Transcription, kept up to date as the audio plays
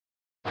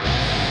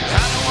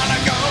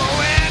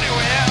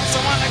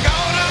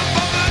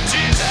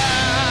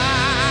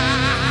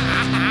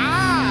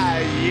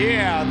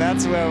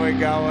That's where we're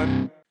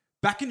going.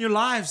 Back in your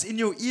lives, in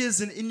your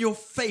ears, and in your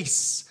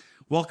face.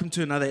 Welcome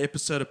to another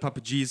episode of Papa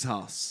G's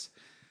House.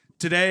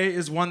 Today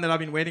is one that I've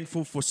been waiting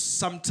for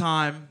some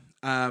time.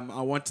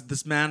 I wanted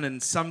this man in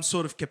some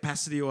sort of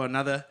capacity or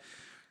another.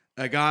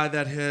 A guy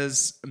that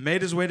has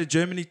made his way to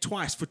Germany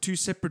twice for two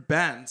separate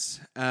bands.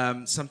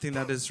 Something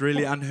that is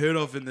really unheard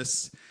of in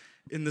this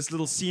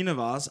little scene of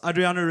ours.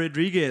 Adriano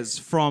Rodriguez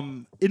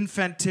from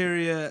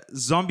Infanteria,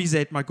 Zombies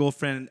Ate My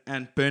Girlfriend,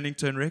 and Burning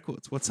Turn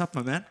Records. What's up,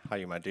 my man? How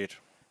you, my dude?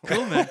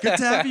 Cool, man. Good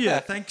to have you here.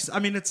 Thanks. I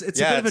mean, it's a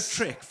bit of a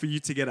trek for you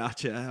to get out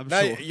here, I'm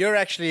sure. You're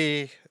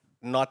actually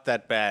not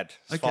that bad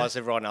as Okay. far as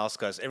everyone else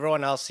goes.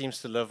 Everyone else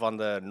seems to live on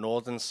the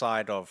northern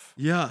side of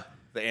Yeah.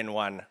 the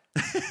N1.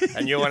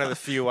 And you're one of the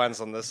few ones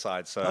on this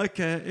side. So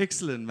Okay,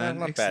 excellent, man.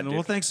 not bad, Excellent. dude.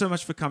 Well, thanks so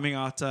much for coming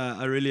out.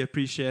 I really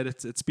appreciate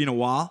it. It's been a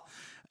while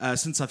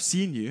since I've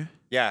seen you.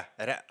 yeah,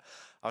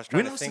 I was trying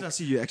When to else think. did I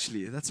see you?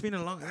 Actually, that's been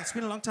a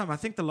long time. I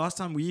think the last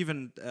time we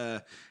even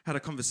had a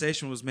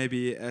conversation was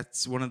maybe at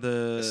one of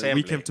the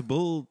Assembly. We Came to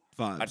Build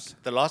vibes.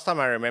 The last time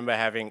I remember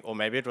having, or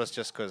maybe it was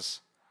just because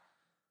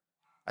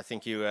I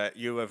think you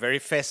were very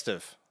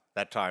festive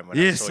that time. When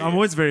I Yes, saw I'm you.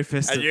 always very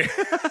festive. And you,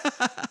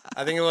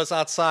 I think it was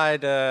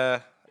outside.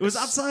 It was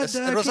outside,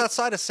 It was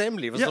outside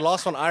Assembly. It was Yeah. the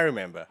last one I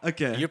remember.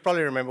 Okay. You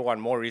probably remember one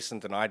more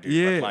recent than I do.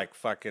 Yeah. But like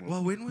fucking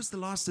Well, when was the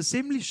last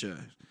assembly show?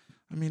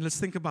 I mean, let's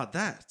think about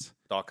that.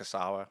 Darkest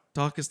Hour.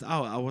 Darkest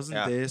Hour. I wasn't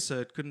Yeah. there, so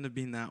it couldn't have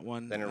been that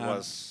one. Then it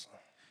was.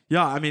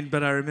 Yeah, I mean,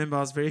 but I remember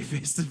I was very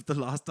festive the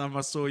last time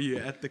I saw you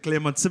at the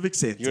Claremont Civic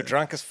Center. You were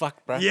drunk as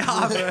fuck, bro. Yeah,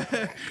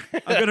 bro.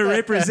 I'm gonna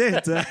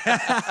represent.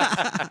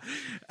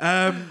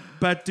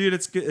 But dude,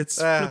 it's good. It's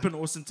flipping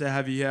awesome to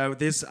have you here.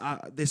 There's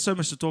so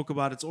much to talk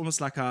about. It's almost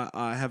like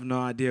I have no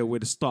idea where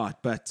to start.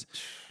 But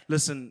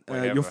listen, your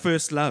Whatever.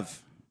 first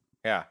love.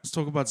 Yeah. Let's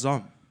talk about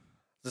Zom.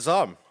 The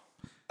Zom.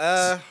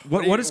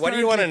 What do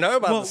you want to know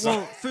about well, the Zom?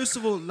 well, first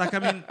of all, like I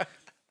mean,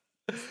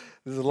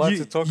 There's a lot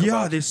to talk yeah,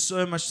 about. there's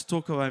so much to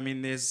talk about. I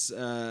mean, there's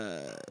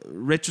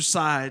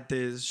Retrocide,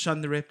 there's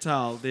Shun the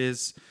Reptile,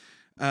 there's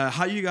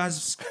how you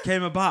guys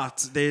came about,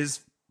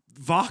 there's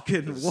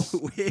Varkin.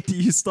 Where do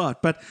you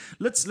start? But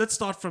let's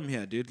start from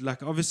here, dude.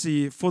 Like,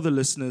 obviously, for the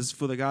listeners,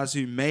 for the guys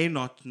who may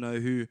not know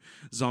who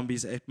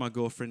Zombies Ate My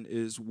Girlfriend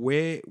is,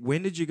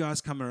 when did you guys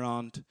come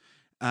around,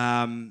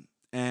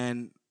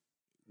 and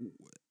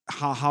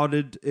how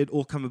did it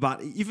all come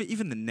about?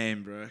 Even the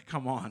name, bro.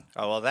 Come on.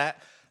 Oh, well,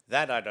 that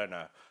I don't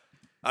know.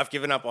 I've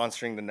given up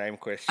answering the name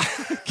question.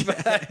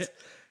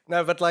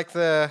 But like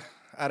I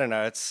don't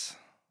know.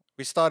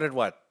 We started,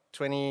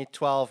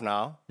 2012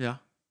 now? Yeah.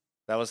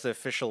 That was the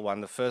official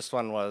one. The first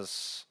one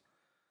was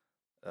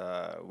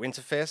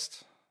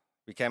Winterfest.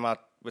 We came out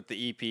with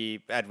the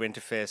EP at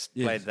Winterfest,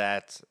 Yes. played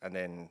that, and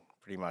then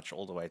pretty much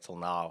all the way till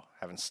now,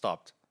 haven't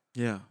stopped.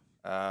 Yeah.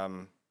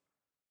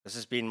 This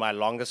has been my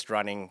longest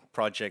running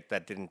project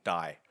that didn't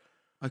die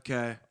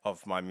Okay.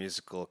 of my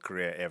musical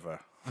career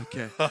ever.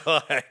 Okay.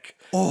 Like,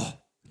 Oh,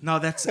 no,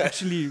 that's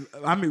actually.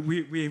 I mean,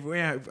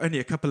 we're only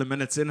a couple of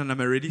minutes in, and I'm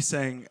already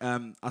saying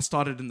I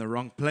started in the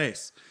wrong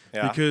place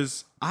Yeah.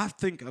 because I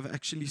think I've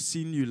actually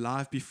seen you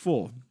live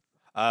before.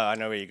 I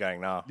know where you're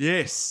going now.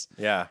 Yes.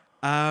 Yeah.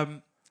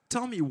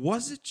 Tell me,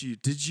 was it you?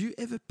 Did you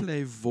ever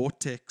play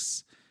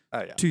Vortex?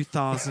 Oh, yeah.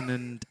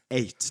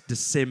 2008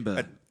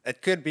 December.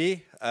 It could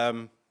be.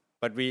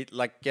 But we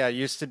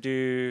used to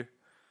do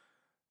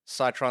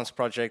Psytrance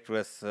project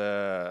with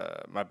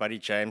my buddy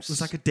James. It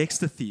was like a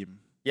Dexter theme.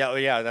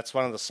 Yeah, that's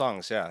one of the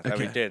songs, that we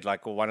Okay. did,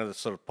 like one of the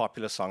sort of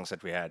popular songs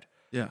that we had.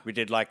 Yeah. We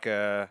did like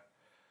a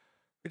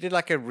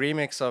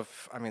remix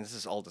of, I mean, this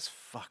is old as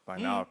fuck by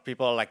now.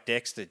 People are like,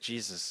 Dexter,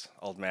 Jesus,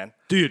 old man.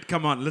 Dude,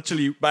 come on,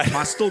 literally,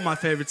 still my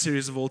favorite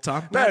series of all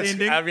time. Bad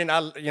ending. I mean,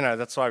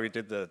 that's why we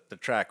did the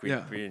track. We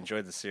Yeah. we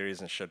enjoyed the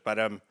series and shit. But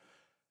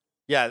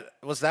yeah, it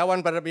was that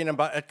one. But I mean,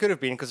 it could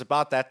have been because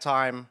about that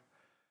time,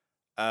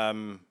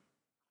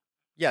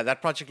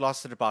 that project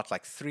lasted about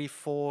like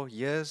 3-4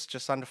 years,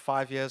 just under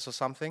 5 years or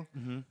something.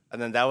 Mm-hmm.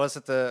 And then that was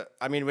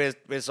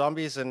where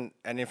Zombies and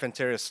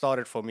Infanteria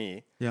started for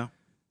me Yeah.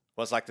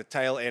 was like the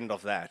tail end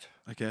of that.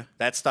 Okay.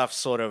 That stuff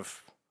sort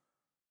of,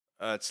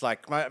 it's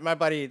like my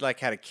buddy like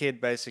had a kid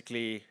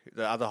basically,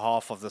 the other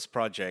half of this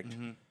project,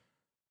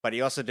 but he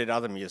also did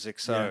other music.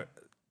 So Yeah.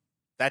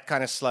 that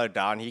kind of slowed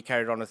down. He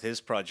carried on with his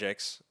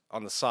projects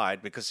on the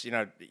side because, you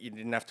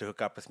didn't have to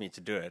hook up with me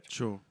to do it.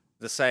 Sure.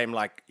 The same,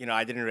 like,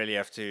 I didn't really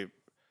have to,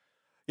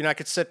 I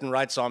could sit and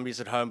write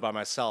Zombies at home by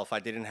myself. I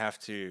didn't have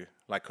to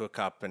like hook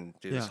up and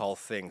do this Yeah. whole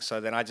thing.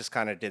 So then I just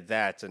kind of did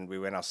that and we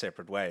went our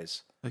separate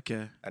ways.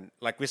 Okay. And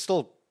like, we're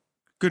still,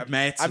 Good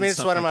mates. I and mean, it's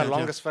stuff one of like my that, yeah.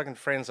 longest fucking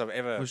friends I've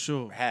ever For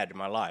sure. had in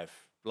my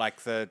life. Like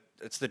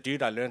it's the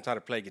dude I learned how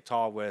to play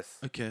guitar with.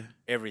 Okay.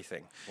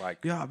 Everything.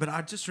 Like, Yeah, but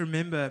I just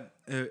remember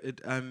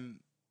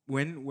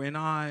when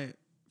I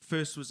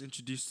first was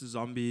introduced to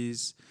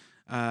Zombies,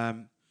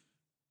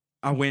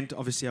 I went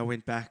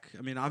back.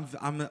 I mean, I'm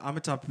a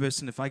type of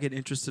person. If I get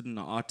interested in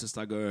an artist,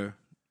 I go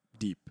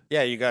deep.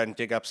 yeah, you go and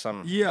dig up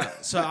some. Yeah.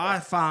 So I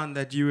found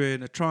that you were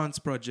in a trance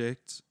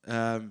project,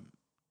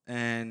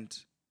 and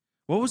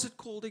What was it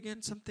called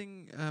again?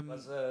 Something. It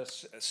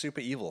was Super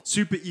Evil.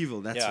 Super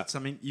Evil. That's Yeah. it.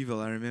 Something evil.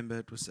 I remember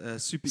it was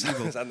Super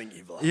Evil. Something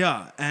evil.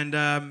 Yeah, and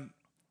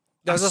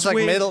It was just like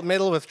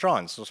metal with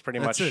trance. Was pretty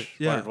That's much it,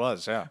 yeah. what it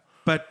was. Yeah.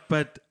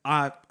 But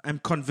I am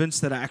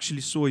convinced that I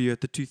actually saw you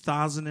at the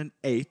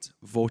 2008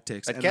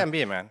 Vortex. It can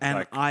be, man.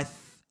 And Like-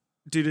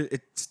 dude,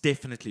 it's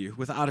definitely you,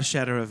 without a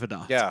shadow of a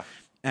doubt. Yeah.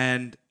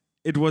 And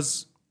it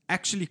was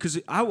actually because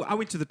I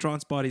went to the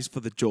trance parties for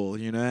the Joel,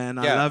 you know, and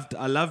Yeah.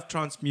 I loved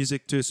trance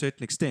music to a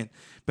certain extent.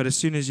 But as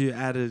soon as you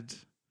added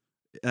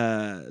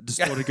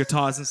distorted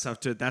guitars and stuff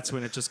to it, that's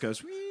when it just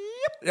goes.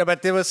 Yeah,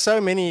 but there was so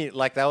many,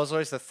 like, that was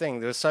always the thing.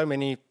 There were so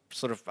many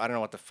sort of, I don't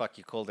know what the fuck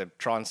you call them,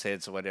 trance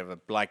heads or whatever,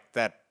 like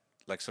that,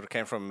 like, sort of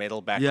came from a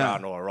metal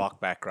background or a rock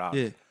background.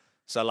 Yeah.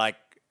 So, like,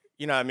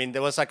 you know, I mean,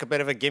 there was like a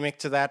bit of a gimmick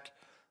to that.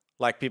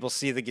 Like, people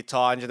see the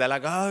guitar and they're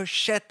like, oh,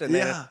 shit. And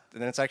then, Yeah.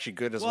 and then it's actually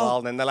good as well.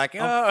 And then they're like,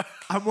 I'm- oh.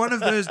 I'm one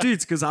of those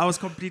dudes because I was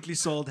completely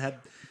sold.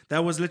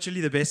 That was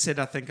literally the best set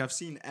I think I've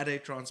seen at a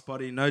trance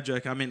party. No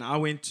joke. I mean, I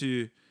went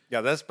to. Yeah,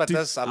 I went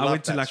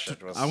to that like shit.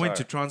 It was I went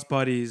so- to trance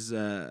parties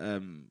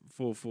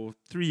for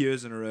 3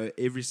 years in a row,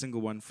 every single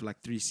one for like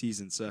 3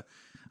 seasons. So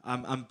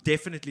I'm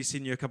definitely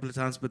seen you a couple of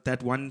times, but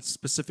that one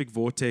specific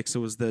Vortex, it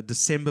was the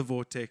December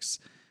Vortex,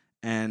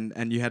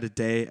 and you had a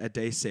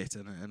day set,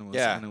 and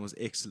it was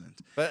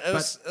excellent. But it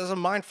was a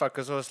mind fuck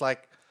because it was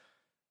like,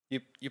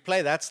 you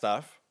play that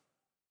stuff,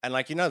 and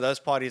like, you know, those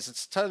parties,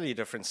 it's a totally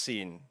different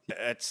scene.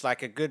 It's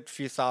like a good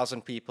few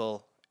thousand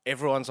people.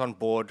 Everyone's on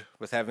board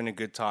with having a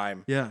good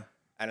time. Yeah.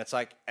 And it's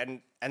like,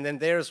 and then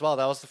there as well,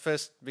 that was the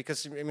first,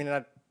 because I mean,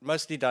 I'd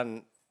mostly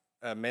done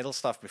metal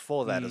stuff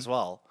before that as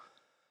well.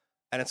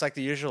 And it's like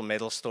the usual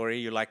metal story.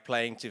 You like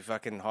playing to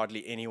fucking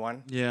hardly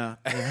anyone. Yeah.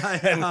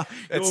 Well,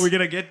 we're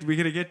gonna get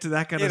to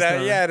that kind You of know,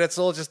 stuff. yeah, and it's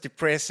all just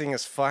depressing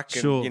as fuck.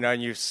 And, Sure. you know,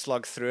 and you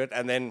slog through it.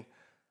 And then,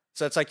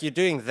 so it's like you're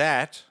doing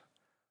that.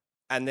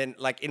 And then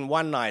like in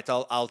one night,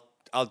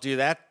 I'll do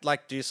that,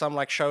 like do some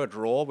like show at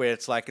Raw where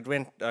it's like, it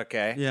went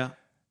okay. Yeah.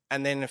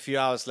 And then a few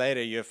hours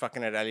later, you're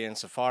fucking at Alien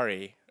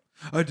Safari.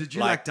 Oh, did you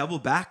like double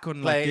back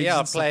on like gigs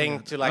and stuff Playing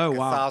like that? to like Oh,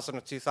 1,000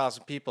 or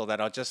 2,000 people that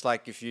are just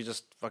like, if you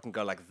just fucking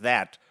go like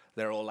that,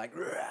 they're all like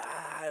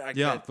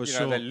Yeah, that, for you know,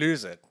 sure. they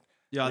lose it.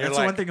 Yeah, You're that's the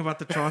one like- thing about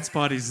the trance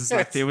parties is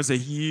like there was a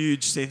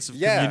huge sense of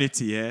Yeah.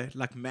 community, yeah,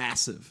 like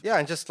massive. Yeah,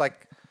 and just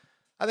like,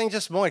 I think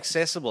just more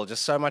accessible,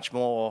 just so much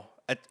more.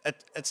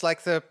 It's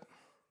like the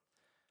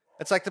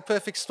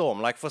perfect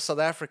storm. Like for South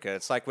Africa,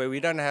 it's like where we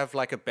don't have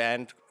like a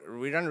band,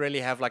 we don't really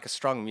have like a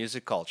strong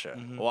music culture.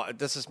 Well,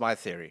 this is my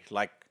theory.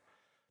 Like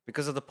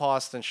because of the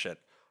past and shit,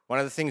 one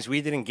of the things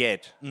we didn't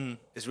get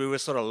is we were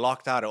sort of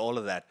locked out of all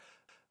of that.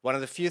 One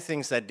of the few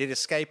things that did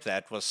escape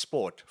that was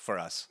sport for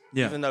us.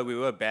 Yeah. Even though we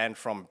were banned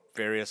from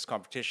various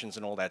competitions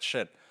and all that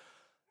shit.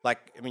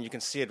 Like, I mean, you can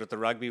see it with the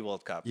Rugby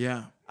World Cup.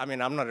 Yeah. I mean,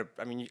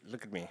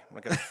 look at me. I'm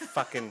like a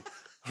fucking,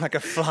 like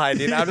a fly,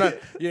 dude. I'm not,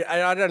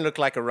 I don't look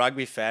like a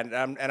rugby fan,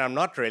 and I'm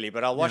not really,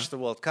 but I'll watch the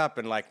World Cup,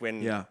 and like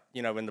when,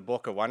 you know, when the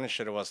Bokke won and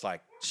shit, it was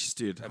like Jeez,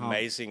 dude,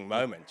 amazing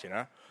moment, you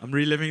know? I'm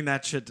reliving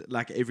that shit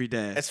like every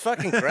day. It's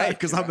fucking great.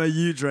 Because you I'm know? a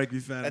huge rugby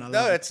fan. I No,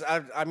 love it. it's,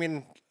 I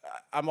mean,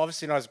 I'm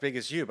obviously not as big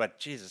as you, but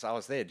Jesus, I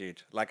was there,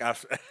 dude. Like,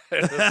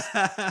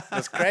 it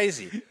was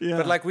crazy. Yeah.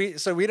 But like we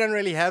don't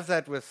really have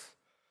that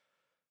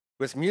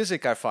with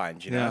music, I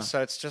find, you know? Yeah.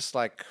 So it's just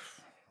like,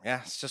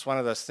 yeah, it's just one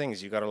of those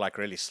things you got to like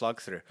really slug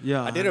through.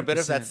 Yeah, I did a bit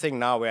of that 100%. thing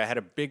now where I had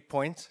a big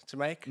point to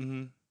make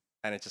Mm-hmm.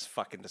 and it just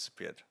fucking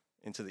disappeared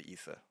into the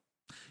ether.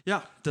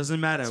 Yeah, doesn't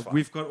matter. fine.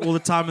 We've got all the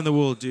time in the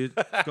world, dude.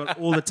 Got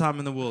all the time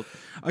in the world.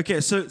 Okay,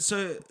 so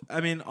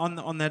I mean,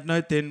 on that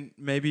note, then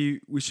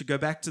maybe we should go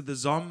back to the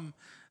Zom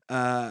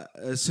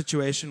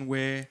situation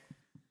where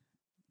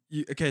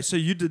so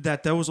you did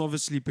that. That was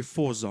obviously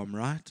before Zom,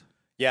 right?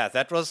 Yeah,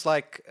 that was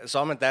like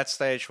Zom at that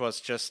stage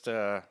was just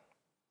a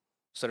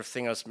sort of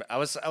thing. I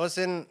was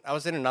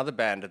in another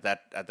band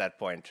at that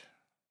point,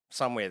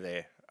 somewhere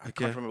there. I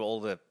Okay. can't remember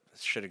all the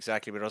shit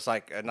exactly, but it was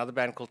like another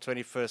band called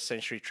 21st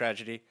Century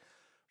Tragedy,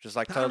 which is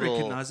like I total.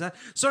 recognize that.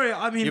 Sorry,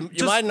 I mean,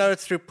 You might know it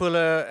through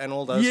Puller and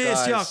all those yes,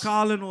 guys. yeah,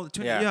 Carl and all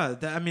the Yeah.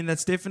 I mean,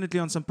 that's definitely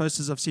on some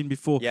posters I've seen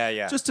before. Yeah,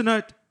 yeah. Just to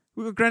note,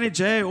 we got Granny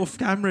J off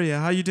camera here.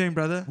 How you doing,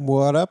 brother?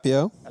 What up,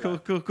 yo?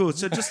 Cool.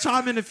 So just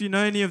chime in if you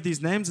know any of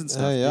these names and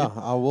stuff. Yeah, dude.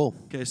 I will.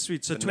 Okay,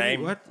 sweet. So The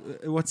name.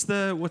 what's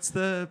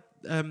the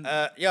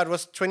Yeah, it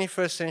was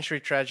 21st Century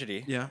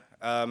Tragedy. yeah.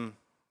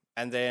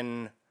 And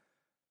then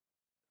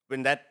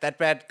when that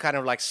band kind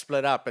of like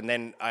split up, and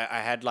then I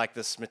had like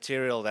this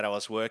material that I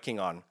was working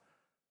on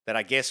that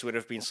I guess would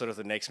have been sort of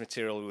the next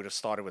material we would have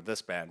started with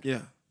this band.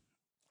 Yeah.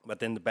 But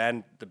then the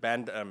band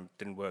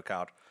didn't work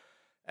out,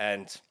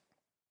 and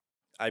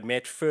I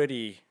met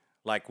Ferdy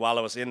like while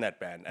I was in that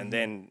band, and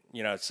then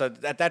so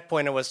at that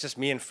point it was just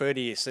me and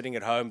Ferdy sitting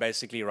at home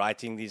basically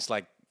writing these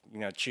like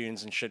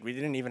tunes and shit. We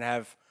didn't even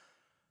have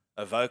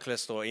a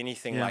vocalist or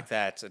anything Yeah. like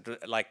that.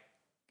 Like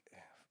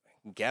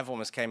Gav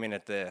almost came in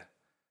at the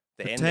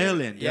end. tail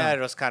there. end, Yeah, yeah. it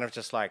was kind of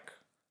just like,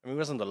 I mean, he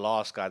wasn't the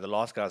last guy. The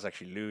last guy was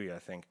actually Louis, I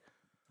think.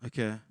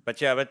 Okay.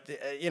 But yeah,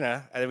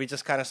 we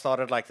just kind of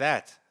started like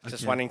that,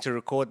 just Okay. wanting to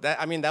record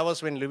that. I mean, that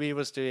was when Louis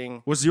was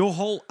doing. Was your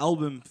whole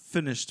album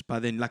finished by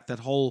then? Like that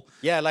whole.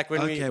 Yeah, like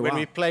when Okay, we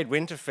wow. played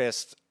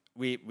Winterfest,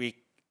 we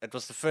it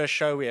was the first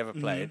show we ever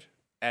played,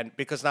 and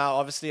because now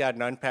obviously I'd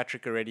known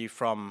Patrick already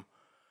from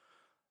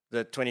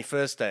the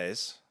 21st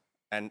days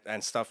and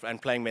stuff,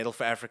 and playing Metal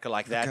for Africa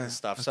like that Okay, and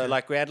stuff. So okay.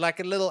 like we had like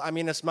a little. I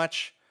mean, as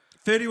much.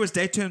 30 was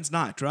Dayturn's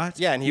Night, right?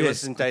 Yeah, and he was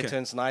Yes, in okay.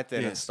 Dayton's Night then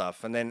and Yes.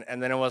 stuff, and then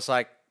it was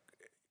like,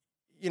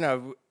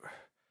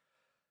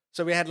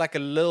 so we had like a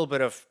little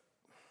bit of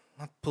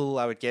not pull,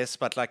 I would guess,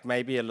 but like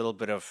maybe a little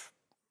bit of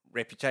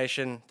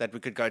reputation that we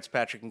could go to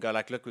Patrick and go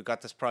like, look, we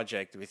got this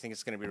project, we think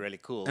it's going to be really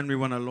cool. And we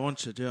want to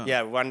launch it, yeah.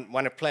 Yeah, we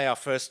want to play our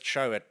first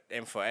show at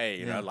M4A,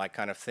 you Yeah. know, like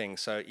kind of thing.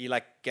 So he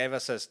like gave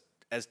us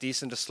as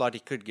decent a slot he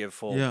could give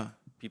for Yeah.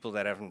 people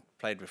that haven't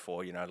played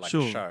before, you know, like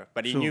Sure, a show.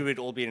 But he sure. knew we'd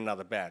all be in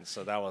another band,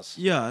 so that was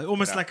Yeah,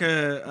 almost know. like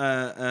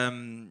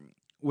a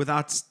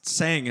without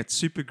saying it,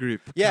 supergroup.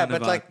 yeah. kind of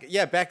But vibe.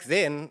 like back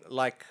then,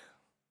 like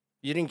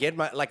you didn't get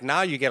like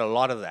now you get a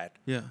lot of that.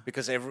 Yeah.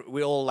 because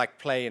we all like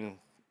play in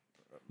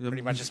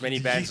pretty much as many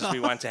bands as we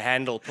want to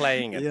handle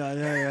playing it. Yeah,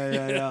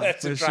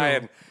 to for try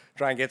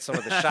sure. and get some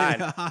of the shine.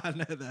 Yeah, I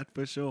know that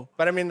for sure.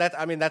 But I mean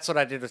that's what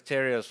I did with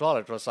Terry as well.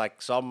 It was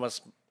like Zom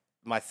was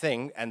my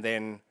thing, and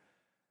then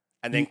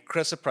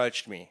Chris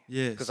approached me.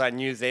 Yes. Because I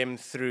knew them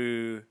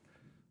through,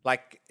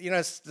 like,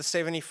 it's the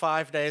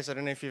 75 days. I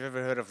don't know if you've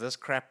ever heard of this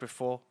crap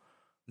before.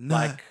 No.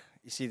 Like,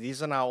 you see,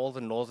 these are now all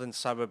the northern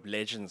suburb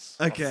legends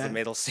Okay. of the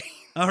metal scene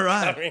All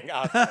right. coming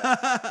out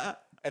there.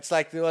 It's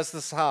like there was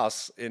this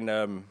house in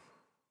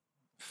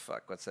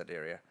what's that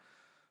area?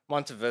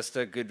 Monte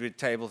Vista, Goodwood,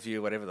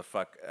 Tableview, whatever the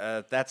fuck.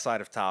 That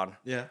side of town.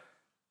 Yeah.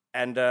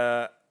 And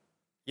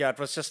it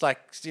was just like,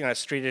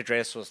 street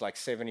address was like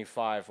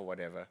 75 or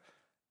whatever.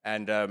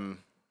 And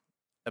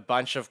a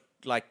bunch of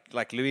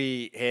like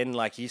Louis Hen,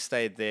 like he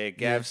stayed there.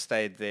 Gav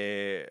stayed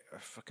there.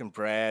 Fucking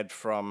Brad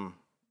from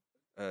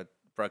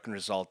Broken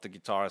Result, the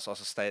guitarist,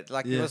 also stayed.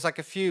 Like Yeah. there was like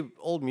a few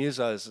old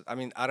musos. I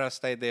mean, Ara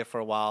stayed there for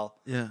a while.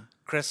 Yeah.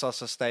 Chris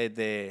also stayed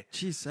there.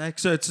 Jeez,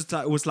 so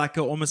it was like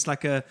almost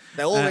like a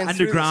They all went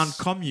through underground this-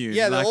 commune,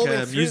 Yeah, they like all a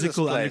went through this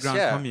musical place, underground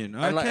yeah. commune.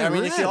 And, Okay, like, I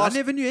mean, if you rad. ask- I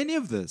never knew any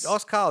of this.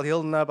 Ask Kyle,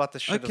 he'll know about the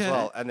shit Okay. as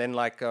well. And then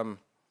like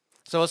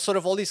so it's sort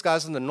of all these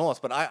guys in the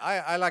north, but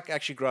I like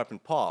actually grew up in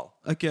Paarl.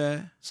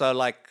 Okay. So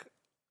like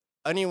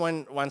only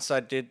once I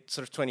did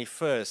sort of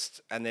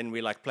 21st, and then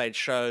we like played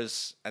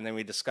shows, and then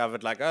we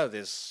discovered like, oh,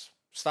 there's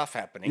stuff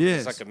happening. Yes.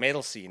 It's like a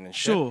metal scene and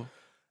shit. Sure.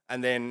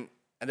 And then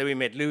we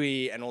met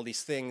Louis and all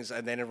these things,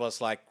 and then it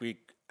was like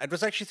it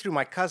was actually through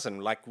my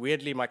cousin. Like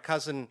weirdly, my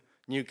cousin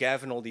knew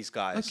Gav and all these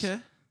guys. Okay.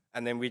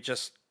 And then we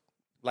just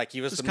like he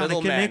was Just the kinda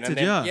middleman, connected,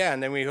 and then, yeah.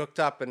 and then we hooked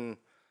up and.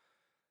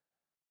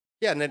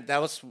 Yeah, and then that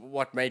was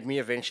what made me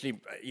eventually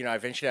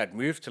I'd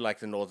moved to like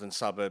the northern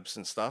suburbs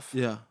and stuff.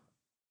 Yeah.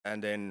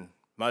 And then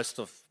most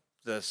of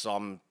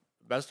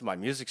my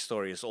music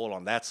story is all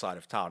on that side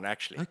of town,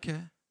 actually.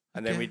 Okay.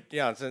 And then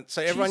Okay.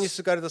 so everyone Jeez. used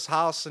to go to this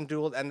house and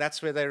do all, and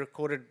that's where they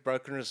recorded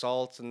Broken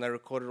Results, and they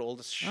recorded all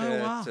this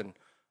shit, wow. and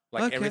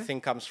like Okay.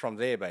 everything comes from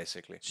there,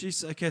 basically.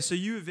 Jeez. Okay. So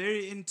you were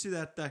very into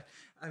that.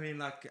 I mean,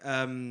 like,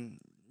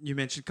 you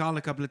mentioned Carl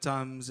a couple of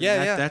times. And Yeah,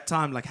 at yeah. that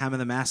time, like Hammer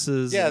the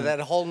Masses. Yeah, and- that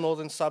whole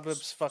northern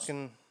suburbs,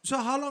 fucking. So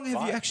how long have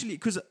you Vibe. actually?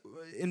 Because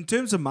in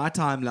terms of my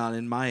timeline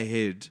in my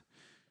head,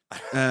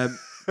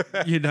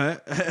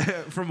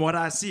 from what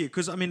I see,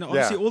 because I mean,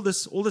 obviously, Yeah.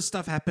 all this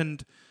stuff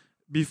happened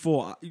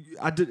before.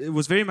 It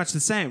was very much the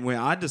same. Where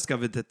I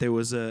discovered that there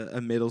was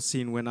a metal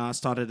scene when I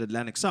started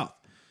Atlantic South.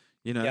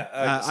 You know, Yeah,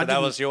 I so that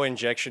didn't- was your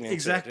injection into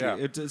exactly.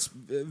 it. Yeah. It's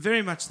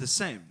very much the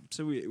same.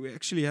 So we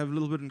actually have a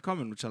little bit in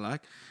common, which I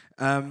like.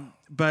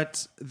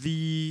 But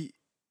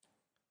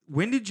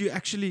when did you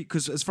actually?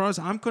 Because as far as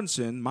I'm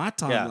concerned, my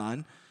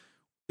timeline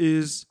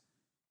is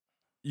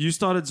you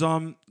started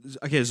Zom.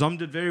 Okay, Zom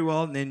did very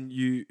well, and then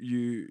you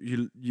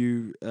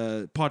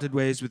parted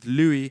ways with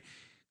Louis.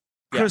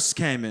 Chris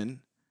came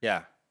in.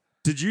 Yeah.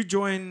 Did you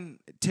join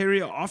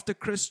Terry after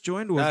Chris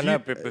joined? Or No, have no,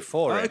 you-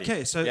 before already.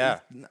 Okay, so Yeah.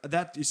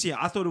 that you see,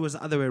 I thought it was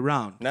the other way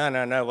around. No.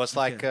 It was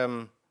like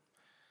Okay.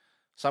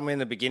 somewhere in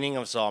the beginning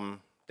of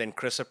Zom, then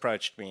Chris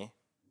approached me,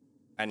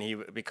 and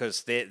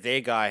because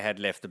their guy had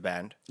left the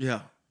band.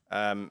 Yeah.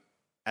 And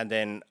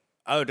then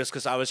just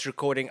because I was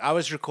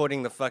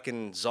recording the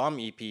fucking Zom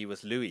EP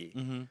with Louis,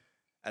 and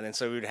then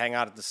so we would hang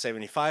out at the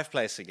 75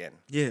 place again.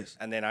 Yes.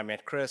 And then I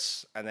met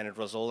Chris, and then it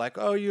was all like,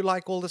 oh, you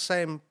like all the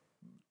same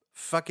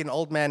fucking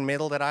old man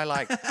metal that I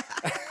like,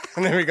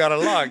 and then we got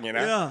along, you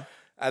know. Yeah.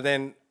 And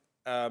then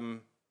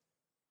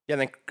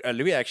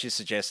Louis actually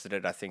suggested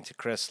it, I think, to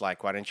Chris,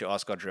 like, why don't you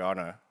ask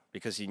Adriano,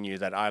 because he knew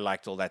that I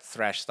liked all that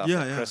thrash stuff Yeah,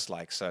 that yeah. Chris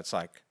likes, so it's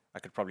like I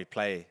could probably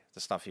play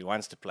the stuff he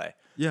wants to play.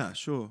 Yeah.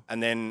 Sure.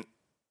 And then,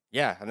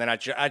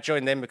 I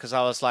joined them because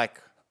I was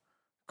like,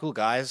 cool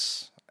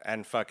guys,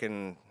 and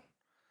fucking,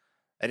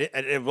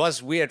 it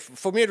was weird.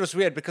 For me, it was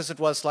weird because it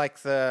was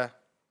like the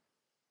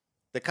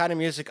kind of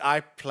music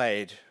I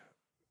played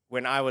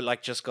when I would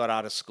like just got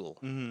out of school,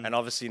 and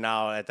obviously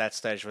now at that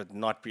stage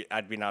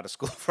I'd been out of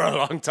school for a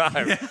long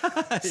time,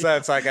 so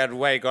it's like I'd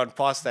way gone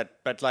past that.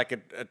 But like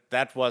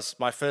that was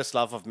my first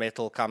love of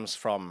metal. Comes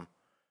from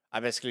I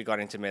basically got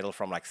into metal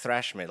from like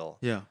thrash metal,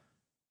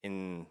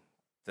 in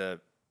the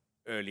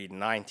early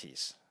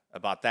 90s,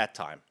 about that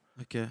time.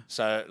 Okay.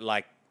 So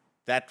like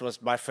that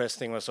was my first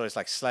thing. Was always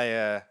like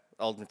Slayer,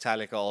 old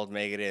Metallica, old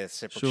Megadeth,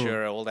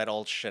 Sepultura, all that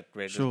old shit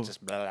where it's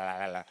just blah blah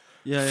blah blah.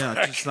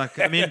 Yeah. Just like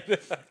I mean.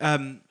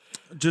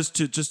 Just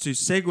to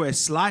segue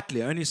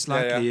slightly, only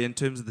slightly in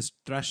terms of this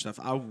thrash stuff,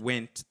 I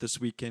went this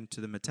weekend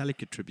to the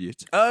Metallica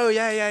tribute. Oh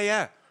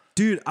yeah.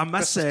 Dude, I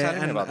must Chris was say,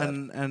 telling me about that.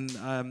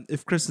 and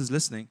if Chris is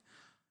listening,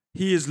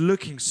 he is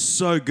looking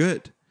so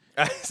good.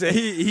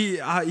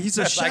 He's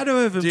a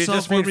shadow of himself. Do you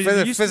just what mean he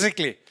used to-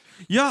 physically?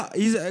 Yeah,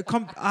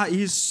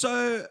 he's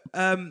so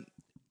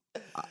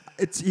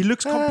he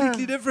looks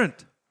completely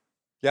different.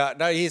 Yeah,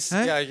 no, he's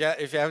Hey? yeah.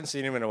 If you haven't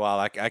seen him in a while,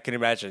 I can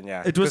imagine.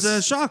 Yeah, It was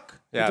a shock.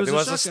 Yeah, it there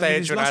was a shock. I mean, stage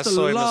he's when I lost a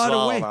saw him as lot of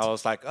well, weight. and I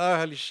was like, oh,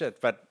 holy shit!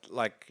 But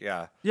like,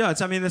 yeah, Yeah,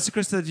 I mean, that's the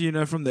Chris that you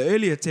know from the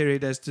earlier Terry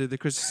days to the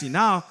Chris you see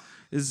now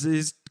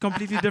is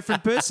completely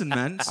different person,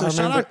 man. So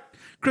shout out,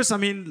 Chris. I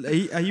mean,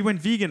 he went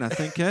vegan, I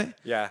think, eh?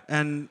 Yeah.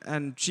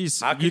 And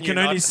geez, How you can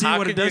only see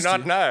what it does. How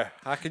to can you you. not know?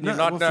 How can you No,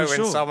 not well, know for when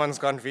sure. someone's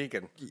gone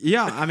vegan?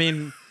 Yeah, I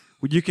mean,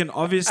 you can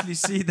obviously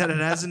see that it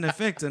has an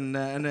effect and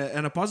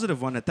a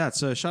positive one at that.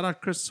 So shout out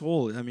Chris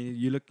Hall. I mean,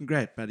 you're looking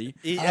great, buddy.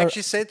 He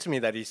actually said to me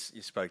that he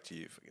spoke to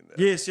you.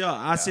 Yes, yeah.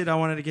 I said I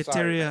wanted to get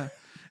Sorry. Terry.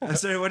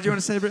 Sorry, what do you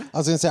want to say, bro? I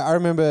was going to say, I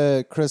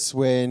remember Chris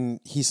when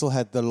he still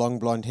had the long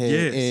blonde hair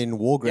Yes. in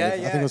Wargrave. Yeah,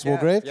 I think it was yeah,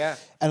 Wargrave. yeah.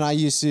 And I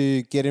used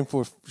to get him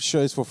for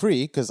shows for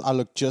free because I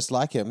looked just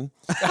like him.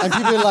 And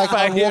people are like,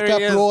 I Here walk he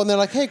up is. law and they're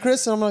like, hey,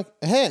 Chris. And I'm like,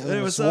 hey. And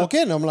I what's just walk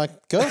up? in. I'm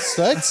like, go,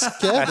 Stokes.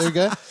 Yeah, there you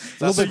go. A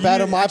little So bit bad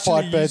you on my actually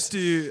part, but used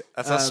to,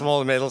 That's how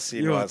small metal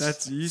scene yeah, was.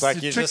 that's- you used It's like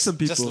to you trick just, some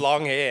just people.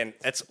 long hair, and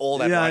it's all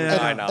that Yeah, one yeah,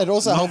 guy yeah. now. it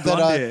also Long helped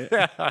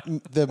that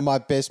blonde hair. my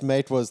best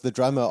mate was the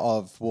drummer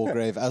of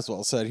Wargrave as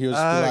well. So he was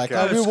Ah, like,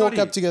 okay. oh, we walk Scotty.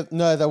 up together.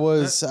 No, that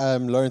was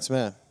Lawrence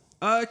Mayer.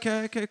 Oh,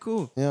 okay,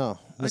 cool. Yeah,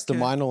 Mr. Okay.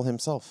 Meinl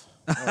himself.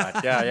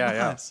 Right,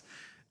 yeah.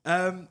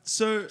 Nice.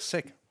 So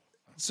Sick.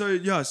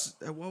 yes.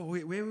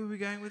 Where were we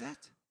going with that?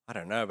 I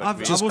don't know, but I've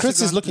we- also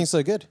Chris is gone looking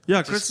so good.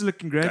 Yeah, Chris is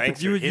looking great. going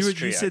But you through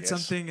history, you I said guess.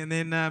 something, and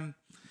then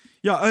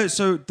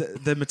so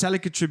the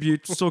Metallica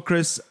tribute. Saw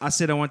Chris. I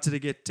said I wanted to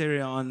get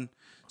Terry on.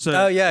 So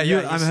Oh, yeah, you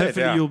I'm said,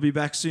 hopefully yeah. you'll be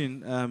back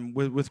soon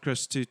with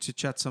Chris to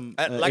chat some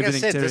like I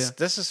everything said, Terry.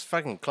 this is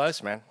fucking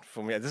close, man.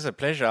 For me, this is a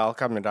pleasure. I'll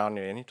come down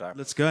here anytime.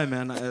 Let's go,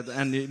 man.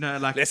 And you know,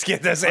 like Let's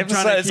get those I'm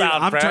trying to episodes keep-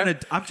 out, I'm bro.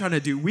 I'm trying to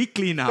do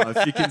weekly now.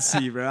 If you can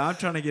see, bro, I'm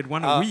trying to get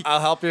one a week. I'll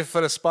help you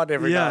for the spot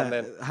every now and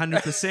Yeah, then.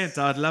 100%.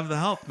 I'd love the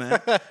help,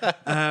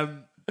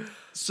 man.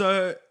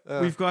 So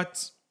we've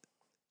got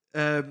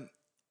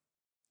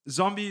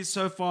zombies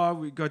so far.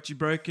 We got you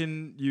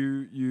broken.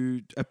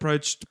 You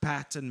approached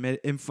Pat and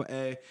Info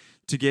A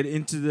to get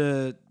into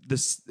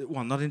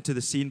not into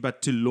the scene,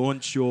 but to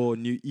launch your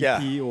new EP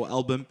Yeah. or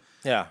album.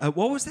 Yeah.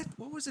 What was that?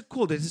 What was it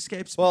called? It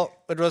escapes me. Well,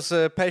 it was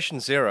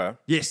Patient Zero.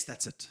 Yes,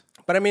 that's it.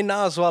 But I mean,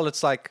 now as well,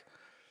 it's like,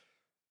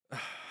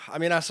 I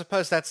mean, I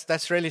suppose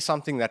that's really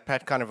something that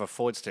Pat kind of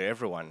affords to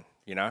everyone,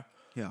 you know?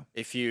 Yeah.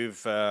 If you've,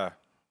 Show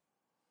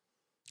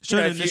if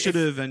you-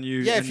 initiative and you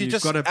yeah, and if you you've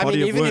just, got a I body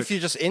mean, of even work. if you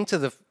just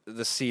enter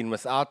the scene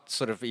without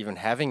sort of even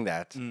having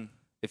that, Mm.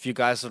 if you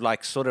guys have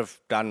like sort of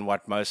done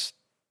what most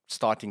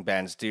starting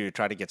bands do,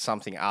 try to get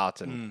something out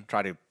Mm. and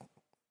try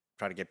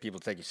to get people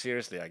to take you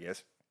seriously, I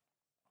guess.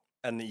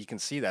 And you can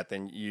see that,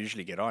 then you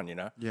usually get on, you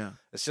know? Yeah.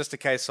 It's just a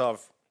case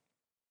of,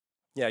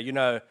 yeah, you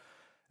know,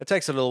 it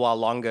takes a little while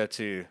longer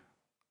to,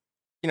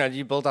 you know,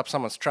 you build up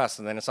someone's trust,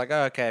 and then it's like,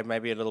 oh, okay,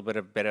 maybe a little bit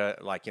of better,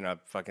 like, you know,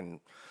 fucking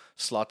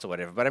slots or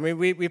whatever. But I mean,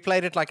 we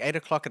played it like 8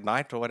 o'clock at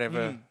night or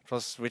whatever, it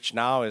was, which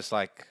now is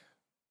like,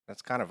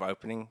 that's kind of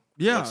opening.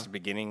 Yeah. It's the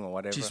beginning or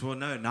whatever. Jeez, well,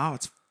 no, now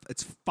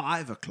it's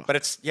 5 o'clock. But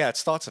it's, yeah, it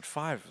starts at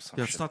 5 or something.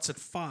 Yeah, it starts at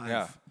 5.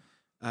 Yeah.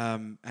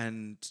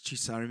 And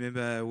geez, I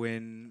remember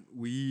when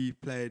we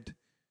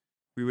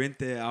went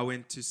there. I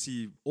went to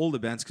see all the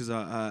bands because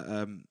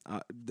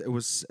it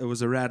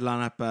was a rad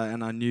lineup,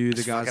 and I knew the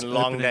It's guys. fucking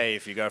long opening. day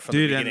if you go from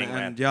Dude, the and, beginning,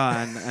 man. and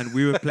yeah, and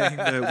we were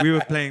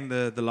playing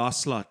the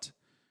last slot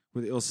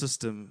with Ill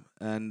System,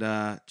 and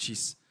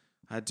jeez,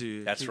 I had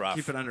to That's keep, rough.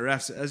 keep it under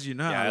wraps. As you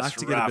know, Yeah, I it's like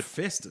to get a bit rough.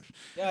 festive.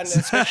 Yeah, and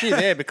especially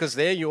there, because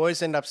there you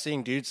always end up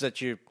seeing dudes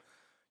that you're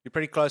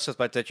pretty close with,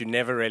 but that you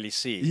never really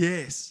see.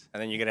 Yes.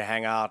 And then you're gonna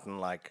hang out and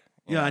like,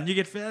 you Yeah, know. and you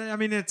get. I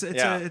mean, it's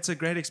Yeah. it's a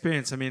great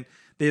experience. I mean,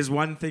 there's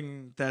one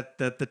thing that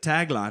the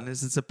tagline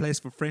is: it's a place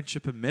for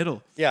friendship and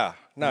metal. Yeah,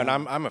 no, and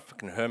I'm a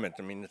fucking hermit.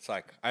 I mean, it's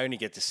like I only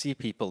get to see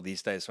people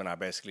these days when I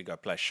basically go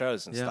play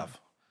shows and Yeah. stuff.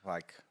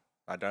 Like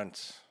I don't.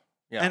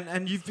 Yeah,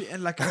 And you've been,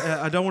 and like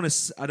I don't want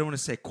to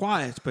say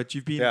quiet, but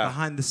you've been Yeah.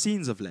 behind the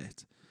scenes of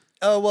late.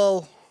 oh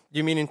well,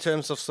 you mean in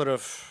terms of sort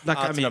of Like,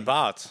 out I mean, and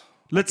about?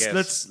 I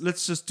guess.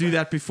 Let's just do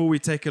that before we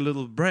take a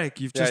little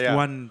break. You've Yeah, just yeah.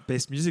 won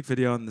best music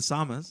video on the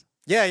Summers.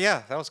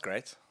 Yeah, that was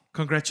great.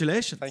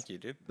 Congratulations! Thank you,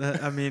 dude.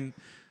 I mean,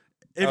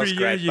 Every was year,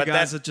 great, you but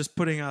guys that- are just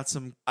putting out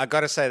some. I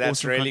got to say, that's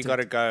Awesome really got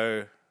to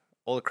content. go.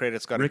 All the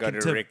credit's got to Rick go and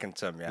to Tim. Rick and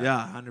Tim. Yeah.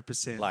 Yeah,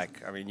 100%.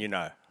 Like, I mean, you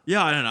know.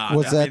 yeah, I don't know.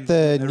 Was that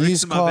the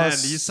Rick's in my band.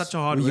 newscast? He's such a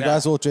hard were you worker.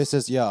 guys all dressed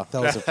as? Yeah,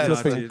 that was a Yeah,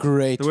 flipping dude.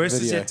 great The worst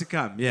is video. yet to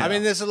come. Yeah. I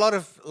mean, there's a lot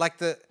of like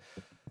the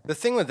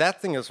thing with that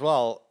thing as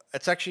well.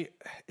 It's actually,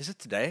 is it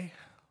today?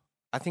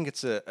 I think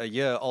it's a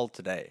year old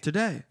today.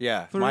 today.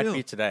 Yeah, For might real?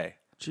 be today.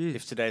 Jeez.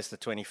 If today's the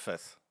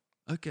 25th.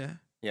 Okay.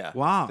 Yeah.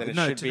 Wow. Then it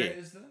no, should today be.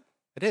 is the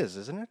It is,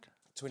 isn't it?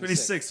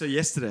 26th. So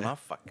yesterday. Oh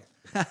fuck.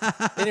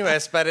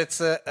 Anyways, but it's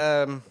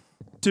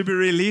To be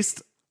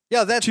released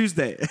yeah that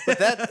Tuesday.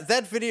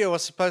 that video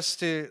was supposed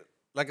to,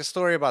 like, a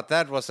story about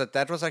that was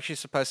that was actually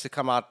supposed to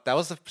come out. That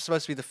was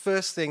supposed to be the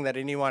first thing that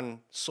anyone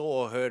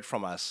saw or heard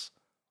from us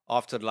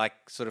after, like,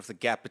 sort of the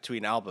gap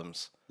between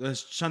albums.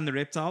 Shun the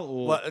Reptile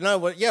or Well, no,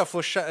 well, yeah,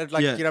 for sure.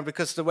 Like, Yeah. you know,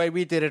 because the way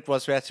we did it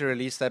was we had to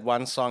release that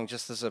one song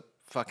just as a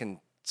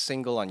fucking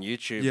single on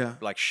YouTube, Yeah.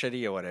 like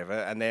shitty or whatever.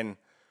 And then,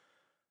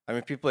 I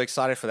mean, people were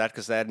excited for that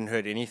because they hadn't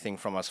heard anything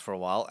from us for a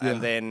while. Yeah.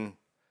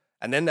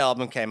 And then the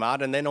album came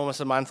out, and then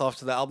almost a month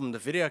after the album, the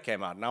video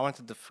came out. And I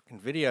wanted the fucking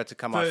video to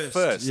come out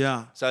first.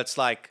 Yeah. So it's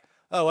like,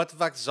 oh, what the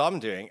fuck is Zom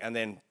doing? And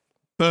then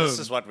boom. this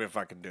is what we're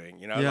fucking doing,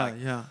 you know? yeah, Like,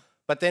 yeah.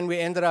 but then we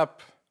ended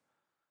up,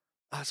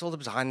 it's all the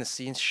behind the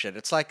scenes shit.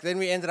 It's like, then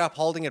we ended up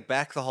holding it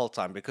back the whole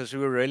time because we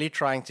were really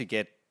trying to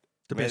get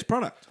The best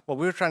product. well,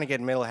 we were trying to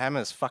get Metal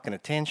Hammer's fucking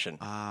attention.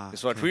 Ah,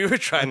 is what we were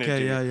trying to Okay,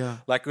 do. yeah, yeah.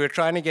 Like, we were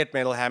trying to get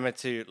Metal Hammer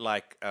to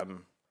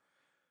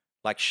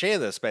like share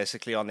this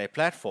basically on their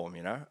platform,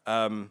 you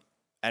know.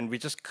 And we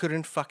just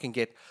couldn't fucking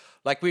get,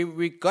 like,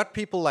 we got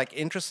people like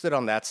interested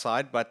on that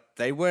side, but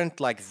they weren't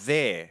like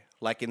there,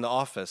 like in the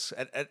office.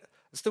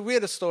 It's the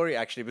weirdest story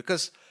actually,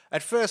 because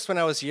at first when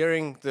I was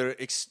hearing the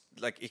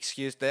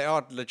excuse, there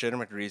are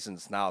legitimate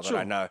reasons now that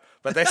I know,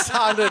 but they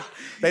sounded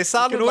You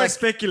can always like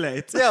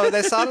speculate. yeah,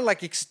 they sounded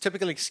like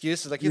typical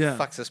excuses, like, you Yeah.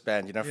 fuck this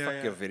band, you know, Yeah, fuck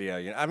yeah. your video.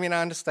 You know? I mean,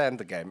 I understand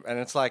the game, and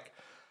it's like,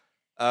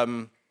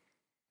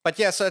 but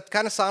yeah, so it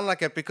kind of sounded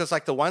like it because,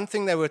 like, the one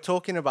thing they were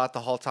talking about the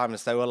whole time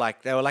is they were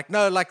like,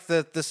 no, like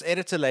this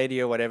editor lady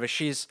or whatever,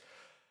 she's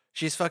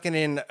fucking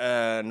in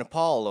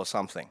Nepal or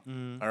something.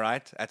 Mm. All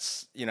right,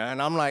 that's, you know,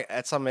 and I'm like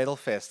at some metal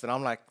fest, and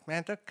I'm like,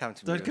 man, don't come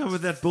to me. Don't come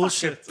with that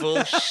bullshit.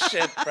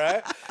 bullshit,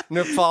 bro.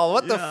 Nepal,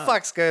 what the Yeah.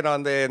 fuck's going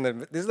on there?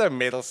 There's no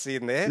metal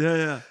scene there. Yeah,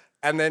 yeah.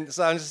 And then,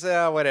 so I'm just,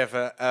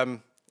 whatever.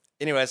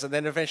 Anyways, and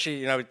then eventually,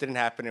 you know, it didn't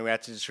happen, and we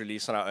had to just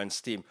release on our own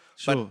Steam.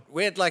 Sure. But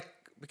weird, like,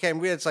 became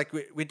weird. It's like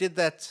we did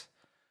that,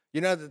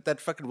 you know,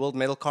 that fucking World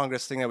Metal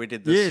Congress thing that we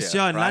did this year. Yes,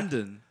 yeah, in right?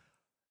 London.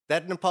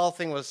 That Nepal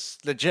thing was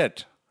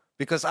legit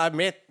because I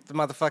met the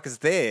motherfuckers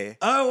there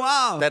Oh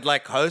wow. that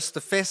like host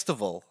the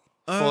festival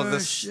for Oh,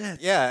 this. shit.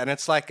 Yeah, and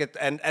it's like it,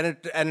 and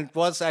it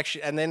was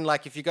actually, and then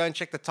like if you go and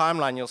check the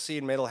timeline, you'll see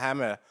in Metal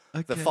Hammer the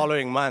Okay.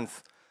 following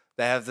month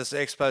they have this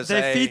expose.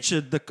 They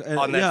featured the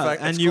on that yeah,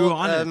 fact. and It's you were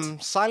called, on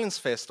it. Silence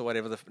Fest or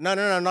whatever. No,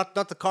 not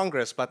the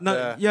Congress, but No,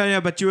 the, yeah,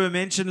 but you were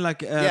mentioned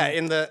like yeah,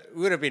 in the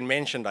would have been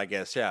mentioned, I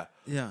guess. Yeah,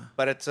 yeah.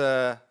 but it's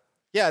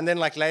yeah, and then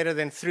like later,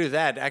 then through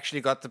that,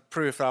 actually got the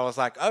proof. I was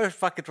like, oh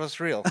fuck, it was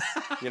real,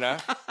 you know.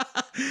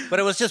 But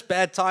it was just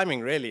bad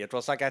timing, really. It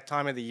was like that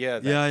time of the year.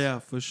 That, Yeah,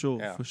 for sure,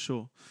 Yeah. for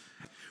sure.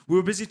 We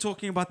were busy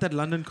talking about that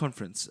London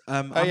conference.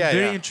 I'm yeah,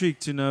 very yeah.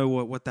 intrigued to know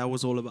what that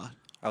was all about.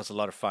 that was a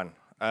lot of fun.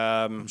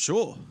 I'm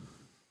sure.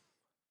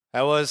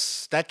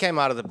 That came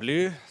out of the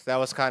blue. That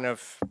was kind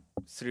of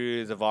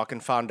through the Varken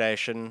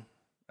Foundation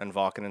and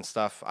Varken and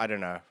stuff. I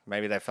don't know.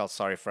 Maybe they felt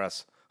sorry for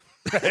us.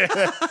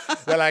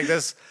 They're like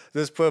this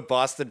poor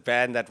bastard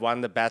band that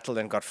won the battle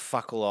and got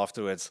fuck all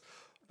afterwards.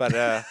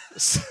 But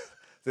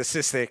this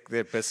is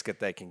their biscuit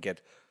they can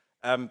get.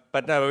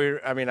 But no,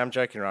 I'm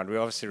joking around. We're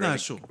obviously really,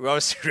 sure. we're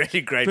obviously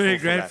really grateful. Very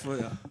for that. grateful.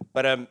 Yeah.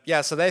 But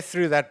yeah, so they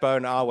threw that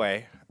bone our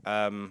way,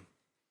 and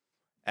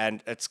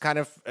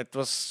it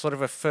was sort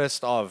of a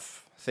first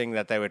of thing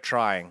that they were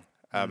trying,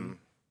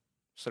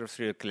 sort of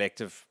through a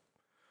collective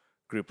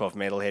group of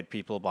metalhead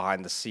people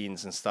behind the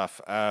scenes and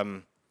stuff.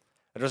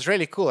 It was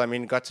really cool. I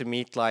mean, got to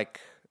meet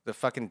like the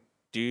fucking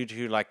dude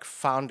who like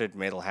founded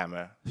Metal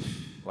Hammer,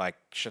 like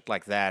shit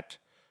like that,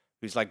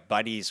 who's like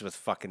buddies with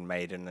fucking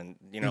Maiden and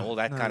you know all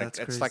that No, kind of. that's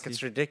It's like crazy.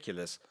 it's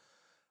ridiculous.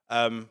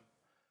 And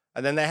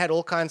then they had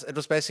all kinds. It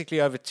was basically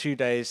over 2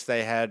 days.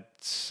 They had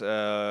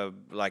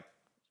like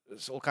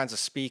all kinds of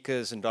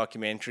speakers and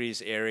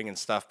documentaries airing and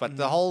stuff. But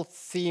the whole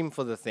theme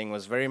for the thing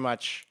was very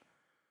much.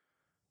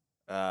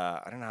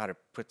 I don't know how to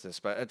put this,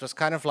 but it was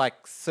kind of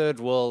like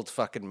third world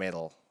fucking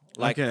metal.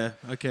 Like,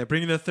 okay.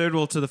 Bringing the third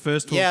world to the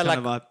first world yeah, kind like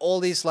of vibe.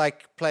 all these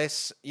like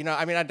place. You know,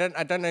 I mean, I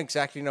don't know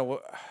exactly know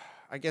what.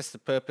 I guess the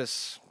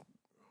purpose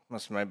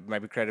must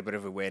maybe create a bit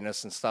of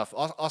awareness and stuff.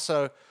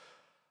 Also,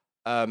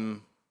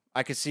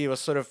 I could see it was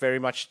sort of very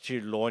much to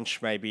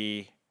launch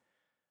maybe.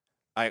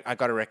 I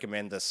got to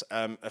recommend this.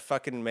 A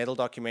fucking metal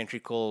documentary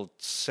called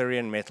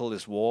Syrian Metal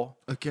is War.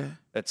 Okay.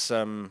 It's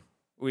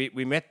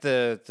we met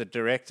the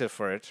director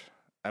for it,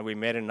 and we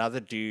met another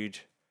dude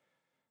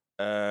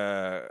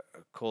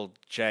called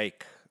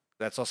Jake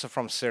that's also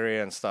from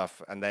Syria and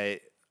stuff, and they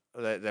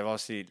they've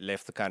obviously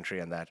left the country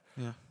and that.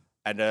 Yeah.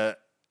 And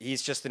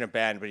he's just in a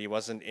band, but he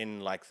wasn't in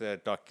like the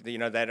doc. You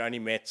know, they'd only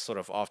met sort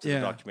of after Yeah.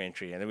 the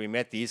documentary, and then we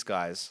met these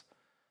guys.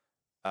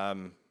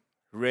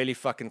 Really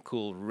fucking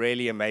cool,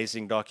 really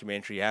amazing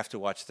documentary. You have to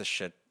watch this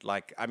shit.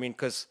 Like, I mean,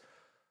 because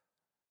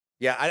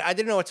yeah, I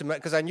didn't know what to make,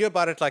 because I knew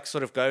about it like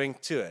sort of going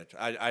to it.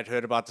 I'd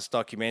heard about this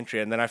documentary,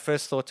 and then I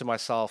first thought to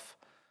myself,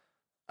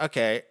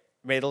 okay,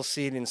 metal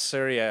scene in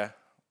Syria,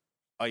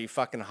 are you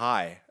fucking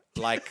high?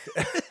 Like,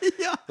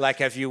 Yeah. like,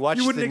 have you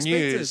watched wouldn't the expect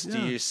it, news? Do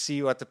yeah. you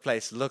see what the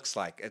place looks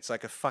like? It's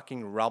like a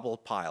fucking rubble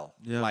pile.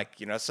 Yeah. Like,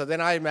 you know, so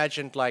then I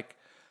imagined, like,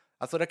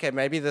 I thought, okay,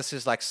 maybe this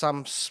is like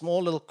some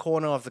small little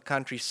corner of the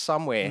country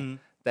somewhere Mm.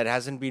 that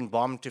hasn't been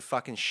bombed to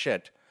fucking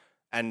shit,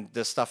 and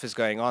this stuff is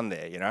going on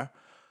there, you know?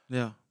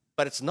 Yeah.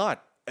 But it's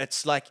not.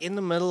 It's like in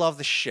the middle of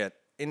the shit,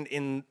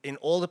 in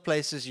all the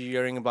places you're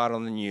hearing about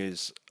on the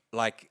news,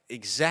 like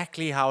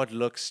exactly how it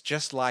looks,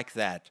 just like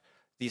that.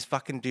 These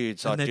fucking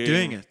dudes And are they're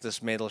doing doing it.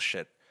 this metal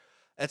shit.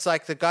 It's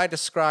like the guy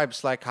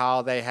describes like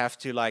how they have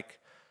to like,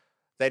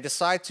 they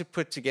decide to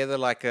put together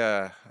like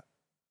a,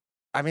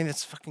 I mean,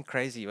 it's fucking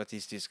crazy what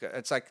these dudes go.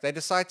 It's like they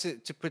decide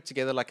to put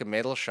together like a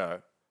metal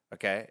show,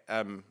 okay,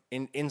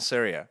 in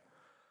Syria.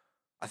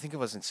 I think it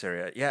was in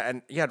Syria. Yeah,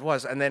 and yeah, it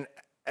was. And then,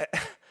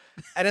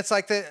 and it's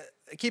like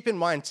keep in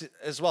mind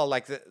as well,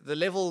 like the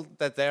level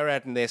that they're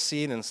at in their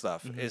scene and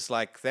stuff is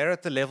like they're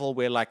at the level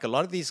where like a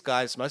lot of these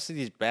guys, most of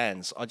these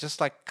bands are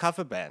just like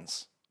cover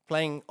bands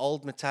playing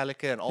old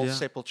Metallica and old Yeah.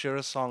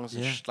 Sepultura songs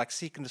and Yeah. like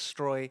Seek and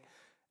Destroy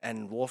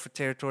and War for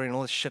Territory and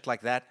all this shit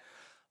like that.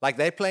 Like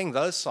they're playing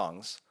those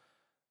songs.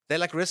 They're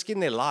like risking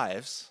their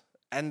lives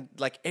and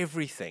like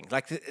everything,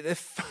 like they're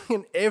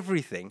fucking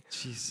everything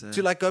Jesus.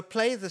 to like go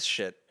play this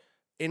shit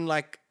in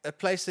like a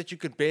place that you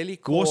could barely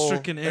call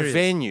War-stricken a areas.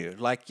 venue.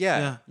 Like,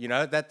 Yeah. you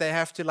know, that they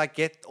have to like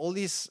get all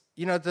these,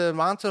 you know, the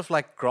amount of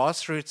like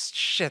grassroots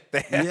shit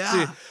they have Yeah.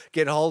 to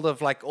get hold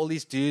of, like all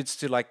these dudes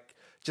to like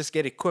just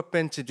get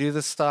equipment to do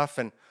this stuff.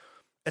 And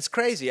it's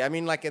crazy. I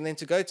mean, like, and then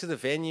to go to the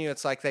venue,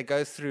 it's like they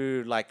go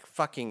through like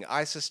fucking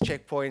ISIS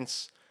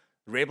checkpoints,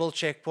 rebel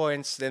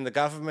checkpoints, then the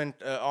government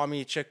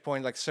army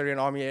checkpoint, like Syrian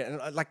army,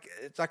 and like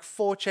it's like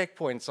 4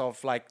 checkpoints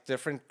of like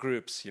different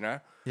groups, you know,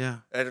 Yeah.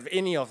 out of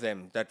any of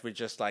them that would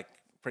just like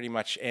pretty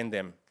much end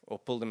them or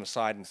pull them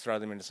aside and throw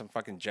them into some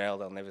fucking jail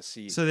they'll never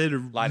see. So they're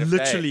light of day.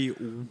 literally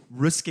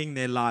risking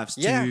their lives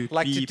Yeah, to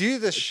like to be- do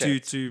this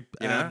shit, to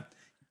you know?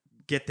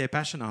 get their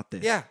passion out there.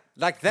 Yeah,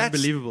 like that's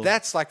Unbelievable.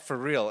 That's like for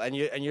real, and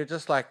you're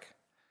just like,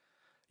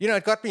 you know,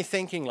 it got me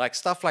thinking like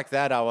stuff like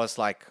that. I was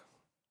like,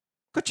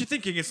 Got you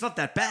thinking it's not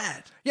that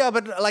bad. yeah,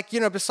 but like, you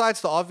know, besides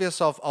the obvious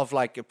of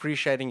like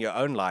appreciating your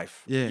own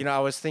life, Yeah. you know, I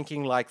was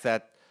thinking like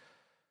that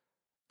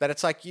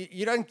it's like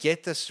you don't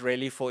get this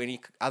really for any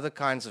other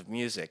kinds of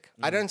music.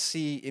 I don't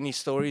see any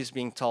stories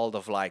being told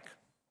of like,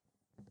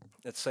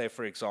 let's say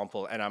for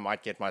example, and I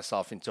might get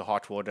myself into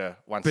hot water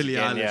once Billie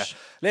again. Yeah, Eilish.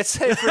 let's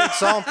say for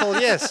example,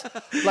 yes,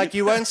 like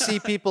you won't see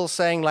people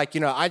saying like,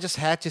 you know, I just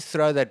had to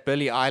throw that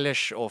Billie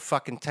Eilish or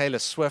fucking Taylor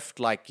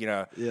Swift, like, you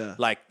know, Yeah.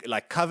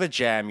 like cover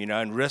jam, you know,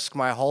 and risk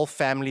my whole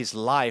family's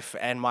life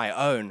and my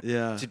own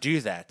Yeah. to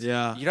do that.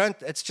 Yeah. You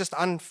don't, it's just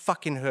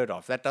unfucking heard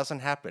of. That doesn't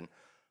happen.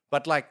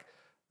 But like,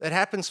 it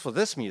happens for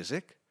this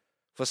music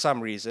for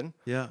some reason.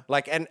 Yeah.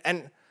 Like, and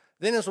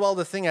then as well,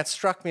 the thing that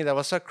struck me that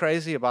was so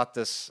crazy about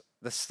this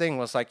thing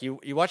was like, you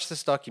watch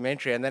this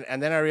documentary and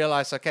then I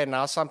realized, okay,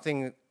 now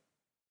something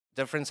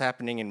different's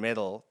happening in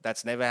metal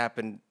that's never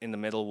happened in the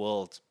metal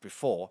world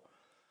before,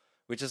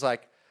 which is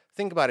like,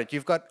 think about it.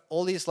 You've got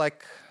all these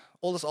like,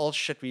 all this old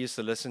shit we used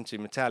to listen to,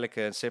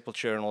 Metallica and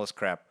Sepultura and all this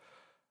crap.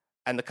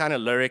 And the kind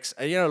of lyrics,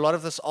 and, you know, a lot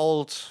of this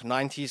old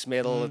 90s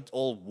metal, it's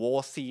all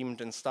war themed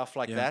and stuff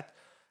like that.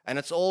 And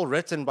it's all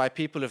written by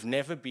people who've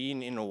never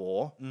been in a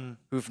war,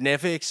 who've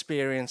never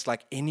experienced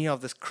like any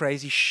of this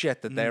crazy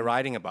shit that they're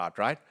writing about,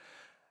 right?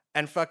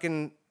 And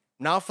fucking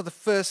now for the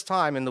first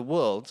time in the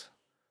world,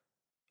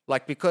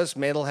 like because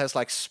metal has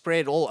like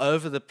spread all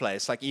over the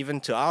place, like even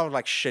to our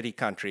like shitty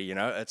country, you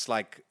know, it's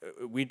like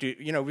we do,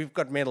 you know, we've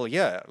got metal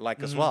here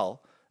like as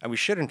well, and we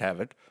shouldn't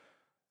have it.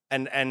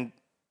 And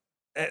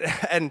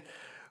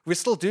we're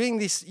still doing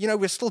these, you know,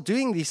 we're still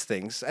doing these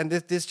things, and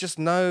there's just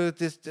no,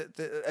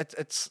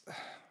 it's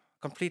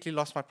completely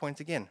lost my point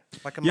again.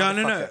 Like a Yeah,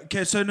 no. motherfucker.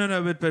 Okay, so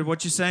no, but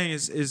what you're saying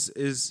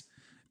is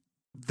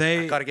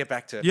they Got to get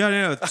back to it. Yeah,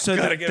 no. So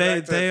gotta get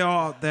back to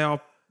they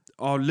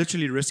are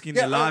literally risking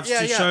their lives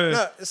to show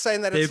no,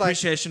 saying that their it's like,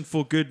 appreciation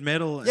for good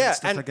metal and yeah,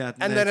 stuff like that.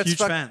 and they're then huge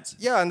it's fans.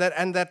 Yeah,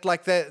 and that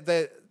like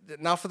they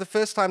now for the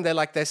first time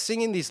they're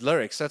singing these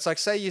lyrics. So it's like,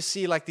 say you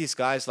see like these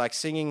guys like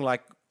singing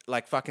like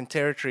fucking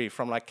Territory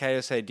from like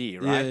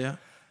KSAD, right? Yeah.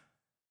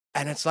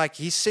 And it's like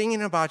he's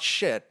singing about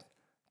shit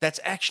that's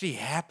actually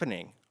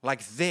happening,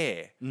 like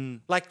there,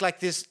 like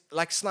this,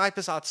 like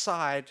snipers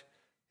outside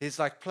his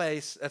like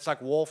place. It's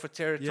like War for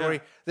Territory.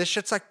 Yeah. This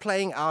shit's like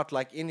playing out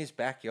like in his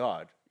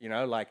backyard, you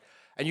know, like,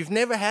 and you've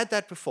never had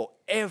that before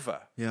ever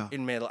Yeah.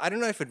 in metal. I don't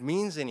know if it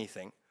means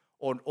anything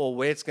or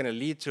where it's going to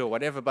lead to or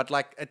whatever, but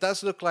like it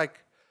does look like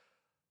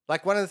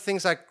one of the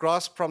things I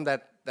grasped from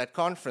that that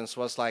conference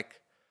was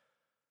like,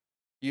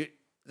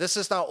 this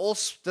is now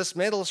this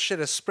metal shit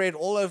is spread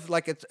all over.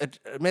 Like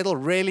metal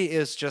really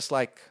is just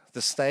like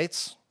the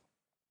States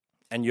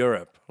and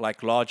Europe,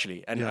 like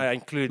largely, and I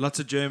include lots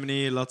of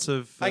Germany, lots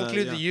of. I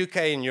include the UK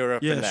in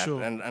Europe. Yeah, and that.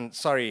 sure. And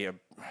sorry,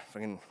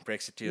 fucking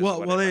Brexiteers.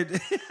 Well,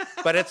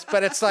 but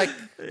it's like,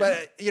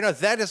 but you know,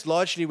 that is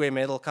largely where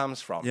metal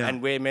comes from,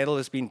 and where metal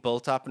has been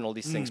built up and all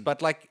these things.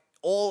 But like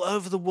all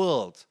over the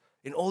world,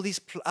 in all these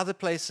other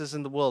places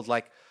in the world,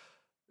 like,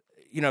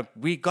 you know,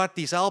 we got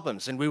these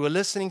albums and we were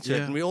listening to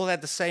it, and we all had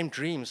the same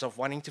dreams of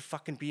wanting to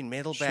fucking be in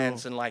metal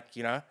bands, and like,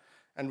 you know,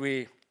 and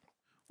we.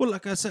 Well,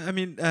 like I said, I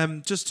mean,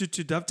 just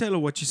to dovetail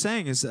on what you're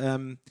saying is,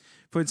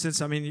 for instance,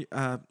 I mean,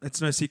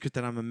 it's no secret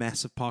that I'm a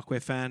massive Parkway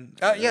fan.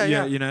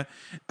 Yeah. You know,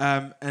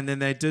 and then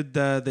they did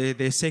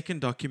their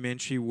second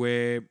documentary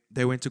where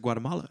they went to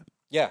Guatemala.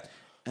 Yeah.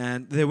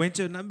 And they went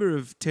to a number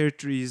of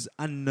territories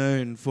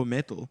unknown for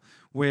metal,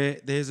 where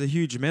there's a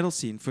huge metal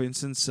scene. For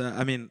instance,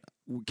 I mean,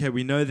 okay,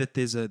 we know that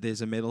there's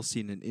a metal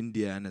scene in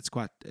India, and it's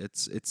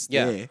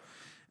there.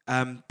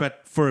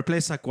 But for a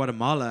place like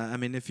Guatemala, I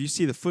mean, if you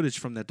see the footage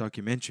from that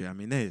documentary, I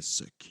mean, there's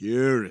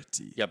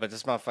security. Yeah, but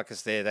this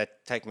motherfuckers there, they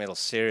take metal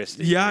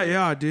seriously.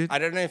 Yeah, dude. I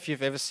don't know if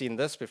you've ever seen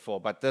this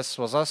before, but this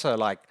was also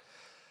like,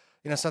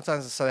 you know,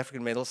 sometimes the South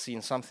African metal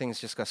scene, some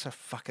things just go so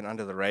fucking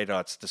under the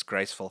radar, it's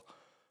disgraceful.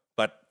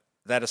 But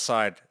that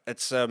aside,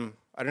 it's, I don't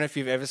know if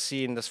you've ever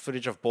seen this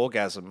footage of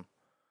Borgasm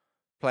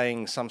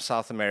playing some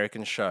South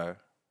American show,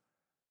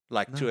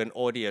 like to an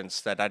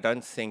audience that I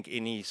don't think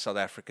any South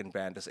African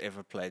band has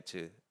ever played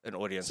to an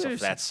audience of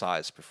that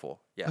size before.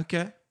 Yeah.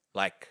 Okay.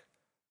 Like,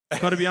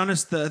 Got to be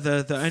honest,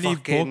 the only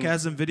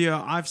Borgasm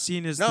video I've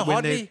seen is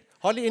hardly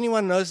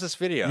anyone knows this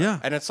video. Yeah.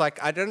 And it's like,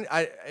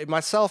 I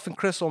myself and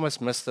Chris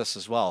almost missed this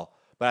as well.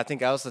 But I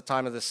think that was the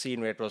time of the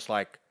scene where it was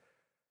like,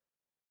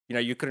 you know,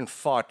 you couldn't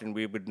fart and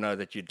we would know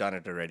that you'd done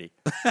it already.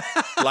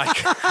 Like,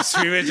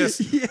 so we were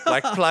just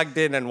like plugged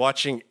in and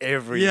watching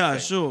everything. Yeah,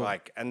 sure.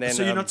 Like, and then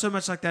so you're not so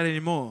much like that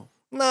anymore.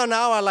 No,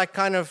 now I like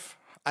I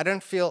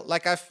don't feel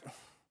like I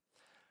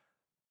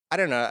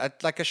don't know,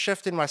 like a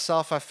shift in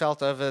myself I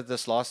felt over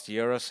this last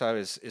year or so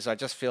is I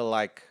just feel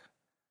like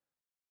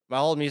my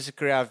whole music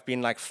career I've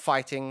been like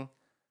fighting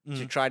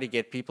to try to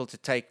get people to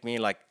take me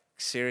like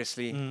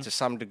seriously to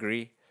some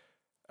degree,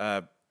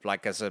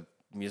 like as a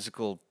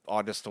musical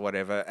artist or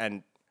whatever,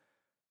 and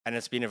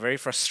it's been a very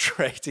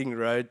frustrating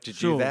road to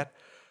do that,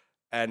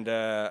 and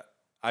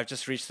I've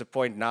just reached the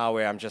point now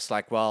where I'm just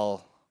like,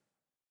 well,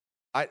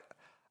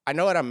 I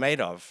know what I'm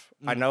made of.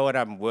 I know what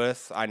I'm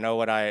worth. I know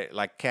what I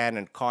like can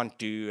and can't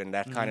do, and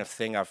that kind of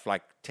thing. I've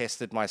like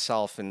tested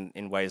myself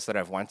in ways that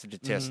I've wanted to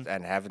test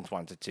and haven't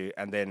wanted to,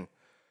 and then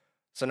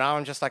so now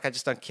I'm just like, I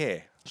just don't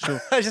care.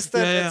 Sure. I just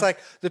don't, it's like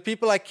the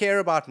people I care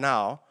about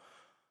now,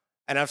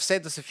 and I've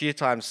said this a few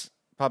times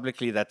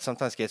publicly that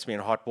sometimes gets me in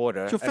hot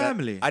water. It's your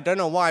family. I don't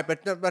know why,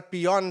 but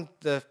beyond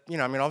the, you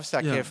know, I mean, obviously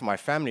I care for my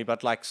family,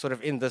 but like sort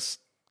of in this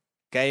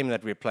game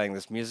that we're playing,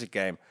 this music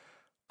game,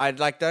 I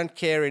like don't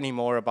care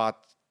anymore about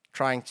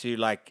trying to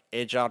like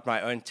edge out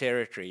my own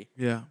territory.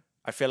 Yeah.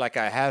 I feel like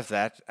I have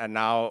that, and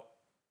now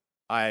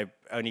I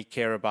only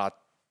care about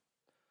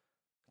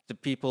the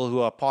people who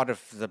are part of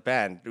the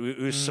band,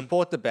 who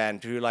support the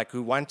band,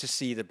 who want to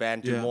see the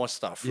band do more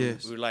stuff, who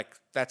like,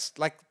 that's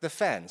like the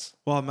fans.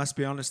 Well, I must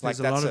be honest, there's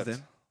like, a lot of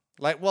them.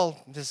 Like,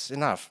 well, there's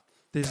enough.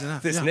 There's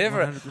enough. There's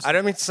never. 100%. I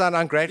don't mean to sound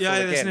ungrateful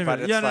again, but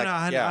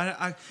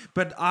it's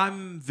but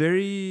I'm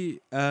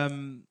very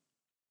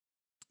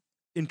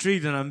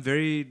intrigued, and I'm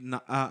very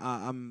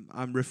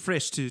I'm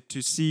refreshed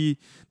to see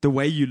the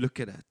way you look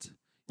at it.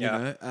 You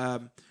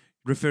know,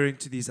 referring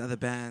to these other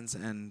bands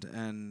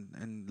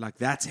and like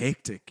that's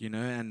hectic, you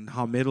know, and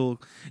how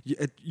metal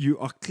you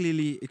are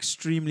clearly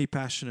extremely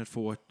passionate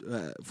for what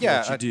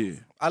what you do.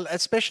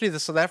 Especially the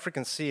South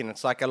African scene.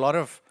 It's like a lot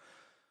of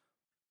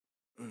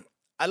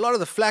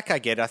the flack I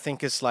get, I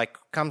think, is like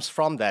comes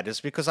from that, is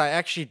because I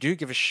actually do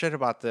give a shit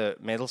about the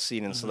metal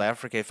scene in South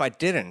Africa. If I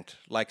didn't,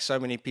 like so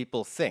many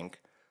people think,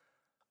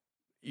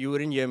 you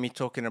wouldn't hear me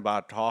talking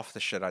about half the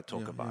shit I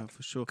talk about. Yeah,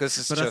 for sure.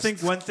 But I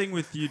think one thing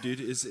with you, dude,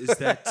 is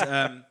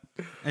that,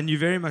 and you're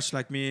very much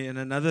like me, and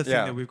another thing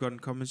that we've got in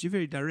common is you're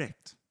very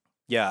direct.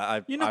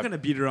 Yeah. You're not going to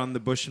beat around the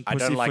bush and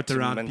pussyfoot around people, right?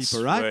 I don't like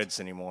to mince words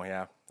anymore,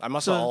 yeah. I'm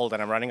also old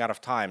and I'm running out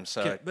of time,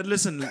 so... Okay, but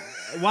listen,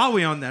 while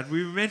we're on that,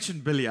 we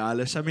mentioned Billie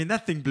Eilish. I mean,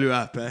 that thing blew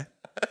up, eh?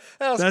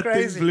 That was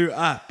crazy. Thing blew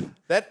up.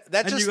 And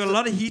just you got a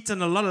lot of heat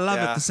and a lot of love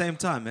at the same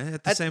time, eh?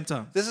 At the same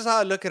time. This is how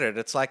I look at it.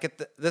 It's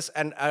like this,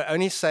 and I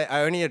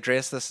only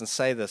address this and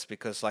say this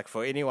because, like,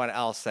 for anyone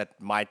else that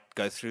might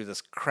go through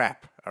this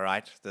crap, all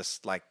right, this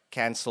like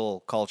cancel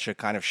culture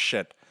kind of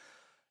shit,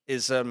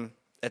 is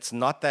it's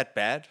not that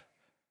bad.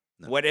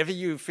 No. Whatever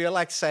you feel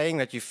like saying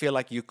that you feel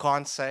like you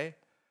can't say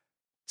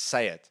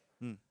it.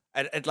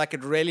 And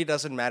it really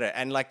doesn't matter.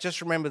 And like,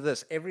 just remember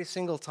this: every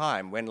single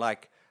time when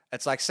like.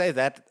 It's like, say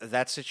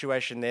that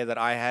situation there that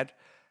I had,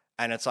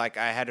 and it's like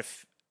I had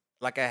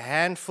a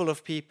handful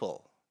of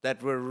people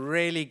that were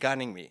really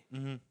gunning me,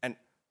 and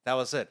that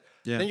was it.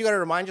 Yeah. Then you got to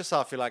remind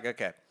yourself, you're like,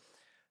 okay,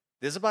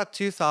 there's about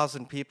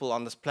 2,000 people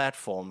on this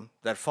platform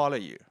that follow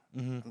you.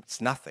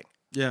 It's nothing.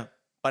 Yeah.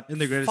 But In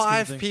the greatest scheme of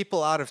 5 things.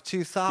 people out of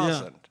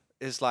 2,000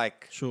 is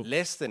like Sure.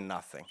 less than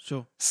nothing.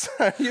 Sure. So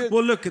you,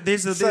 Well, look,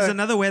 there's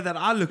another way that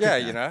I look Yeah, at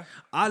that. you know.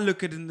 I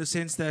look at it in the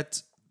sense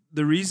that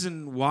the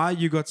reason why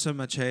you got so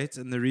much hate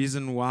and the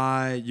reason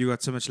why you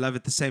got so much love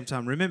at the same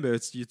time, remember,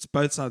 it's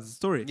both sides of the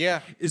story.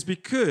 Yeah. Is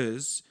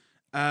because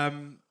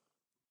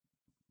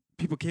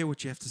people care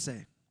what you have to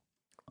say.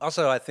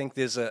 Also, I think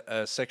there's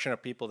a section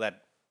of people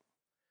that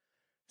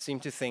seem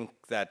to think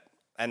that,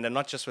 and they're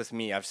not just with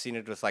me, I've seen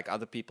it with like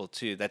other people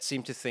too, that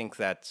seem to think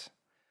that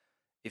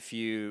if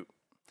you,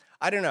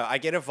 I don't know, I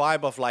get a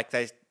vibe of like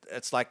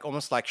it's like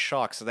almost like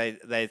sharks.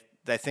 They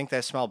think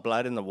they smell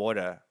blood in the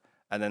water,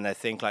 and then they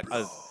think like,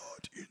 oh,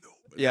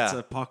 yeah. It's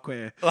a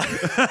parkway.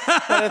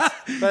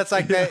 but it's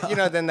like they, you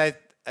know,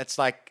 it's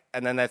like,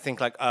 and then they think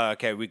like, oh,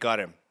 okay, we got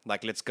him.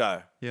 Like, let's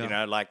go. Yeah. You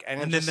know, like,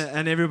 And then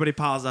and everybody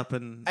piles up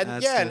and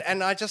adds yeah, to it.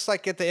 and I just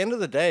like at the end of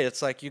the day,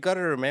 it's like you got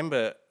to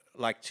remember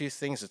like 2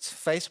 things. It's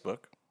Facebook,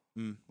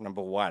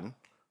 number 1,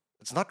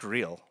 it's not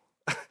real.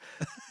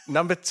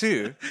 Number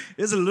 2,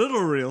 It's a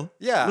little real.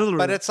 yeah, Little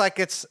but real. it's like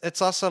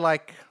it's also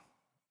like,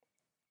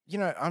 you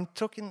know, I'm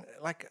talking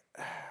like,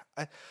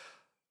 let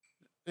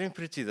me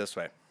put it to you this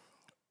way: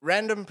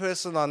 random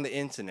person on the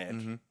internet,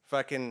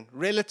 fucking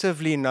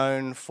relatively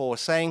known for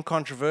saying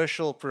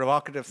controversial,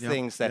 provocative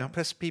things that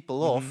piss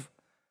people off,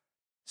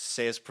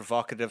 says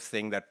provocative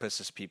thing that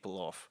pisses people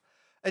off.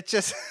 It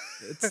just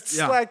it's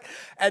yeah. like,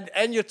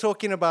 and you're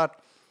talking about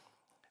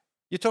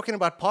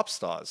pop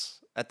stars.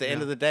 At the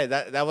end of the day,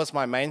 that was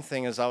my main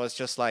thing. Is I was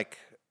just like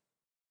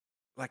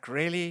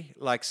really,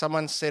 like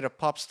someone said a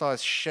pop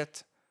star's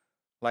shit.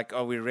 Like,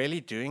 are we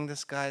really doing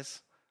this,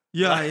 guys?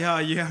 Yeah.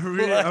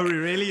 Really, are we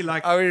really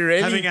like Are we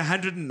really- having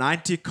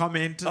 190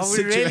 comment Are we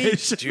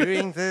situation? really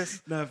doing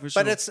this? No, for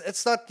sure. But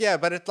it's not. Yeah,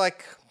 but it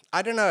like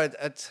I don't know.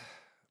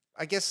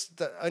 I guess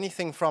the only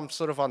thing from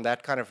sort of on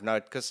that kind of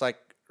note, because like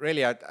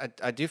really,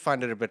 I do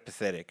find it a bit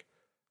pathetic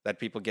that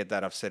people get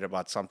that upset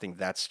about something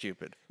that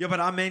stupid. Yeah, but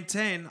I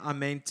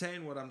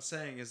maintain what I'm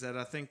saying is that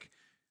I think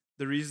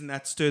the reason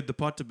that stirred the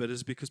pot a bit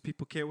is because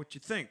people care what you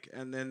think,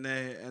 and then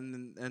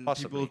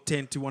Possibly. people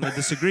tend to want to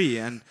disagree.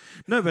 And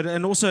no, but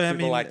and also I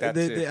People mean, like that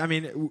too. I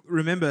mean,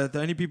 remember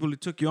the only people who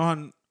took you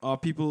on are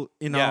people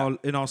in Yeah.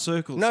 our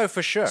circles. No,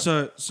 for sure.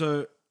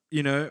 So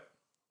you know,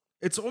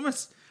 it's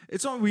almost.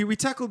 It's on. We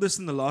tackled this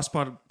in the last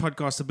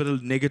podcast, a bit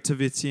of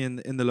negativity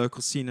in the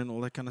local scene and all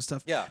that kind of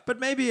stuff. Yeah. But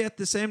maybe at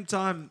the same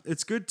time,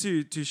 it's good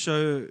to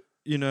show,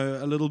 you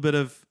know, a little bit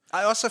of,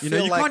 I also you feel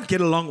know, you like can't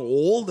get along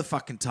all the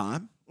fucking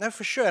time. no,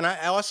 for sure. And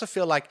I also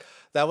feel like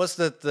that was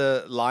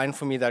the line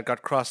for me that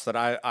got crossed that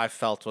I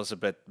felt was a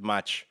bit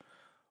much,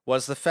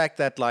 was the fact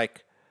that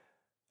like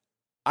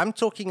I'm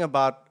talking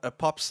about a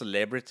pop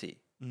celebrity.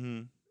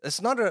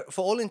 It's not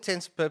for all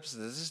intents and purposes,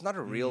 this is not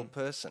a real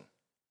person.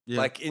 Yeah.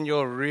 Like in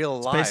your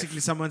real life. Basically,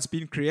 someone's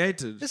been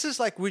created. This is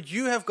like, would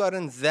you have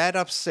gotten that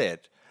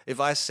upset if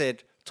I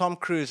said Tom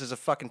Cruise is a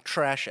fucking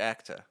trash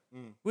actor?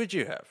 Would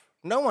you have?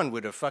 No one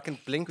would have fucking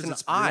blinked an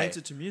Because it's eye.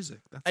 related to music.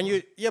 That's And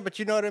why. but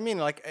you know what I mean?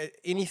 Like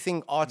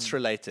anything arts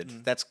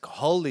related, that's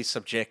wholly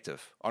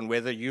subjective. On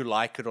whether you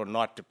like it or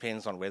not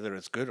depends on whether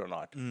it's good or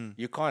not.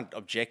 You can't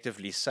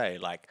objectively say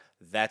like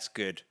that's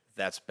good,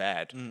 that's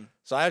bad.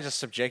 So I just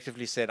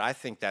subjectively said I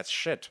think that's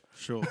shit.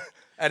 Sure.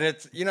 And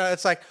it's, you know,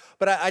 it's like,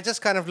 but I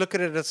just kind of look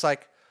at it, it's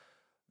like,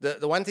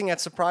 the one thing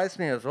that surprised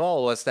me as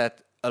well was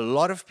that a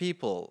lot of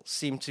people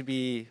seem to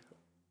be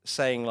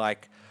saying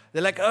like,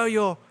 they're like, oh,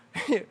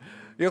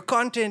 your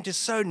content is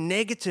so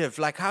negative.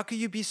 Like, how can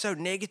you be so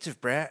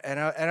negative, bruh? And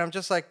I'm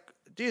just like,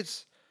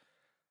 dudes,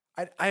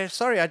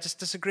 sorry, I just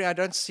disagree. I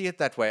don't see it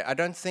that way. I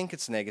don't think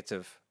it's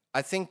negative.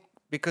 I think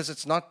because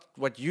it's not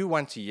what you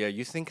want to hear,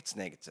 you think it's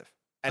negative.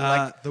 And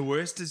like, The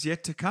worst is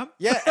yet to come.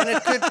 yeah,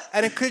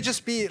 and it could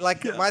just be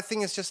like my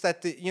thing is just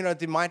that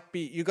there might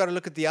be, you got to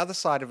look at the other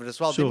side of it as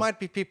well. Sure. There might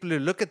be people who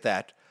look at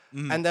that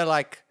and they're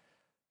like,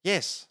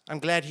 yes, I'm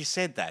glad he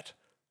said that.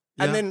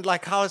 Yeah. And then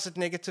like, how is it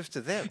negative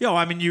to them? Yeah, well,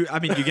 I mean, you're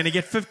going to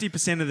get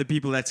 50% of the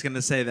people that's going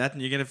to say that,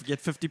 and you're going to get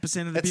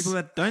 50% of the It's- people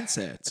that don't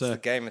say it. So the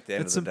game at the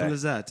end it's of the simple day.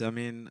 as that. I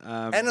mean,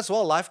 And as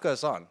well, life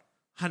goes on.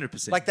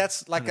 100%. Like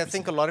that's like, I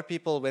think a lot of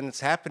people when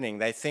it's happening,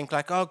 they think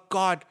like, oh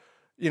God,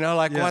 you know,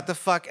 like Yeah. what the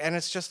fuck? And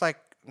it's just like,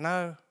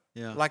 no.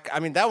 Yeah. Like, I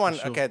mean, that one,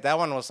 sure. okay, that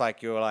one was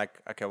like, you were like,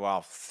 okay,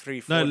 wow,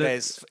 3-4 No,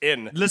 days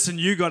in. Listen,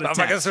 you got I'm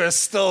attacked. like, we're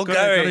still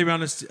Gotta going. be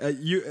honest.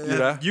 You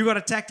know? you got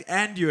attacked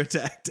and you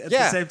attacked at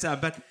Yeah. the same time.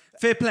 But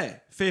fair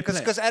play.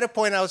 Because at a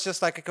point I was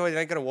just like, okay,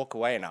 I got to walk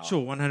away now.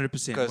 Sure,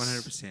 100%, 'Cause,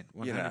 100%,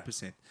 you know.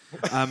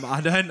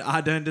 100%.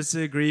 I don't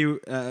disagree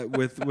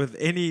with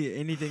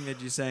anything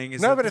that you're saying.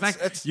 Is No, that but the it's-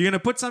 fact it's- you're going to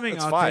put something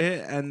it's out fine.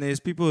 there, and there's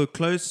people who are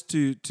close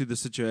to the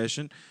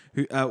situation,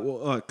 who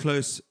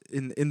close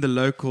in the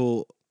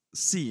local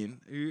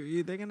scene.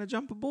 They're going to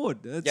jump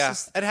aboard. It's Yeah,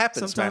 just, it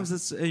happens,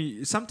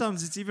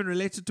 sometimes it's even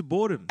related to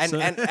boredom. And So-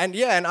 and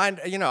yeah, and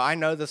I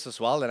know this as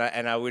well,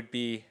 and I would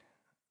be,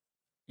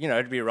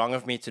 it'd be wrong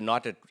of me to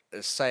not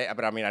say,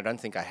 but I mean, I don't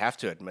think I have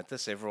to admit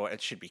this. Everyone,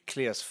 it should be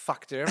clear as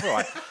fuck to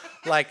everyone.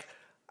 Like,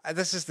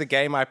 this is the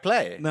game I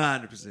play. No,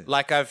 100%.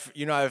 Like I've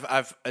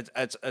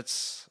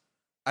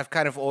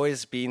kind of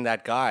always been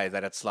that guy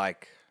that it's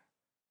like,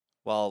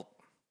 well,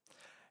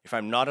 if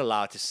I'm not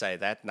allowed to say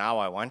that, now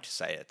I want to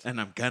say it.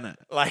 And I'm gonna.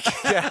 Like,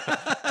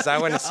 because I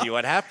want to see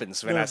what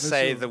happens when I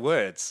say the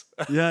words.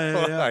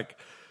 Yeah. Like,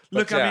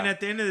 Look, but I mean, at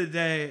the end of the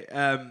day,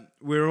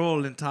 we're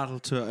all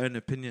entitled to our own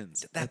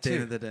opinions. That at the too.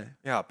 end of the day.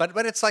 Yeah, but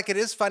it's like, it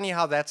is funny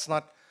how that's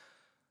not.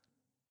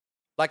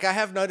 Like, I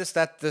have noticed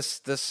that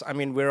this. I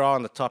mean, we're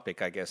on the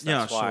topic, I guess.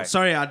 That's Yeah, why. sure.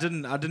 Sorry, I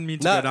didn't mean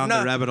to go down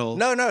the rabbit hole.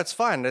 No, it's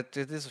fine. It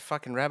is a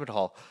fucking rabbit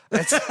hole.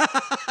 It's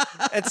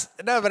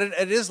no, but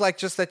it is like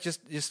just that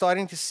you're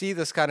starting to see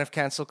this kind of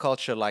cancel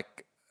culture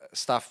like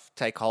stuff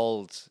take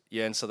hold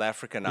here in South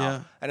Africa now,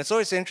 Yeah. and it's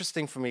always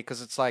interesting for me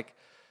because it's like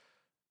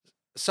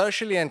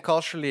socially and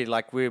culturally,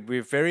 like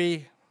we're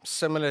very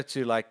similar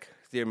to like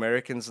the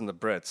Americans and the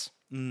Brits,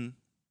 and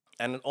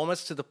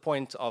almost to the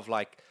point of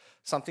like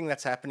something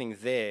that's happening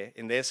there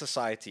in their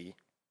society.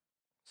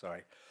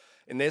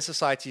 In their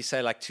society,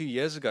 say like 2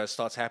 years ago,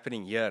 starts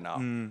happening here now.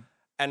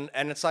 And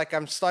it's like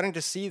I'm starting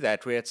to see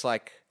that where it's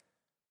like,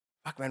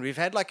 fuck man, we've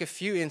had like a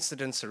few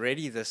incidents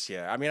already this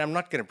year. I mean, I'm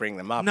not going to bring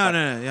them up. No,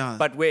 but, yeah.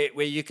 But where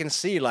you can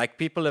see like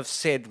people have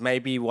said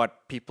maybe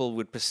what people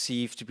would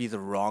perceive to be the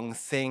wrong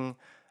thing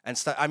and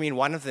stuff. I mean,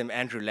 one of them,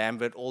 Andrew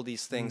Lambert, all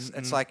these things.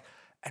 It's like,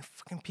 and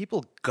fucking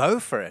people go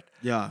for it.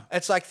 Yeah.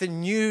 It's like the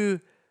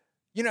new,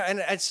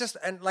 and it's just,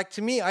 and like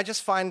to me, I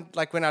just find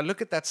like when I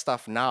look at that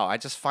stuff now, I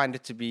just find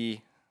it to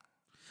be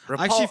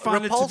I actually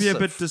find it to be a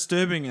bit repulsive.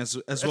 disturbing as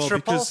well because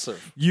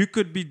repulsive. you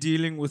could be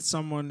dealing with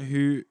someone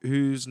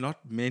who's not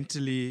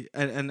mentally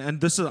and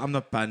this is I'm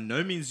not by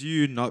no means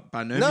means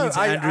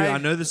Andrew. I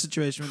know the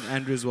situation with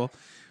Andrew as well,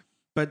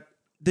 but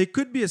there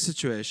could be a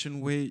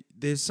situation where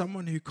there's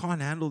someone who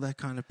can't handle that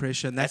kind of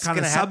pressure and that That's kind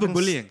of gonna happen.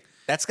 cyberbullying.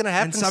 That's going to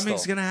happen. And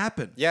something's still. going to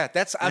happen. Yeah,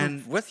 I'm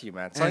And- with you,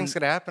 man. Something's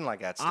going to happen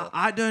like that still.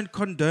 I don't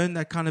condone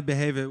that kind of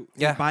behavior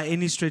Yeah. by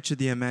any stretch of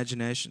the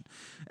imagination.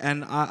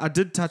 And I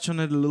did touch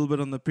on it a little bit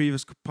on the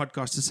previous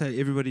podcast to say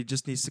everybody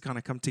just needs to kind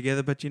of come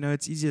together. But,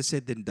 it's easier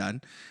said than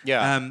done.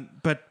 Yeah.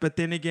 But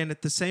then again,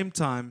 at the same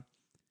time,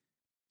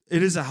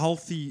 it is a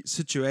healthy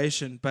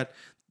situation. But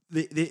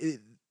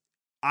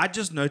I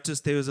just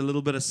noticed there was a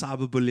little bit of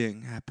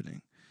cyberbullying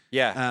happening.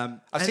 Yeah.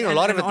 I've seen a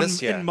lot of it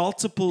this year. In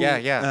multiple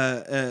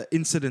Yeah.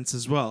 incidents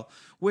as well,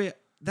 where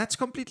that's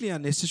completely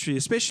unnecessary,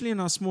 especially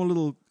in our small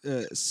little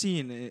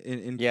scene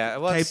in Yeah,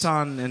 well, Cape it's-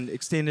 Town and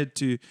extended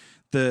to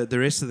the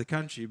rest of the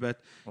country.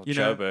 But,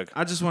 Joburg.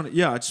 I just want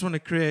to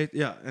create,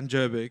 and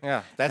Joburg.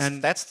 Yeah,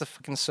 And- that's the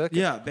fucking circuit.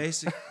 Yeah,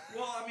 basically.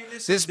 Well, I mean,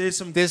 there's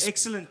some there's-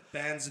 excellent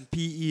bands in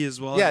PE as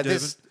well. Yeah, in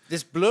Durban.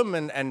 there's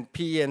Bloem and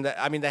P and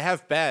I mean they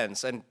have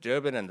bands and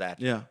Durban and that.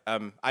 Yeah.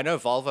 I know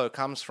Volvo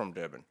comes from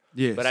Durban.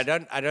 Yes. But I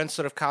don't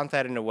sort of count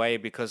that in a way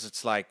because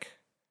it's like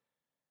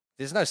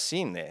there's no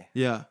scene there.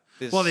 Yeah.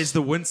 Well, there's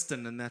the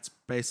Winston, and that's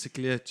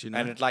basically it,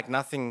 And it's like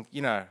nothing,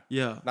 Yeah,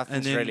 nothing's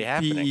and then really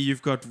happening. PE,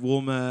 you've got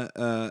Warmer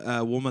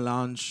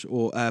Lounge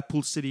or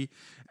Pool City,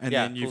 and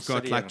Yeah, then you've Pool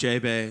got City like and- J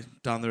Bay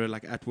down the road,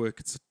 like at work.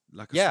 It's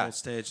like a Yeah. small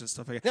stage and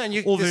stuff like that. Yeah,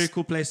 and all there's very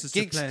cool places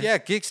gigs, to play. Yeah,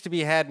 gigs to be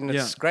had, and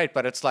it's Yeah. great.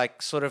 But it's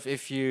like sort of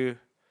if you,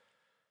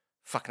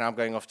 fuck, now I'm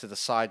going off to the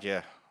side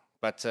here.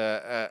 But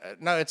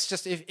no, it's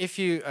just if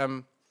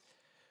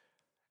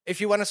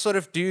you want to sort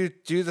of do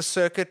the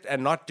circuit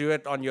and not do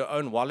it on your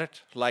own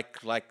wallet,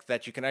 like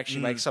that, you can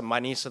actually make some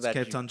money so that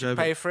Cape you Town, can Joburg.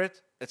 pay for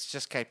it. It's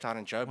just Cape Town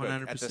and Joburg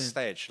at 100%. this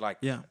stage. Like,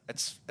 Yeah.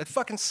 it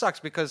fucking sucks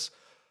because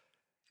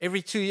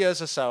every 2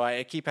 years or so,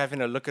 I keep having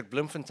to look at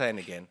Bloemfontein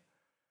again,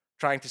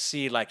 trying to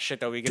see like,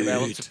 shit, are we gonna be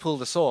able to Dude. pull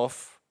this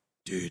off?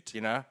 Dude,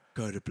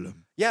 Go to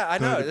Bloem. Yeah, I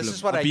Go know. to This Bloem.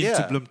 is what I've I been hear.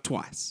 to Bloem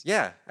twice.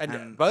 Yeah, and,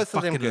 And both I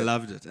of them fucking good.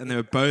 loved it, and they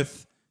were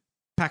both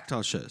packed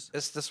house shows.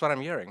 This what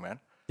I'm hearing, man.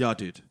 Yeah,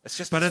 dude. It's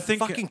just but I think,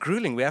 fucking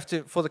grueling. We have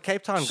to for the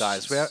Cape Town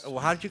guys.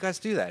 How did you guys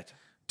do that?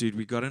 dude,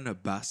 we got in a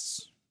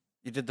bus.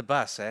 You did the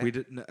bus, eh? We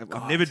didn't.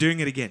 I'm never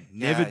doing it again.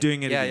 Never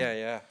doing it yeah, again.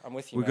 Yeah. I'm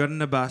with you. We man. got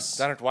in a bus.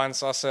 done it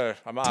once. Also,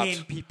 I'm out.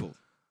 10 people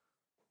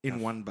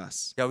in one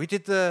bus. Yeah, we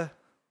did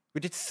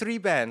 3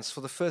 bands for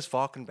the first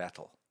Varken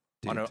battle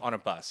on Dude. a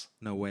bus.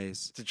 No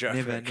ways. a joke,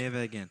 Never, Rick. never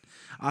again.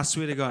 I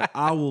swear to God,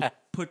 I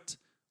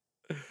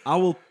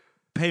will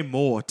pay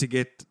more to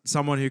get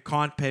someone who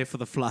can't pay for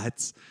the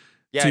flights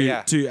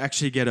Yeah. to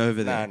actually get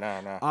over there.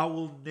 No. I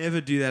will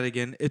never do that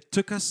again. It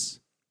took us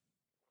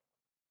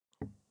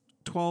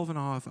 12 and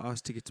a half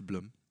hours to get to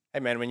Bloem. Hey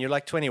man, when you're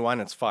like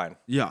 21, it's fine.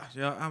 Yeah.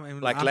 I mean,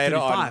 Like I'm later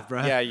 35, on,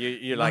 bro. yeah,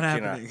 you're Not like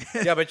happening.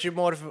 Yeah, but you're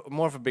more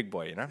of a big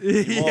boy, you know.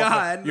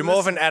 Yeah, and You're more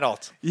of an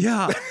adult.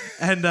 Yeah,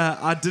 and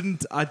I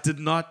did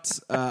not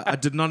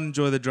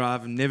enjoy the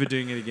drive. I'm never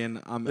doing it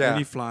again. I'm Yeah.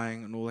 only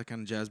flying and all that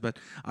kind of jazz. But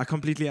I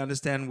completely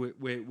understand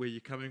where you're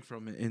coming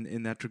from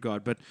in that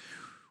regard. But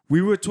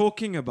we were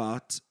talking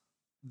about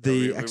the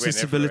we went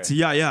accessibility.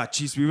 Yeah.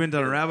 Jeez, we went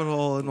down a rabbit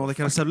hole and all that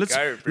kind of stuff. Let's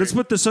go, bro. let's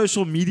put the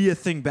social media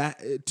thing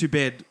back to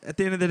bed. At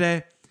the end of the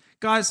day,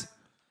 guys,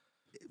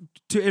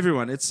 to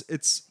everyone, it's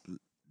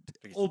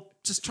all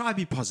just try to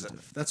be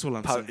positive. That's all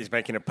I'm saying. He's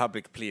making a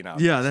public plea now.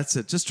 Yeah, that's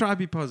it. Just try to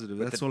be positive.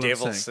 That's the all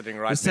devil I'm saying. sitting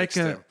right Just next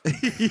to him.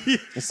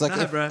 It's like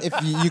Nah, bro. if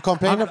you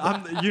complain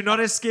about you're not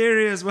as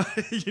scary as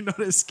you're not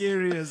as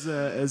scary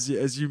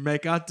as you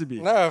make out to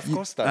be. No, of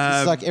course not.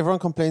 it's like everyone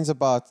complains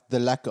about the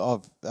lack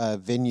of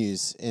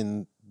venues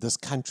in this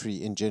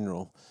country in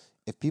general.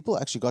 If people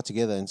actually got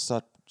together and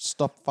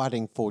stop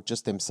fighting for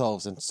just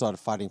themselves and started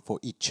fighting for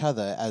each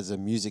other as a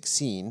music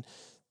scene,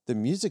 the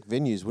music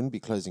venues wouldn't be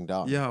closing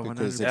down. Yeah,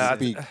 because 100%. it would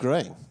be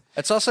growing.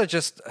 It's also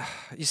just,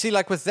 you see,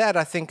 like with that,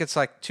 I think it's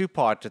like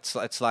two-part.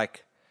 It's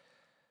like,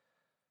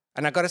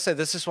 and I got to say,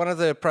 this is one of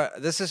the,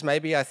 this is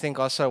maybe, I think,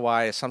 also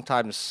why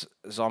sometimes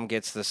Zom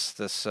gets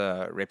this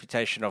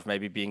reputation of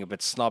maybe being a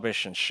bit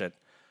snobbish and shit,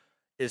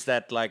 is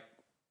that like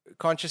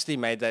consciously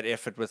made that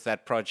effort with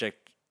that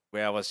project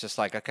where I was just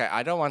like, okay,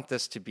 I don't want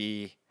this to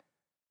be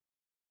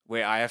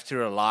where I have to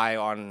rely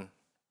on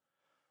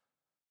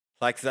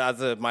like the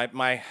other,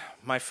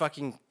 my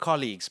fucking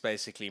colleagues,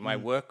 basically, my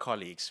work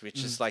colleagues,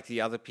 which is like the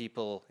other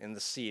people in the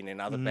scene, in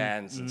other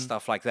bands and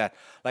stuff like that.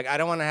 Like, I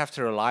don't want to have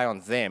to rely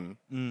on them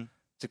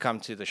to come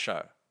to the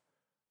show.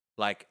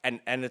 Like, and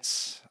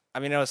it's, I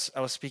mean, I was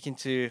speaking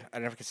to, I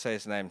don't know if I can say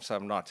his name, so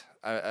I'm not,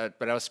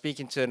 but I was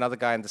speaking to another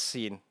guy in the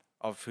scene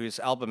of whose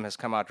album has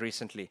come out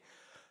recently.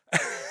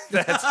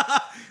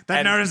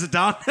 That narrows it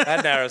down.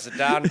 That narrows it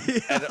down.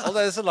 And although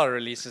there's a lot of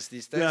releases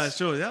these days. Yeah,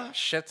 sure, yeah.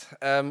 Shit.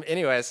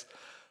 Anyways,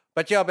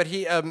 but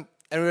he and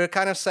we were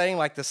kind of saying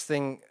like this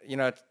thing, you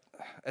know,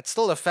 it's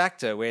still a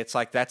factor where it's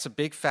like that's a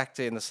big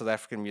factor in the South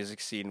African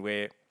music scene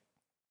where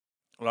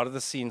a lot of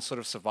the scene sort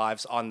of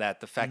survives on that.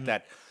 The fact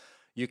that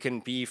you can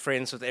be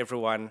friends with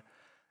everyone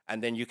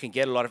and then you can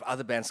get a lot of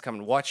other bands come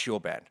and watch your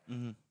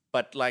band.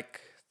 But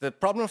like the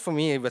problem for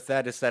me with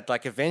that is that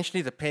like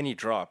eventually the penny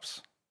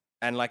drops.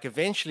 And like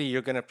eventually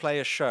you're going to play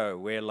a show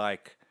where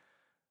like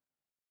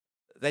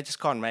they just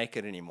can't make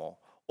it anymore.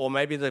 Or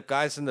maybe the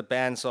guys in the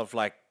bands of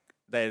like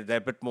they're a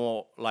bit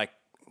more like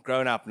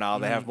grown up now.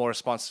 They have more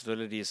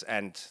responsibilities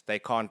and they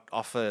can't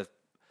offer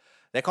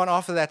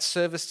that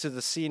service to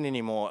the scene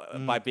anymore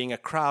by being a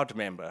crowd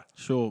member.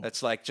 Sure.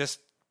 It's like just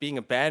being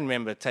a band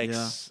member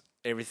takes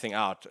everything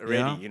out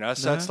already, you know?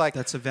 So it's like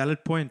that's a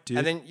valid point, dude.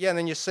 and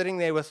then you're sitting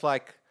there with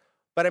like,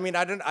 but I mean,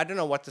 I don't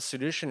know what the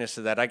solution is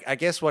to that. I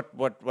guess what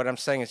I'm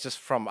saying is just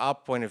from our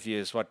point of view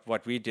is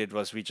what we did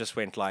was we just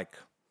went like,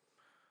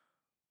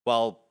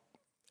 well,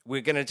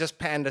 we're gonna just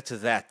pander to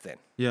that then.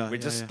 Yeah, we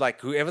yeah, just yeah.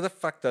 like whoever the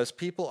fuck those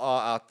people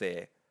are out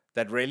there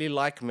that really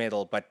like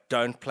metal but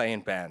don't play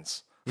in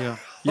bands. yeah,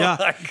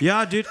 Like-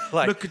 yeah, dude.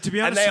 Like, Look, to be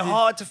and honest, they're with you,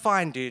 hard to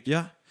find, dude.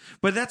 yeah.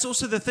 But that's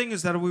also the thing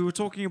is that we were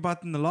talking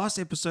about in the last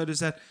episode is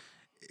that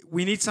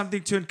we need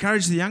something to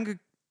encourage the younger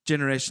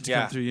generation to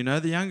Yeah. come through. You know,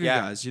 the younger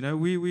Yeah. guys. You know,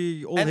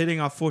 we all And- hitting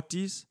our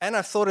 40s. And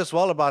I've thought as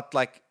well about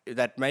like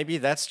that maybe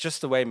that's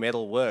just the way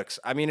metal works.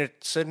 I mean,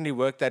 it certainly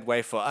worked that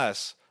way for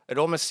us. It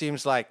almost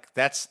seems like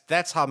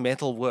that's how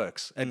metal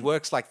works. It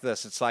works like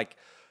this. It's like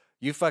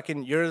you're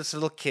this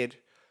little kid,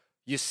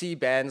 you see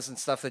bands and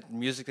stuff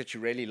music that you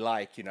really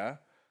like, you know.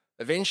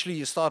 Eventually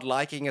you start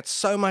liking it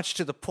so much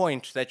to the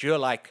point that you're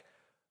like,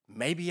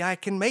 maybe I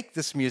can make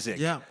this music.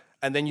 Yeah.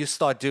 And then you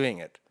start doing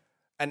it.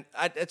 And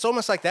it's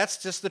almost like that's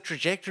just the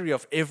trajectory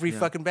of every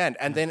fucking band.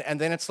 And then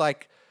it's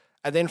like,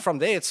 and then from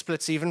there it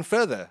splits even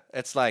further.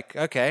 It's like,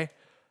 okay,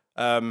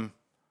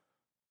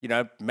 you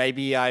know,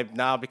 maybe I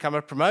now become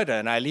a promoter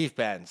and I leave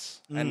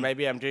bands, and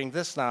maybe I'm doing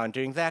this now and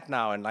doing that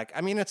now, and like, I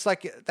mean, it's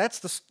like that's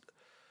the.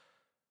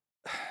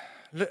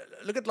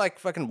 Look at like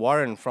fucking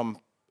Warren from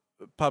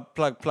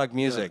Plug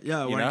Music.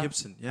 Yeah, you Warren know?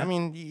 Gibson, yeah. I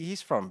mean,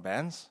 he's from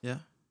bands. Yeah.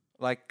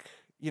 Like,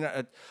 you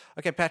know,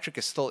 okay, Patrick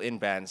is still in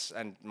bands,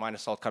 and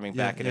Minus Salt coming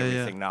Yeah, back and yeah, yeah.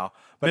 everything now.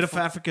 But Metal for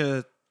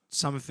Africa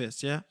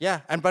Summerfest, yeah?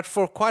 yeah, but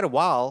for quite a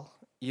while,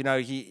 you know,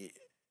 he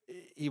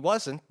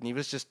wasn't. And he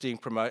was just doing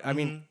promote. I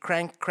mean,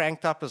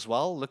 cranked up as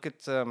well. Look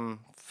at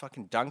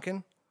fucking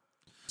Duncan.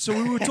 So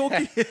we were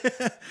talking.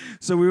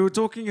 So we were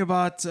talking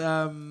about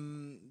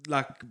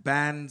like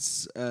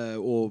bands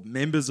or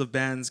members of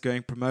bands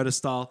going promoter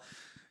style.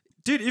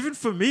 Dude, even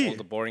for me, All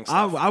the boring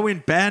stuff. I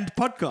went band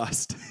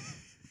podcast.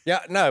 Yeah,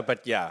 no,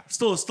 but yeah,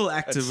 still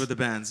active It's- with the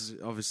bands,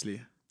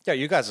 obviously. yeah,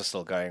 you guys are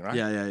still going, right?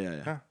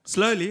 Yeah.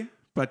 Slowly,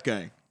 but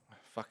going.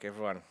 Fuck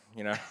everyone,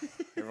 you know.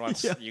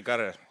 Everyone's you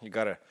gotta.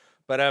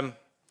 But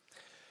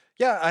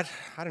yeah,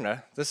 I don't know.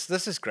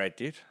 This is great,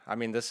 dude. I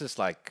mean, this is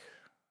like,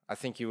 I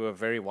think you were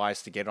very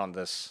wise to get on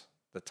this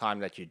the time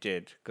that you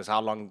did. Because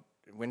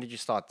when did you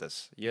start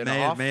this? Year and a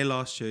half? May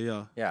last year,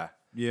 yeah. Yeah.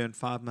 Year and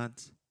 5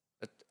 months.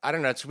 I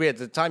don't know. It's weird.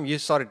 The time you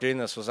started doing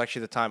this was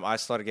actually the time I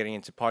started getting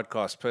into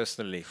podcasts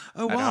personally.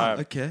 Oh, at wow. home.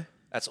 Okay.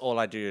 That's all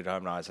I do at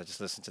home now is I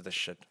just listen to this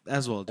shit.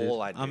 As well, dude.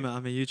 All I do. I'm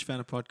a huge fan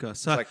of podcasts.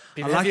 So like,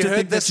 I have like you to heard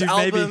think that this you've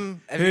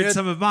album? Have maybe you heard heard-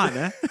 some of mine,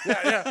 eh?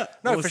 Yeah.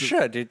 No, for Awesome.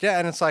 sure, dude. Yeah,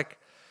 and it's like,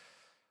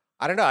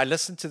 I don't know. I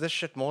listen to this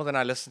shit more than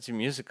I listen to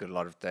music a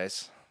lot of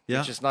days.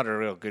 Yeah. Which is not a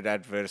real good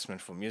advertisement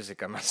for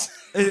music, I must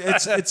say.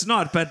 It's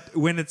not, but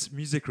when it's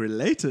music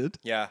related,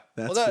 Yeah.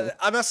 That's Although cool.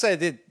 I must say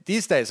that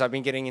these days I've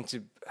been getting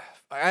into,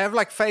 I have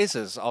like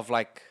phases of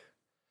like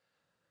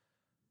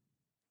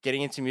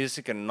getting into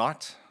music and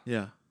not.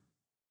 Yeah.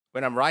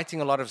 When I'm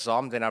writing a lot of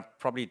Zom, then I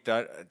probably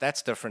don't.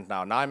 That's different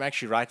now. Now I'm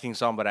actually writing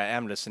Zom, but I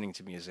am listening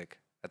to music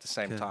at the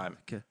same time.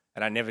 Okay.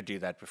 And I never do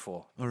that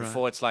before. All right.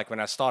 Before it's like when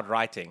I start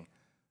writing,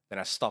 then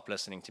I stop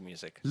listening to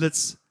music.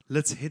 Let's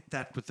hit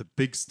that with a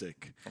big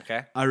stick.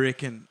 Okay. I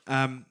reckon.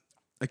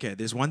 Okay,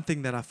 there's one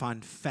thing that I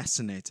find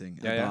fascinating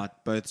Yeah.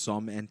 about both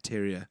Zom and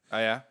Terrier. Oh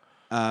yeah.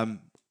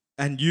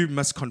 And you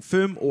must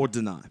confirm or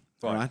deny.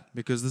 What? All right?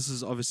 Because this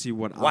is obviously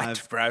what What,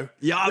 I've... bro?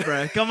 Yeah,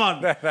 bro. Come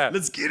on. No.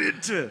 Let's get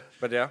into it.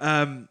 But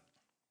yeah.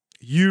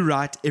 You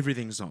write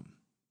everything Zom.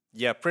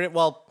 Yeah. Pretty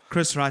well.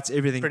 Chris writes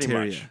everything Pretty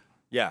Terrier. much.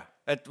 Yeah.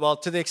 Well,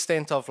 to the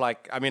extent of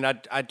like, I mean,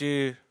 I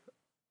do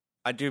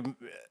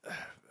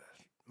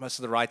most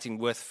of the writing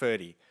with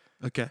Ferdy,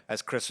 Okay.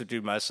 as Chris would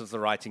do most of the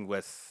writing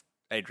with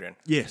Adrian.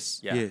 Yes.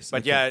 Yeah. Yes.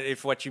 But okay. yeah,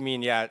 if what you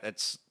mean, yeah,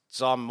 it's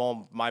Zom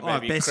more my Oh,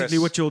 baby. basically,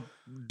 Chris. what you'll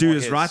do or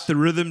is his. write the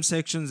rhythm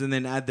sections and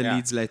then add the Yeah.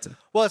 leads later.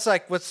 Well, it's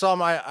like with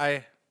Zom,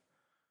 I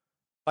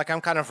like I'm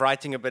kind of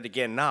writing a bit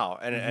again now,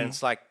 and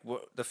it's like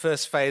the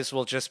first phase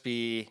will just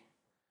be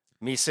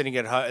me sitting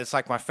at home. It's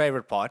like my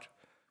favorite part.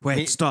 Wait,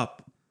 Me-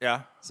 stop.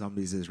 Yeah.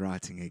 Zombies is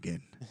writing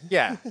again.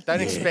 Yeah.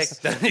 Don't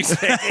expect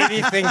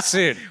anything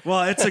soon.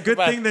 Well, it's a good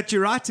But- thing that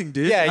you're writing,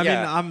 dude. Yeah, I mean,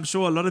 yeah. I'm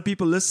sure a lot of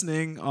people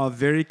listening are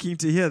very keen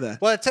to hear that.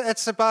 Well,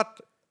 it's about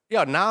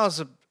now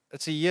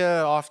it's a year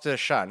after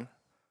Shan,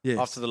 Yes.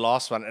 after the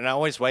last one, and I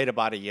always wait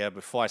about a year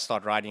before I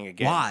start writing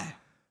again. Why?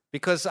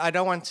 Because I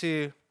don't want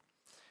to.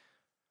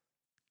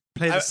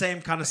 Play the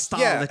same kind of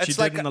style Yeah, that you it's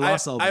did like in the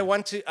last album. I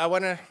want to.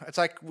 It's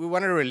like we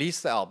want to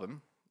release the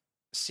album,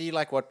 see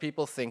like what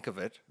people think of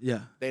it,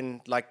 Yeah.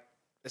 then like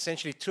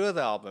essentially tour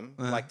the album,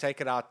 like take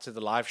it out to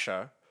the live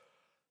show,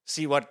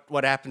 see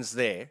what happens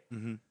there,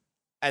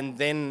 and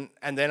then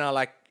I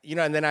like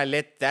and then I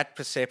let that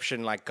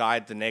perception like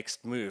guide the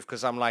next move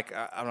because I'm like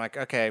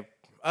okay,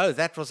 oh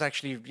that was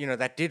actually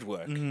that did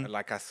work,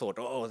 like I thought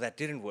that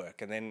didn't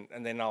work, and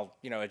then I'll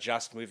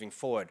adjust moving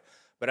forward.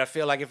 But I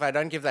feel like if I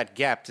don't give that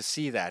gap to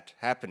see that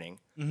happening,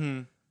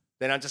 then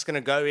I'm just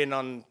gonna go in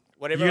on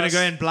whatever You're I going to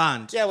was- go in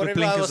blind. yeah, with whatever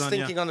I blinkers was on,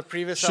 thinking on the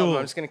previous Sure. album,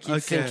 I'm just going to keep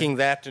Okay. thinking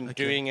that and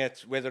doing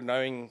it, whether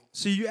knowing.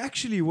 So you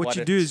actually, what What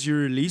you do it's- is you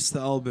release the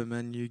album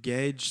and you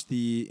gauge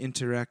the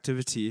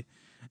interactivity.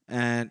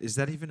 And is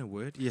that even a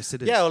word? Yes,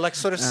 it is. Yeah, or like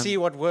sort of see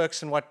what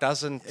works and what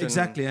doesn't.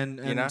 Exactly. And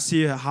you know?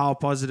 see how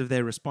positive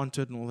they respond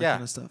to it and all that Yeah.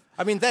 kind of stuff.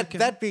 I mean,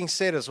 that being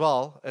said as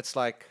well, it's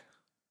like,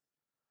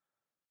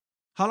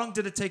 How long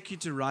did it take you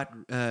to write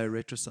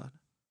Retroside?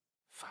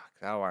 fuck,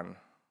 that one.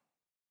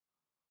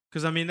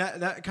 Because I mean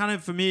that kind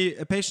of for me,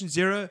 a Patient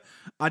Zero,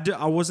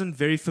 I wasn't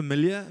very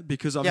familiar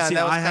because Yeah, obviously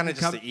that was I kind hadn't of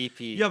just come. the EP.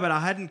 Yeah, but I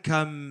hadn't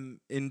come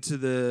into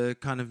the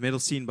kind of metal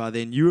scene by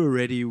then. You were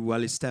already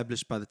well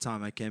established by the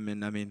time I came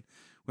in. I mean,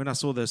 when I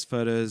saw those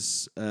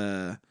photos,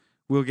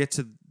 we'll get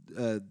to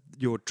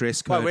your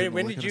dress code. Well, and all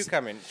when that did kind you of stuff.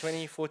 come in?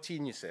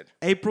 2014, you said.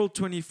 April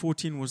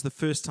 2014 was the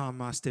first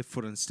time I stepped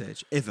foot on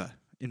stage ever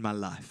in my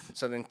life.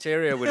 So the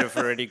interior would have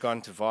already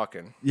gone to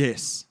Varken.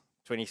 Yes.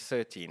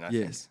 2013, I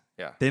Yes. think.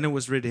 Yeah. Then it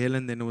was Red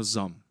Helen, then it was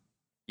Zom.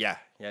 Yeah,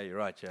 you're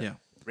right. Yeah. Yeah.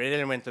 Red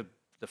Alien went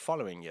the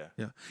following year.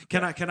 Yeah.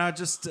 Can I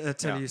just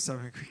tell Yeah. you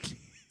something quickly?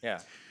 Yeah.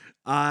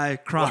 I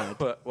cried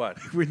What?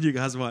 when you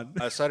guys won.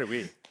 Oh, so did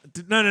we.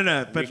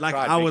 No. But like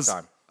cried I big was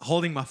time.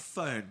 holding my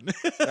phone,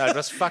 No, it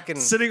was fucking.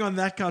 sitting on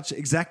that couch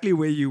exactly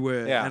where you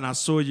were, Yeah. and I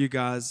saw you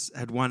guys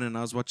had won, and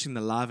I was watching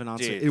the live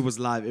announcer. Dude. It was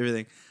live,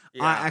 everything.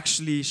 Yeah. I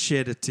actually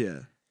shed a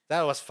tear.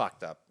 That was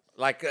fucked up.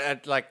 I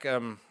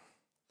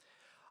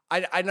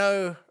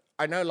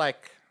know.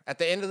 Like at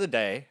the end of the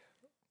day,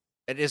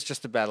 it is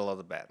just a battle of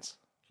the bands.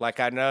 Like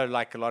I know,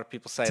 like a lot of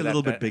people say It's a that,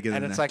 little bit but- bigger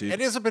and than it's that, like dude.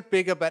 it is a bit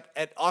bigger, but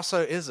it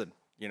also isn't.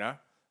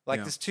 Like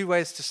Yeah. there's two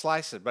ways to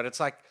slice it. But it's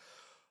like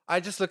I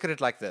just look at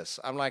it like this.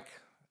 I'm like,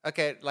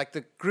 okay, like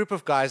the group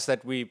of guys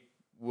that we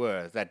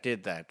were that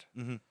did that.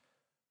 Mm-hmm.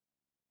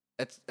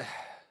 It's.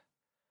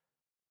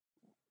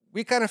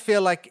 We kind of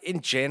feel like,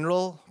 in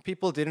general,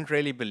 people didn't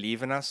really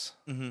believe in us.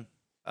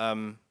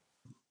 Mm-hmm.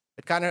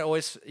 It kind of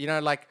always,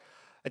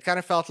 it kind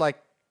of felt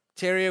like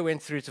Terrier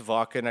went through to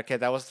Varken. Okay,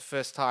 that was the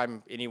first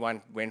time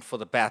anyone went for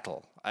the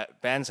battle.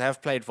 Bands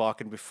have played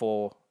Varken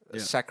before.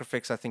 Yeah.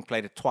 Sacrifix, I think,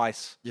 played it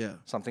twice. Yeah.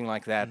 Something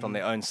like that Mm-hmm. on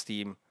their own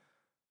Steam.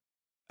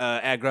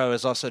 Aggro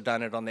has also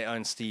done it on their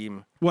own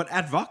Steam. What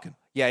at Varken?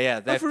 Yeah,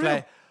 they've for played.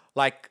 real?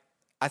 Like,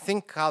 I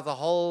think how the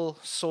whole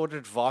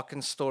sordid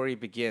Varken story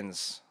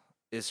begins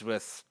is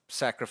with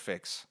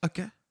Sacrifix.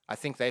 Okay. I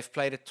think they've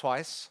played it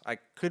twice. I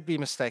could be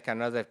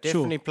mistaken. I know they've Sure.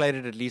 definitely played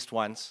it at least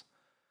once.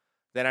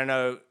 Then I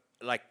know,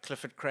 like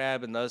Clifford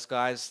Crab and those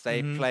guys,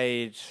 they Mm-hmm.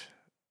 played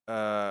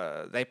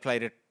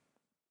it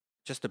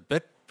just a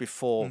bit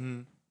before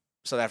Mm-hmm.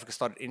 South Africa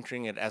started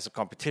entering it as a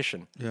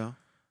competition. Yeah.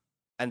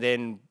 And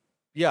then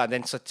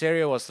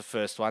Soteria was the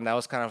first one. That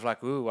was kind of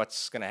like, ooh,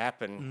 what's gonna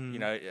happen,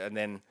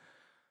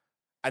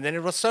 And then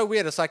it was so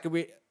weird. It's like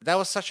that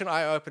was such an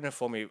eye opener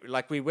for me.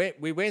 Like we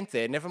went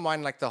there. Never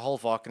mind like the whole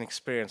Varken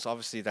experience.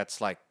 Obviously, that's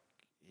like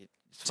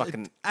It's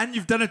fucking. And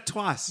you've done it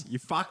twice. You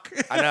fuck.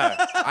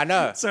 I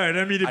know. Sorry, I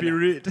don't mean to be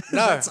rude.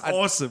 No, That's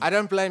awesome. I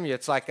don't blame you.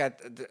 It's like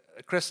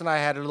Chris and I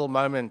had a little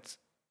moment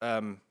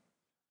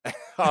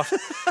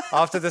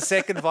after the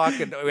second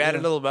Varkin. We had a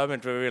little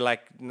moment where we were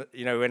like,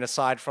 went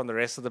aside from the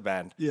rest of the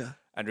band. Yeah.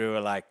 And we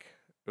were like,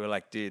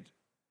 dude,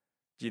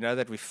 do you know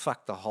that we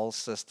fucked the whole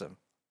system?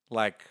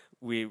 Like,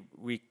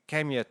 we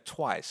came here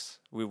twice.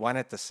 We won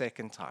it the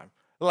second time.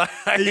 Like,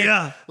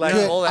 Yeah. like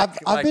Yeah, all that.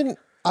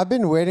 I've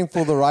been waiting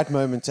for the right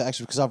moment to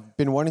actually, because I've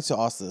been wanting to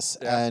ask this,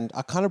 and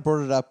I kind of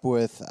brought it up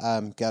with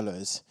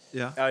Gallows,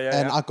 Yeah. Oh yeah.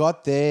 and yeah. I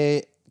got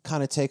their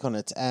kind of take on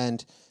it.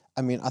 And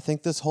I mean, I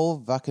think this whole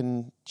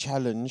Vakken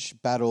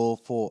challenge battle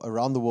for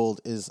around the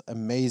world is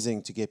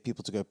amazing to get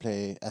people to go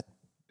play at.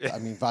 I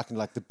mean, Vakken,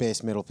 like the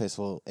best metal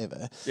festival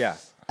ever. Yeah.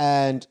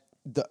 And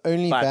the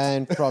only But-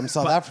 band from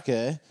South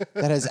Africa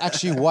that has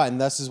actually won,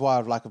 this is why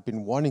I've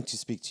been wanting to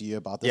speak to you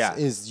about this, Yeah.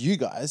 is you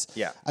guys.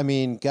 Yeah. I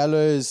mean,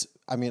 Gallows,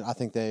 I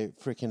think they're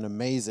freaking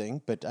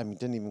amazing, but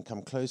didn't even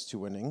come close to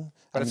winning.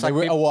 But it's they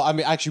like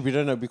were, actually, we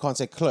don't know, we can't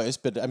say close,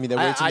 but they went in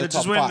I the top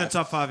just 5. went in the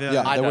top 5, yeah.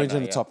 Yeah, I they don't went in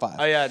know, the top 5.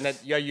 Oh yeah, and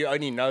you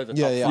only know the top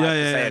Yeah, five. yeah. Yeah, because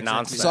yeah, they yeah,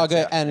 announced exactly. So I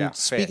go, that. and Yeah, fair.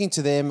 speaking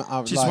to them,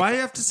 I'm Jeez, like, why do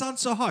you have to sound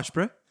so harsh,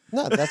 bro?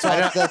 no, that's why,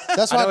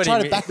 that's I why know I'm what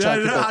trying he to means. backtrack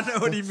a bit. I know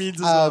what he means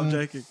as well. I'm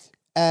joking.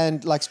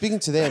 And like speaking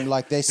to them,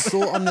 like they're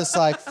still on this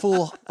like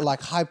full like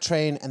hype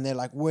train, and they're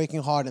like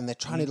working hard, and they're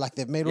trying to like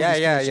they've made all Yeah,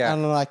 these yeah, connections, yeah.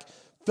 and I'm like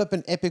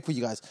flipping epic for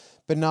you guys.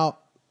 But now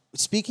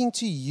speaking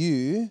to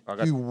you,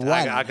 who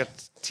won, I got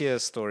tear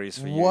stories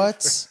for you.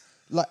 what?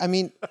 Like, I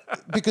mean,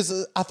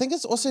 because I think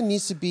it's also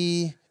needs to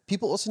be.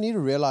 People also need to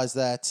realize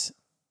that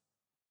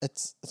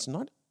it's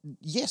not.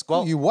 Yes, cool,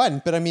 Well- you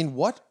won, but I mean,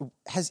 what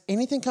has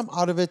anything come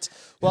out of it?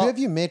 Well- Who have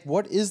you met?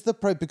 What is the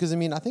pro? Because I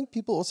mean, I think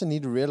people also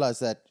need to realize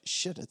that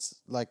shit. It's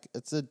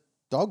a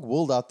dog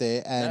world out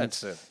there, and No,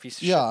 it's a piece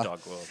of Yeah. shit dog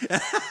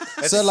world.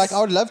 so like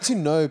I would love to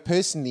know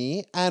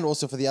personally, and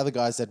also for the other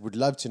guys that would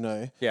love to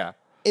know. Yeah.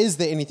 Is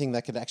there anything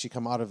that could actually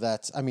come out of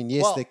that? I mean,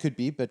 yes, Well, there could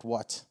be, but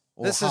what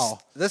or This how?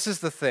 is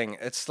the thing.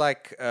 It's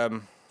like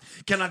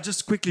Can I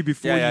just quickly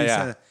before Yeah, you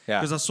yeah, say yeah.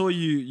 because I saw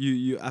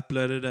you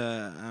uploaded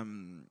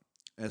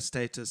a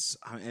status.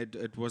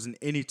 It wasn't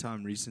any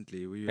time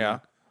recently. Were you Yeah.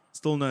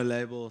 still no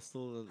label.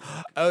 Still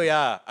oh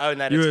yeah. Oh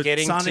no, you it's were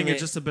getting to sounding me.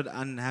 just a bit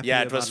unhappy.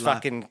 Yeah, it about was life.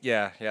 fucking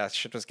yeah,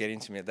 shit was getting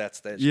to me at that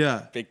stage.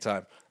 Yeah. Big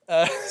time.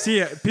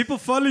 See, people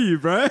follow you,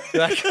 bro.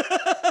 Like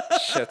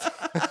shit.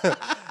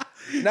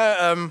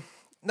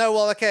 No,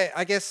 well, okay.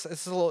 I guess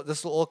this will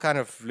all kind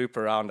of loop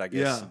around. I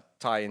guess Yeah.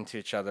 tie into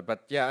each other.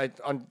 But yeah,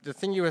 on the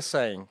thing you were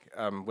saying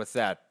with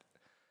that,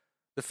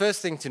 the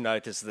first thing to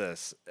note is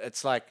this: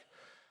 it's like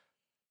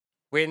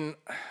when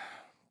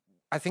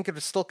I think it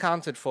was still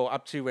counted for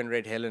up to when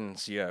Red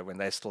Helen's year when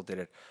they still did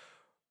it.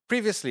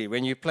 Previously,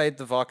 when you played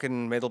the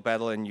Varken Metal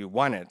Battle and you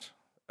won it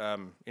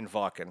in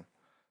Varken,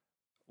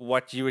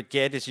 what you would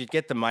get is you'd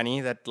get the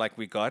money that like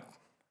we got,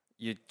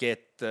 you'd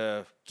get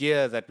the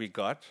gear that we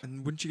got.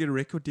 And wouldn't you get a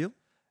record deal?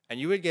 And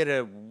you would get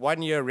a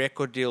 1-year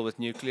record deal with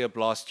Nuclear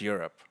Blast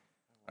Europe.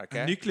 Okay.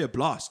 A nuclear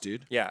blast,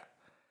 dude. Yeah.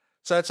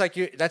 So it's like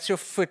that's your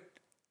foot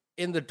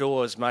in the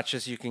door as much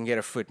as you can get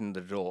a foot in the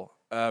door.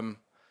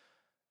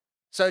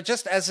 So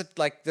just as it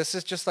like this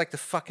is just like the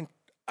fucking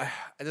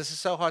this is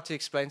so hard to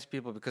explain to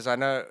people because I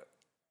know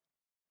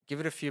give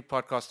it a few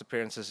podcast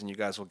appearances and you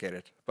guys will get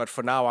it. But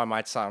for now I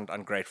might sound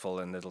ungrateful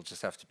and it'll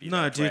just have to be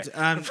No, that way. dude.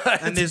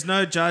 And there's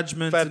no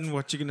judgment but- in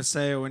what you're gonna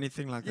say or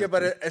anything like that. Yeah, but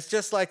dude. it's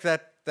just like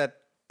that.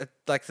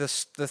 Like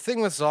this. The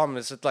thing with Zom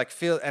is it like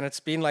and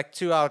it's been like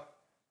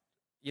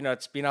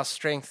it's been our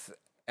strength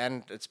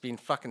and it's been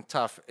fucking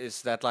tough.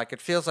 Is that like it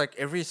feels like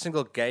every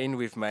single gain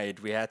we've made,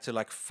 we had to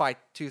like fight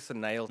tooth and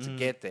nail to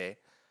get there.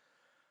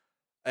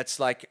 It's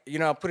like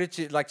I'll put it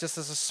to like just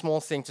as a small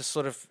thing to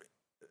sort of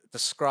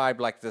describe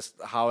like this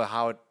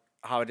how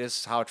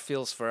it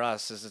feels for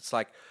us is it's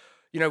like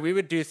we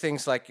would do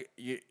things like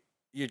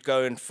you'd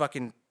go and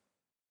fucking.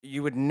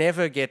 You would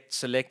never get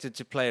selected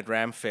to play at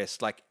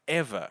Ramfest, like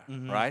ever,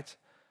 right?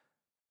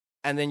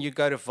 And then you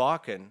go to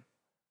Varken,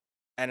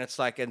 and it's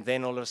like, and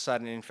then all of a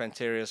sudden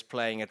Infanteria's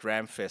playing at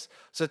Ramfest.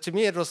 So to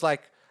me, it was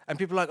like, and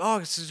people are like, oh,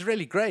 this is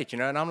really great,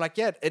 And I'm like,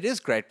 yeah, it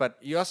is great, but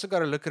you also got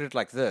to look at it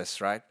like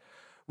this, right?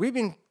 We've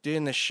been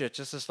doing this shit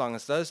just as long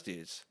as those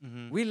dudes.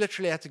 We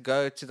literally had to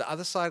go to the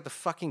other side of the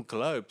fucking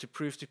globe to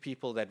prove to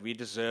people that we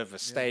deserve a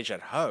stage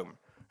at home.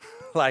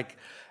 Like,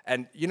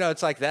 and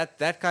it's like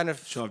that kind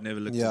of Sure, I've never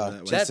looked Yeah, at it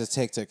that way. just a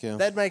tactic. Yeah,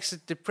 that makes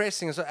it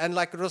depressing as well. And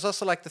like it was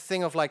also like the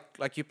thing of like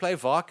you play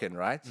Varken,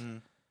 right?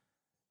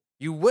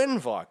 You win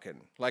Varken,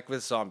 like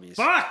with zombies.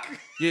 Fuck!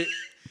 You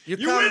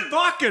You win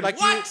Varken! like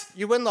What?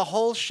 You win the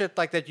whole shit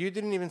like that you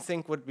didn't even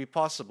think would be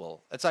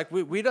possible. It's like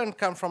we don't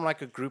come from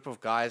like a group of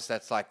guys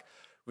that's like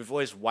we've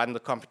always won the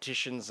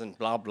competitions and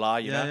blah blah,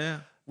 you know. Yeah.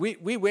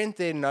 We went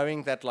there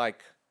knowing that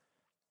like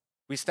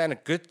we stand a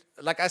good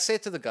like I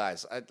said to the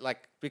guys,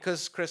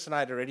 because Chris and I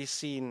had already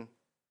seen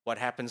what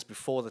happens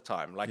before the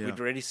time. Like Yeah. we'd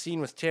already seen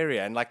with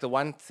Terrier. And like the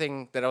one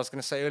thing that I was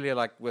gonna say earlier,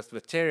 like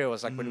with Terrier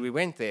was like when we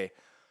went there,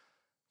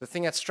 the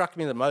thing that struck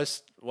me the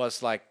most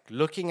was like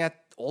looking at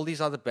all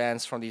these other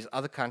bands from these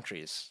other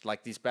countries,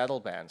 like these battle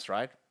bands,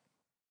 right?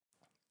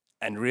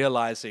 And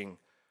realizing,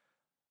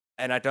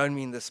 and I don't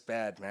mean this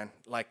bad, man,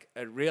 like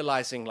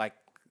realizing like,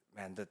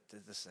 man,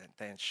 this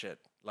ain't shit.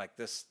 Like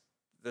this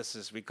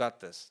is, we got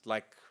this.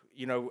 Like,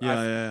 you know,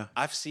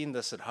 I've seen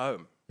this at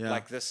home. Yeah.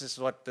 Like this is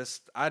what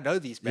this, I know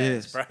these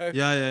bands, Yes. bro.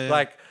 Yeah.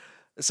 Like,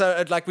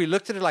 so like we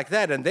looked at it like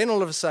that, and then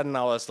all of a sudden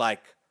I was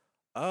like,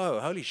 oh,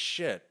 holy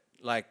shit.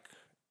 Like,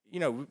 you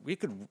know, we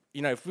could,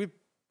 you know,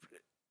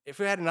 if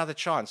we had another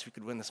chance, we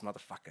could win this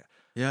motherfucker.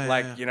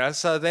 Yeah. You know,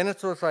 so then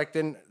it was like,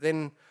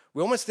 then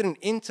we almost didn't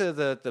enter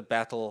the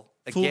battle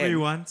again. Fool me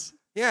once.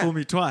 Yeah. Fool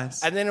me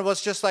twice. And then it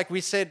was just like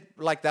we said,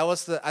 like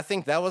I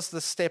think that was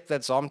the step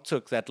that Zom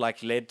took that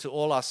like led to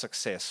all our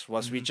success,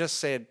 was we just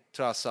said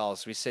to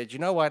ourselves, we said, you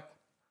know what?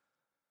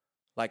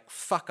 Like,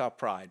 fuck our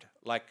pride.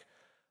 Like,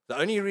 the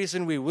only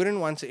reason we wouldn't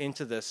want to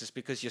enter this is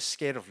because you're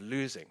scared of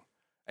losing.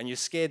 And you're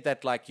scared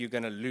that like you're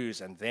going to lose,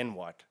 and then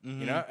what?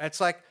 You know? It's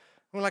like,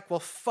 we're like, well,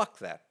 fuck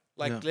that.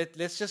 Like,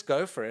 let's just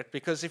go for it,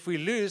 because if we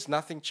lose,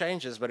 nothing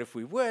changes. But if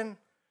we win,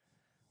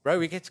 bro,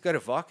 we get to go to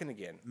Varken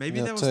again. Maybe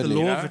Yeah, that was totally. the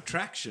law You of know?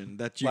 attraction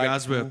that you Like,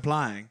 guys were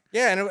applying.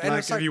 Yeah, and Like,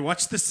 it's if like, you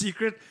watch The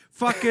Secret,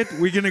 fuck it,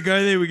 we're going to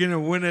go there, we're going to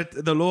win it.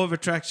 The law of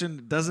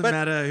attraction doesn't But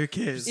matter, who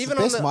cares? even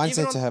best on mindset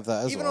even on, to have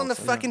that as even well, on the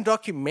so, fucking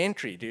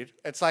documentary, dude.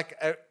 It's like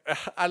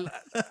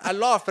I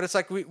laugh, but it's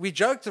like we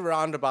joked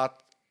around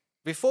about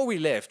before we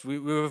left. We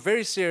were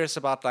very serious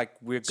about like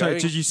we're So, going.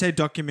 did you say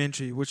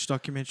documentary? Which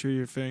documentary are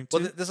you referring to?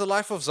 Well, there's a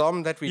Life of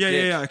Zom that we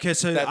did. Yeah. Okay,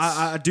 so that's-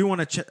 I do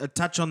want to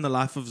touch on the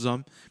life of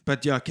Zom,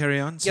 but yeah, carry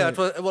on. So, Yeah,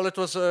 it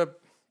was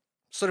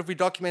sort of we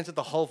documented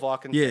the whole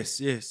Varken.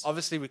 yes.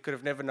 Obviously, we could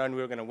have never known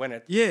we were going to win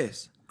it.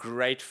 Yes.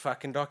 Great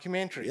fucking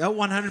documentary. Yeah,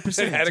 100%.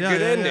 It had a Yeah,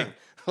 good yeah, ending. Yeah.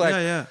 Like,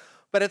 yeah.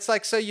 But it's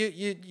like, so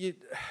you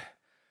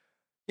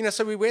know,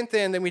 so we went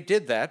there and then we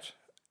did that,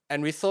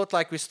 and we thought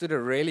like we stood a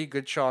really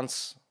good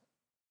chance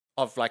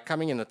of like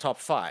coming in the top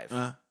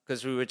 5,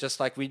 because we were just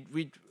like we're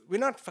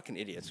not fucking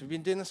idiots. We've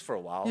been doing this for a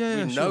while. Yeah,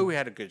 we know sure. we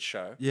had a good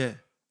show. Yeah.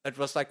 It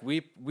was like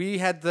we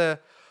had the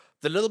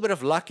little bit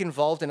of luck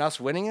involved in us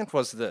winning it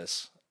was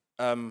this.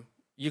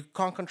 You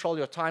can't control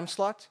your time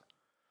slot,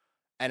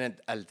 and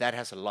that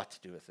has a lot to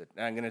do with it.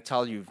 And I'm going to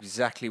tell you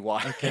exactly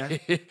why.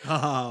 Okay.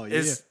 Oh,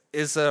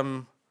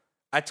 yeah.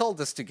 I told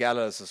this to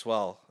Gallows as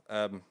well.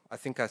 I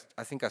think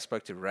I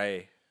spoke to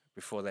Ray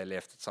before they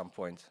left at some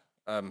point.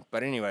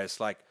 But anyways,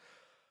 like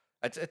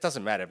it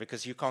doesn't matter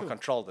because you can't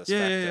control this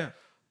factor. Yeah.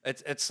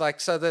 It's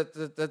like so the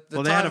Well,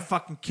 time, they had a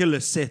fucking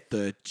killer set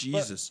though.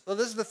 Jesus. well,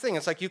 this is the thing.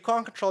 It's like you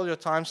can't control your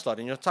time slot,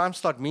 and your time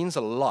slot means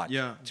a lot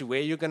Yeah. to where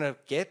you're gonna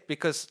get.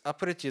 Because I'll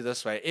put it to you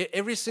this way: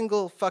 every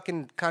single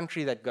fucking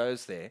country that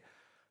goes there,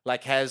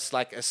 like has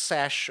like a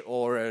Sash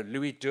or a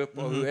Louis Dupe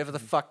or whoever the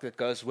fuck that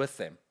goes with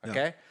them.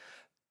 Okay,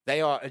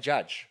 they are a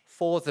judge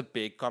for the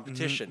big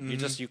competition.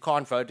 You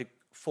can't vote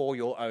for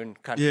your own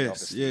country, Yes,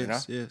 obviously. You know?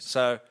 yes, yes.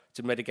 So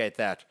to mitigate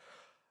that,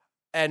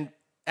 and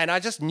I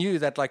just knew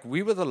that like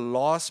we were the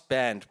last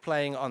band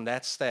playing on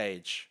that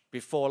stage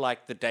before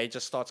like the day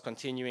just starts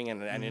continuing,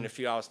 and in a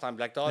few hours time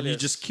Black Dahlia You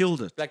just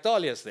killed it. Black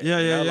Dahlia's there. Yeah,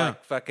 you yeah, know, yeah.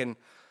 Like fucking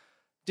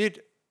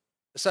dude.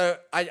 So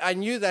I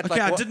knew that Okay,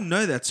 like I what- didn't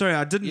know that. Sorry,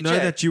 I didn't You know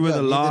checked? that you were Yeah,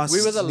 the neither- last.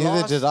 we were the Neither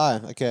last did I.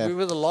 Okay. we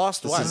were the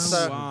last one. Oh,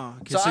 So wow.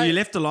 Okay, so so I- you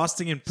left a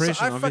lasting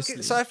impression,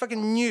 obviously. So I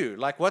fucking knew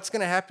like what's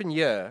gonna happen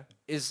here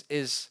is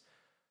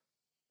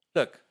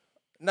look,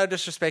 no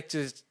disrespect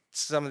to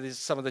some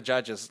of the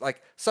judges.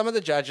 Like some of the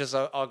judges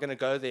are gonna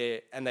go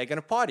there and they're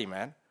gonna party,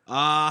 man.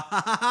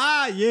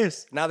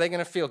 Yes. Now they're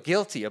gonna feel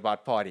guilty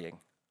about partying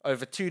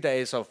over 2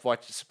 days of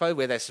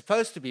where they're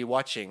supposed to be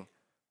watching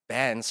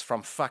bands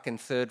from fucking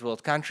third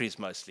world countries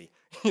mostly.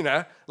 You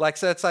know? Like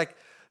so it's like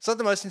it's not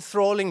the most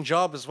enthralling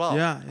job as well.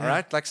 Yeah, yeah. All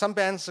right. Like some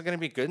bands are gonna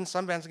be good and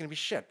some bands are gonna be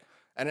shit.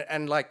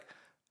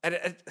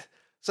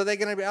 So they're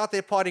gonna be out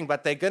there partying,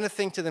 but they're gonna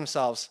think to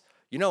themselves,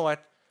 you know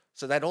what?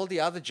 So that all the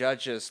other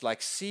judges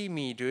like see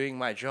me doing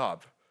my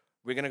job,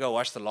 we're gonna go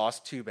watch the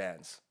last 2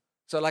 bands.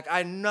 So like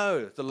I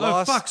know the Oh,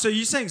 last fuck. So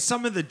you're saying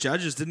some of the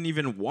judges didn't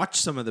even watch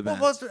some of the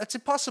bands? well, it's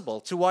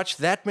impossible to watch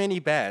that many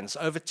bands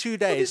over 2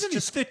 days. Isn't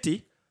it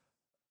 30?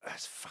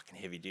 It's fucking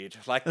heavy, dude.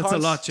 Like That's a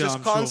lot, yeah, just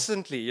I'm sure.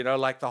 constantly, you know,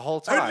 like the whole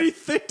time. Only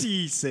 30,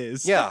 he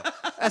says. Yeah,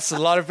 that's a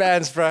lot of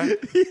bands, bro.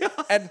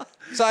 And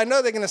so I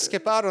know they're going to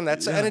skip out on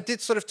that. So, and it did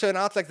sort of turn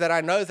out like that.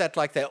 I know that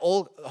like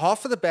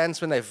half of the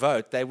bands when they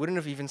vote, they wouldn't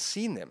have even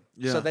seen them.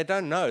 Yeah. So they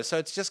don't know. So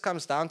it just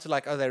comes down to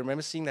like, oh, they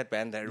remember seeing that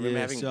band. They remember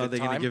Yes, having a so good they're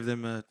time. going to give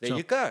them a There chop.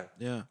 you go.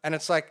 Yeah. And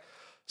it's like,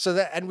 so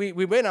that, and we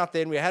went out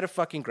there and we had a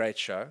fucking great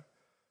show.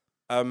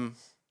 You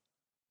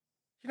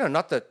know,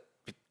 not the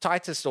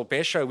tightest or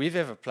best show we've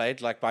ever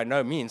played, like by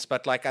no means,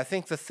 but like I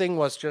think the thing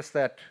was just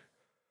that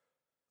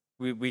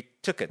we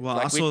took it. Well,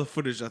 like I saw the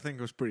footage. I think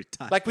it was pretty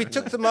tight. like we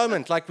took the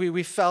moment. Like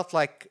we felt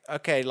like,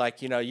 okay,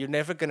 like, you know, you're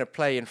never going to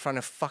play in front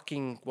of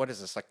fucking, what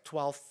is this, like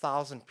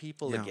 12,000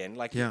 people Yeah. again.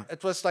 Like Yeah.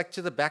 it was like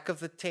to the back of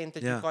the tent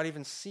that Yeah. you can't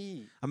even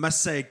see. I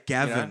must say,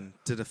 Gavin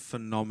did a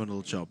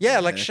phenomenal job. Yeah,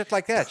 there, like eh? shit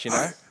like that, you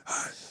know?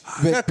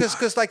 But- No,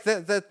 because like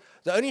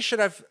the only shit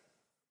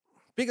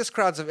biggest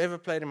crowds I've ever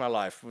played in my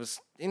life was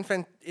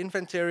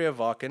Infanteria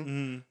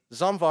Wacken.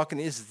 Zom Wacken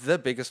is the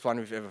biggest one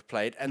we've ever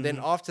played. And then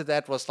after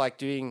that was like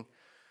doing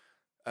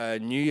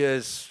New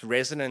Year's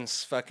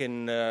Resonance,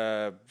 fucking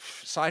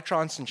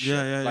Psytrance and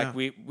shit. Like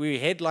we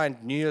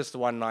headlined New Year's the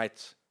one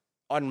night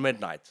on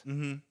midnight.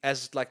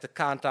 As like the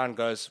countdown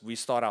goes, we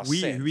start our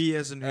set. We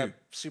as in who?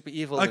 Super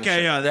Evil.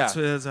 Okay, and that's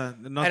yeah.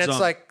 not And it's Zom.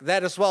 like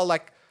that as well.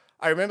 Like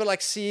I remember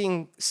like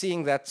seeing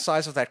that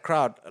size of that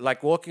crowd,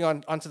 like walking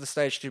onto the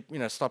stage to, you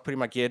know, start putting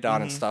my gear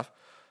down and stuff.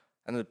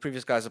 And the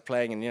previous guys are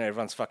playing and, you know,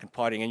 everyone's fucking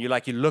partying. And you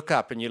look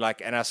up and you're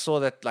like, and I saw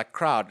that like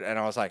crowd and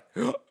I was like,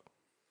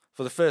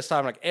 for the first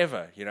time like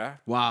ever, you know?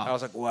 Wow. I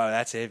was like, whoa,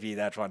 that's heavy,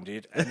 that one,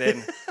 dude. And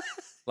then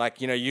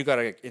like, you know, you got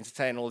to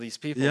entertain all these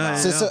people. Yeah, now.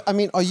 So, I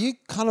mean, are you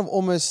kind of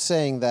almost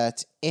saying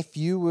that if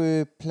you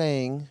were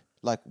playing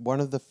like one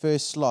of the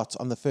first slots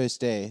on the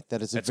first day,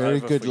 that it's a It's very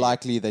over good for you.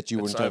 likely that you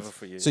It's wouldn't over have.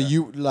 for you, So yeah.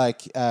 you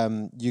like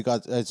you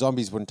got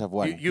zombies wouldn't have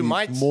won. You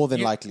might more than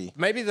you- likely.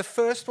 Maybe the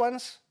first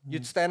ones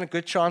you'd stand a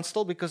good chance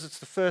still because it's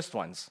the first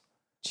ones.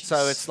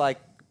 So it's like,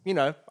 you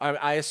know,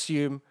 I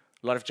assume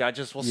a lot of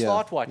judges will Yeah,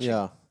 start watching,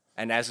 yeah.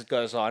 and as it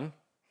goes on,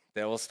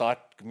 they will start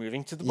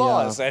moving to the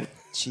bars. And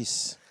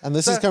Jeez. And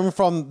this is coming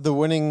from the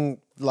winning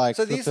like.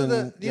 so these are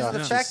the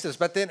flippin'- factors.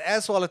 But then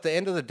as well at the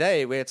end of the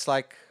day, where it's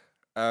like,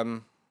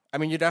 I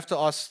mean, you'd have to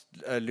ask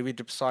Louis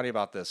Dupsani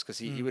about this because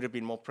he would have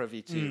been more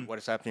privy to what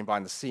is happening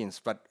behind the scenes.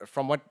 But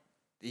from what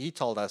he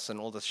told us and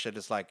all this shit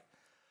is like,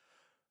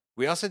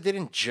 we also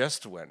didn't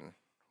just win.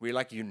 We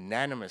like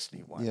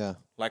unanimously won. Yeah.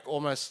 Like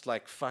almost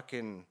like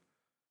fucking,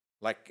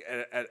 like,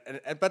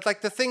 but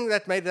like the thing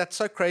that made that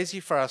so crazy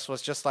for us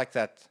was just like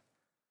that.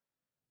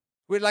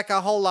 We're like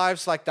our whole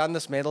lives like done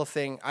this metal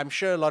thing. I'm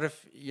sure a lot of,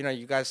 you know,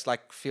 you guys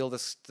like feel the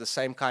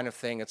same kind of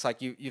thing. It's like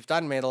you've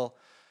done metal.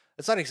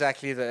 It's not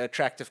exactly the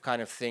attractive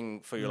kind of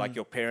thing for you, like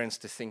your parents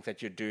to think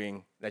that you're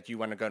doing, that you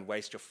want to go and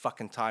waste your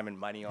fucking time and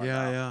money on.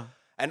 Yeah, now. yeah.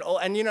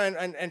 And you know,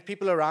 and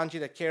people around you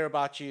that care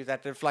about you,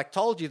 that have like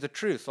told you the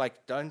truth,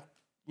 like don't,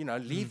 you know,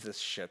 leave this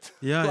shit.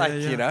 Yeah, like,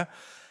 yeah. you know,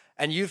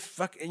 and you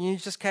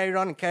just carried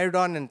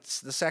on and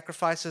the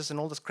sacrifices and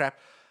all this crap.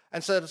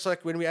 And so it's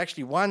like when we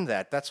actually won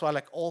that, that's why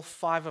like all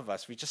 5 of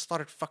us, we just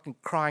started fucking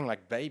crying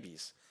like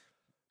babies.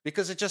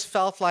 Because it just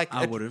felt like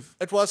I would've.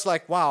 It was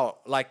like, wow,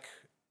 like,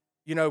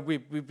 you know,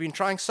 we've been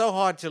trying so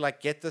hard to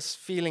like get this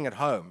feeling at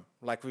home.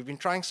 Like we've been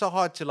trying so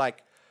hard to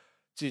like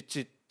to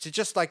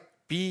just like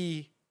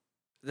be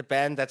the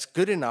band that's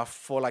good enough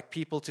for like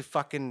people to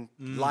fucking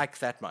like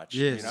that much.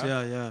 Yes, you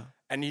know? yeah.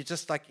 And you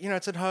just like, you know,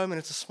 it's at home and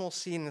it's a small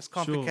scene, it's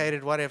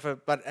complicated, whatever.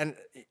 But and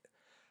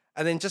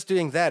then just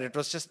doing that, it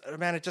was just,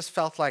 man, it just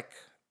felt like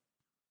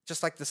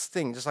this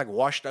thing just like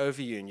washed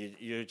over you, and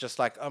you're just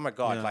like, oh my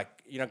god, Yeah. like,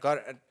 you know,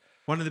 God.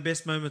 One of the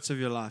best moments of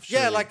your life.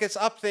 Yeah, surely. like it's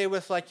up there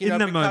with like, you In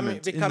know, the moment,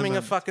 in the becoming a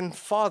moment. fucking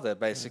father.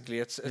 Basically,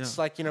 it's Yeah.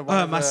 like, you know. One Oh,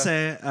 I of must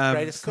the say,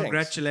 greatest things.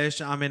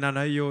 congratulations. I mean, I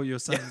know your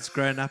son's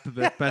grown up a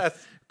bit, but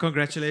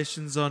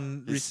congratulations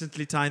on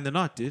recently tying the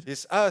knot, dude.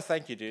 Yes. Oh,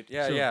 thank you, dude.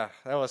 Yeah, Sure. yeah.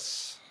 That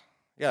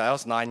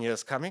was 9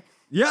 years coming.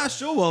 Yeah,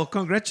 sure. Well,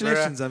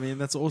 congratulations. I mean,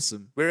 that's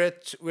awesome. We're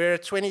a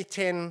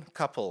 2010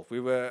 couple. We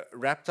were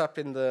wrapped up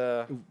in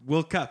the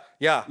World Cup.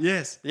 yeah.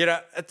 Yes. You know,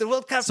 at the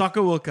World Cup.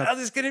 Soccer World Cup. Oh,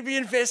 there's going to be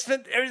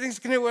investment. Everything's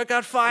going to work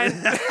out fine.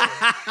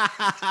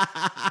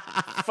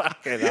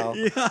 Fucking hell.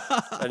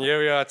 And here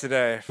we are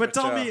today. But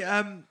tell me,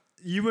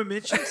 you were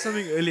mentioning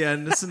something earlier,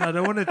 and listen, I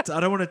don't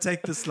want to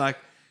take this like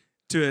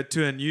to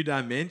a new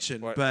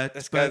dimension, What? but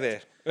Let's go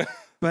there.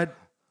 But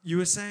you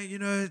were saying, you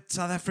know,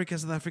 South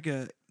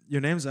Africa. Your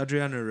name's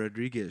Adriano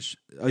Rodriguez.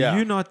 Are Yeah.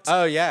 you not?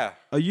 Oh, yeah.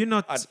 Are you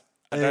not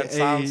I don't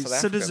sound a South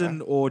African,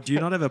 citizen, or do you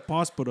not have a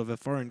passport of a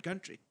foreign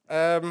country?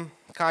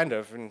 Kind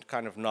of, and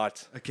kind of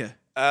not. Okay.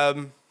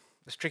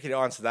 It's tricky to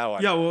answer that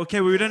one. Yeah, well,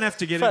 okay, we don't have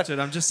to get into it.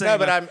 I'm just saying. No,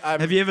 but like, I'm-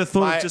 have you ever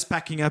thought my- of just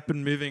packing up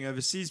and moving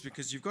overseas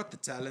because you've got the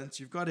talent,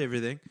 you've got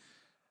everything,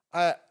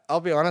 I'll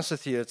be honest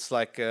with you. It's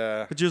like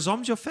but your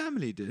Zom's your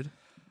family, dude,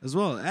 as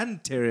well,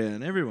 and Terrier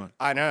and everyone.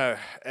 I know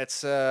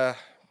it's.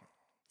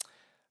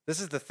 This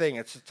is the thing.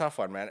 It's a tough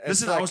one, man. It's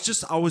Listen, like,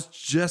 I was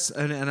just,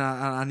 and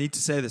I need to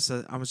say this.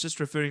 I was just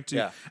referring to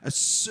Yeah. a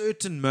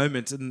certain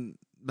moment, in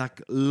like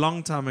a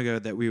long time ago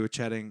that we were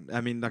chatting. I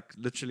mean, like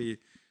literally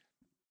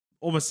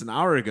almost an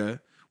hour ago,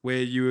 where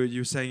you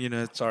were saying, you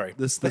know, Sorry.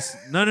 this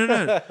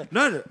no.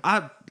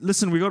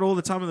 Listen, we got all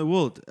the time in the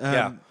world.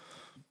 Yeah.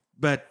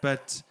 But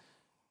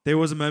there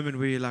was a moment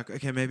where you're like,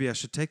 okay, maybe I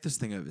should take this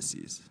thing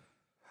overseas.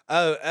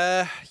 Oh,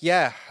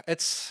 yeah.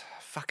 It's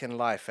fucking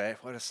life, eh?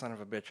 What a son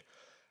of a bitch.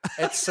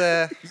 It's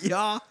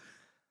Yeah.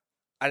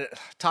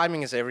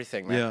 timing is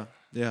everything, man.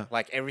 Yeah.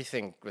 Like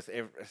everything with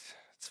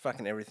it's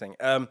fucking everything.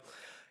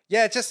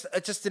 Yeah, it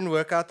just didn't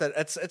work out. That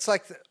it's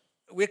like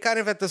we're kind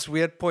of at this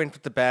weird point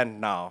with the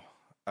band now.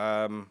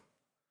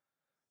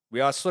 We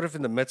are sort of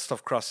in the midst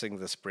of crossing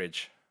this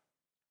bridge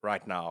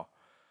right now.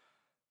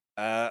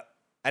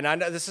 And I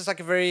know this is like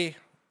a very.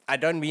 I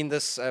don't mean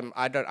this.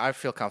 I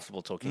feel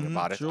comfortable talking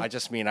about it. sure. I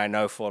just mean I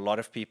know for a lot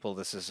of people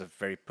this is a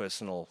very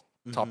personal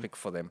topic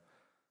for them.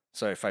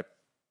 So if I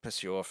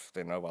piss you off,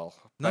 then oh well.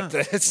 No,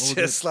 But it's all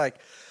just good. like,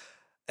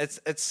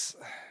 it's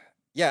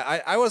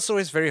yeah. I was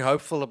always very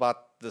hopeful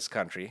about this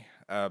country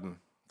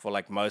for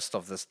like most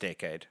of this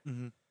decade.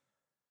 Mm-hmm.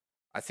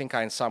 I think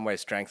I in some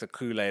ways drank the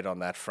Kool-Aid on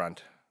that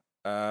front,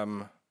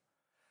 and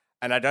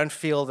I don't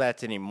feel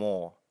that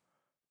anymore.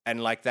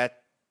 And like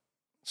that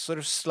sort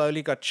of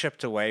slowly got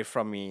chipped away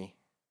from me.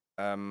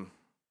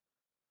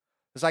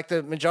 It's like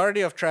the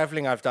majority of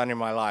traveling I've done in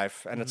my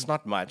life, and it's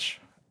not much,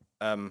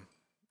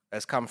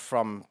 has come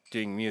from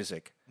doing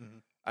music.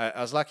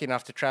 I was lucky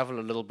enough to travel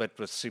a little bit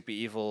with Super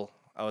Evil.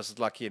 I was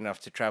lucky enough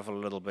to travel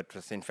a little bit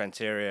with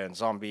Infanteria and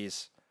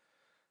Zombies.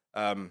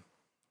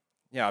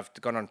 Yeah, I've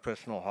gone on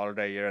personal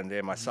holiday here and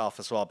there myself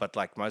as well, but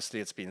like mostly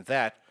it's been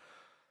that.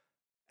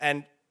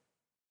 And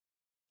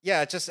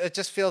yeah, it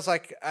just feels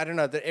like, I don't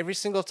know, that every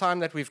single time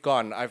that we've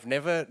gone, I've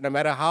never, no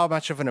matter how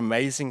much of an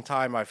amazing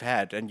time I've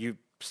had, and you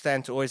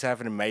stand to always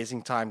have an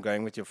amazing time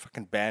going with your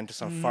fucking band to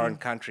some foreign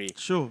country,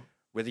 Sure.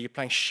 whether you're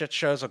playing shit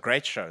shows or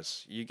great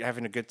shows, you're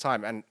having a good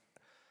time. And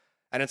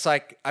it's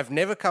like, I've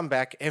never come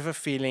back ever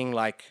feeling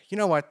like, you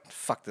know what,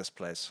 fuck this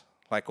place.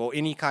 Like, or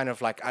any kind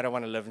of like, I don't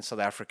want to live in South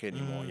Africa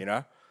anymore, you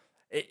know?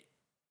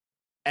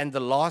 And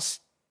the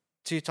last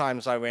 2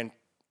 times I went,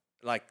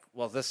 like,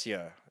 well, this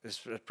year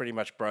it pretty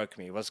much broke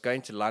me. Was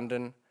going to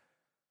London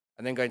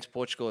and then going to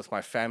Portugal with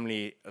my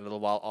family a little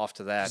while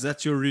after that. 'Cause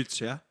that's your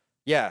roots, yeah?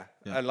 Yeah,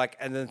 Yeah.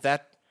 and then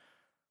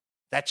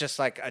that just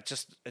like it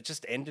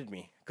just ended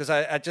me because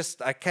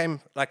I came,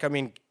 like, I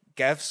mean,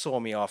 Gav saw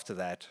me after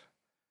that,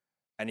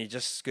 and he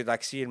just could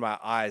like see in my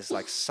eyes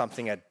like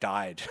something had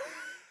died.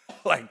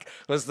 Like,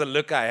 was the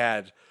look I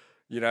had,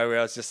 you know, where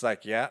I was just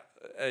like, yeah,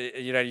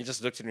 you know, he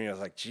just looked at me and I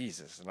was like,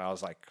 Jesus, and I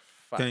was like,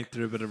 fuck. Going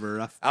through a bit of a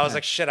rough I was patch.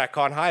 like, shit, I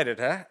can't hide it,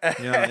 huh?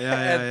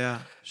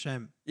 yeah.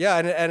 Shame. Yeah,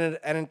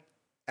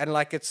 and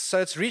like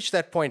it's reached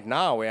that point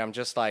now where I'm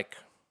just like,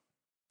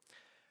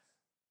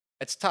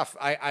 it's tough.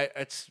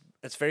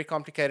 It's very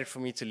complicated for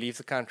me to leave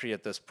the country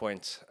at this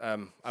point.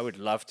 I would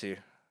love to.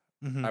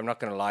 I'm not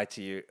going to lie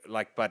to you.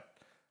 Like, but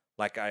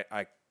like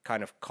I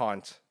kind of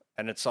can't,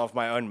 and it's of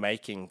my own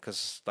making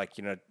because, like,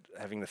 you know,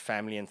 having the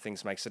family and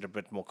things makes it a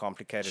bit more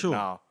complicated Sure.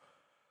 now.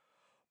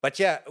 But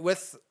yeah,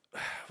 with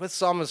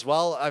some as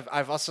well,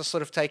 I've also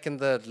sort of taken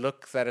the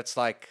look that it's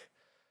like,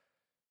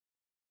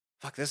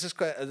 fuck,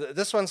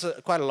 this one's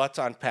quite a lot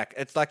to unpack.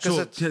 It's like, 'cause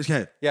Sure. it's,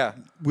 Okay. yeah,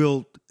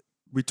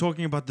 We're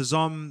talking about the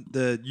Zom,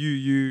 the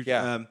you.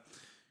 Yeah.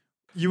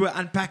 You were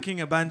unpacking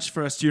a bunch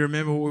for us. Do you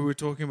remember what we were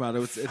talking about?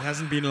 It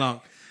hasn't been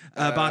long.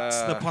 About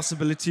the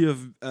possibility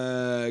of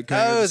going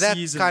that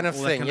overseas kind and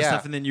of all thing, that kind yeah. of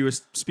stuff. And then you were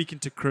speaking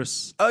to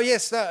Chris. Oh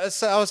yes, no,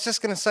 so I was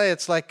just gonna say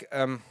it's like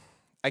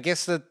I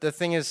guess the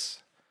thing is,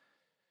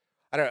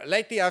 I don't know.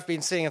 Lately, I've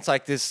been seeing it's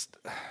like this.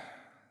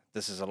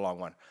 This is a long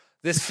one.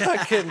 This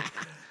fucking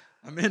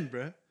I'm in,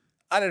 bro.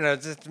 I don't know.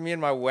 Just me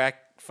and my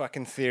whack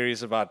fucking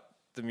theories about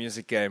the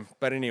music game.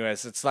 But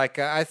anyways, it's like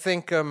I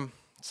think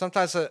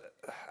sometimes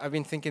I've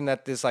been thinking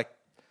that there's like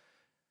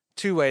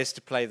 2 ways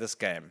to play this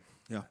game.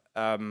 Yeah.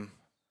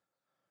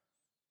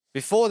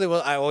 Before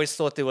I always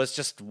thought there was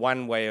just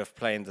one way of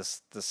playing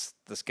this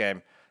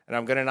game, and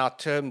I'm going to now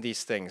term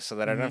these things so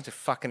that I don't have to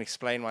fucking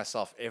explain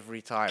myself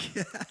every time.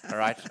 All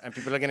right, and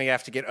people are going to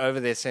have to get over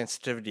their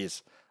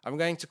sensitivities. I'm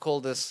going to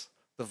call this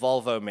the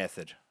Volvo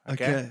method.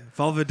 Okay.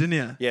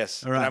 Vulvodynia.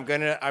 Yes. All right.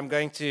 And I'm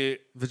going to.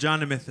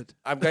 Vagina method.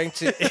 I'm going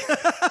to.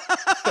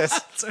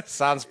 Yes,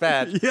 sounds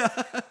bad. Yeah.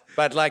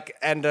 But like,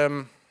 and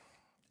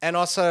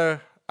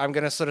also I'm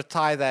going to sort of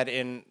tie that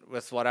in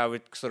with what I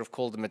would sort of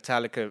call the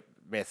Metallica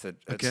method.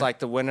 It's Okay. like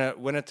the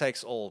winner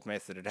takes all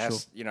method. It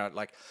has, you know,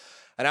 like,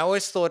 and I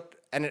always thought,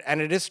 and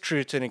it is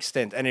true to an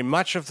extent, and in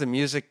much of the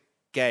music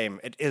game,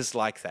 it is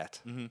like that.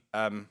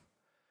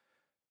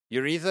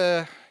 You're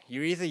either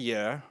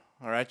here,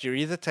 all right, you're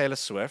either Taylor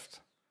Swift,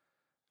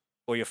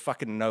 or you're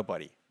fucking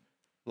nobody.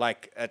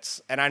 Like,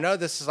 it's, and I know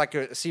this is like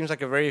it seems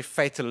like a very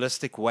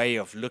fatalistic way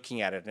of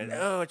looking at it, and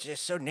oh, it's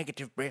just so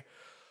negative, bro.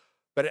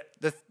 But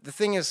the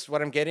thing is,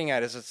 what I'm getting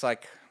at is, it's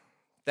like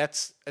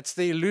it's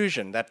the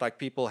illusion that like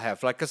people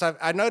have, like, because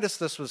I noticed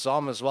this with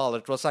Zom as well.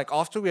 It was like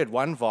after we had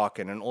won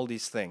Varkin and all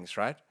these things,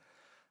 right?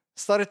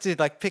 Started to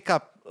like pick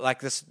up like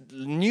this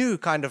new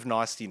kind of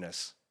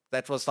nastiness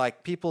that was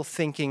like people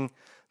thinking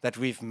that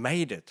we've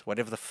made it,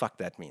 whatever the fuck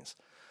that means.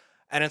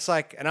 And it's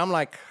like, and I'm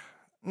like,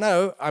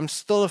 no, I'm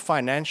still a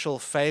financial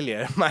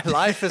failure. My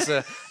life is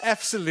a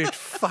absolute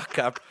fuck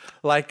up.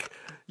 Like,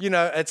 you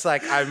know, it's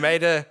like I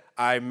made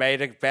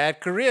a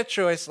bad career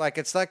choice. Like,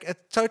 it's like,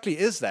 it totally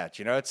is that,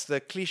 you know, it's the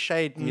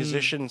cliched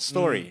musician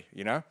story,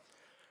 you know?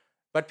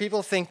 But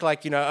people think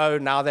like, you know, oh,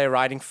 now they're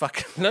riding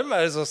fucking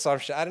limos or some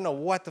shit. I don't know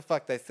what the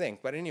fuck they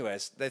think. But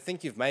anyways, they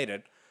think you've made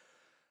it.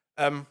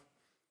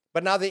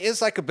 But now there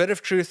is like a bit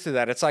of truth to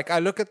that. It's like, I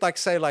look at like,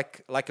 say,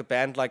 like a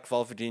band like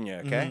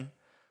Vulvodynia, okay?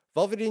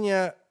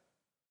 Vulvodynia,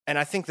 and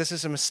I think this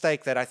is a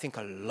mistake that I think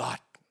a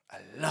lot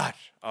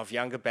of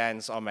younger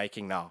bands are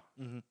making now.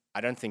 I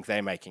don't think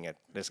they're making it.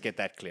 Let's get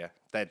that clear.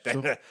 That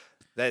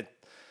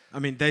I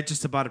mean, they're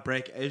just about to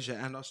break Asia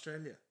and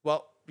Australia.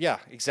 well, yeah,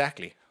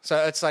 exactly. So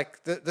it's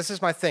like this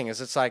is my thing.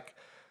 Is it's like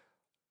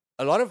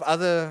a lot of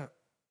other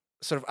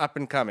sort of up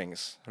and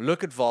comings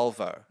look at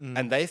Volvo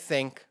and they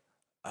think,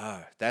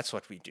 oh, that's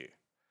what we do.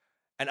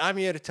 And I'm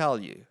here to tell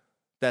you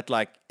that,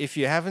 like, if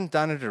you haven't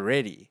done it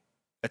already,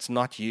 it's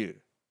not you,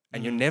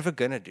 and you're never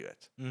gonna do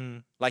it.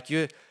 Like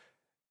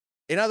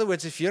in other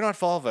words, if you're not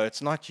Volvo,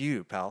 it's not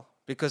you, pal,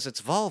 because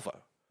it's Volvo.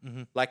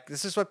 Like,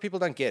 this is what people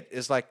don't get,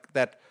 is like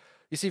that.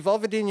 You see,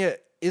 Volvadinha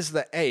is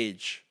the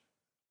age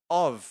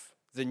of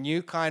the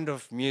new kind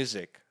of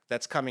music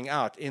that's coming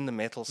out in the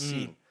metal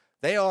scene.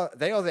 They are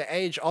the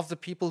age of the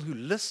people who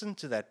listen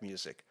to that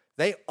music.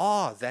 They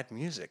are that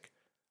music.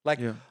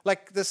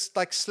 Like this,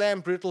 like slam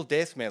brutal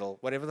death metal,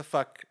 whatever the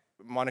fuck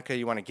moniker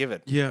you want to give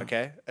it. Yeah.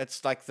 Okay.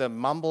 It's like the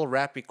mumble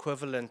rap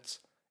equivalent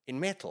in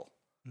metal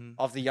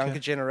of the younger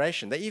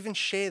generation. They even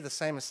share the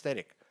same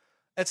aesthetic.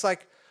 It's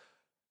like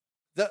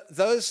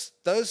those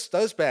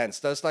bands,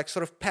 those like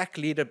sort of pack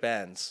leader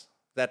bands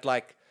that,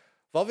 like,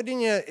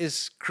 Volvadinha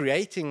is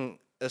creating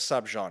a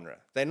subgenre.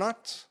 They're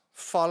not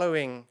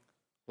following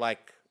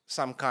like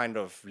some kind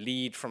of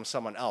lead from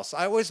someone else.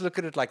 I always look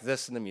at it like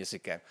this in the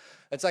music game.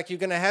 It's like you're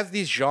going to have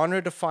these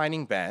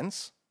genre-defining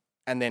bands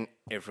and then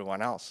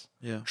everyone else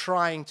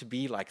trying to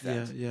be like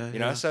that. You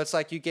know, so it's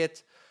like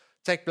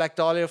take Black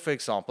Dahlia, for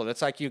example.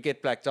 It's like you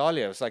get Black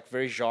Dahlia. It's like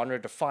very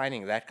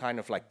genre-defining, that kind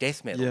of like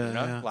death metal, you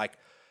know? Like,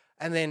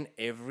 and then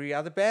every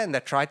other band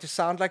that tried to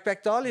sound like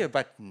Black Dahlia,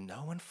 but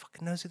no one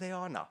fucking knows who they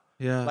are now.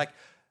 Yeah. Like,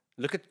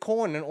 look at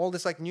Korn and all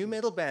this like new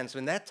metal bands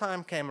when that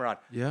time came around.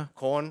 Yeah.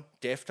 Korn,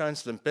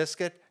 Deftones, Limp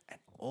Bizkit, and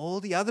all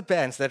the other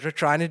bands that were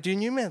trying to do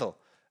new metal.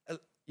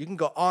 You can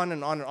go on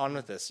and on and on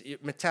with this.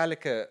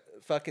 Metallica,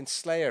 fucking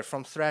Slayer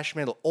from thrash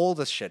metal, all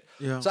this shit.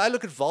 Yeah. So I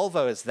look at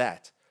Volvo as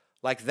that.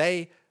 Like,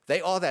 they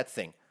are that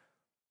thing.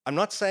 I'm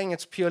not saying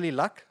it's purely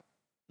luck.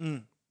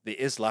 There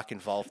is luck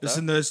involved, though.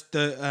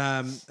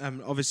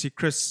 Listen, obviously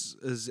Chris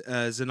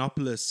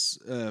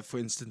Xenopoulos, for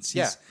instance.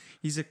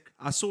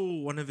 I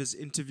saw one of his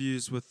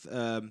interviews with.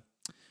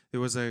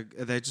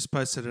 They just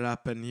posted it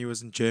up, and he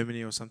was in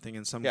Germany or something,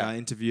 and some guy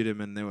interviewed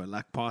him, and they were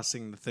like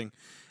passing the thing,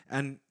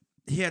 and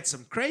he had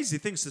some crazy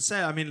things to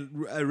say. I mean,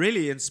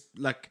 really, it's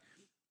like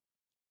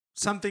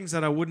some things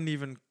that I wouldn't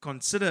even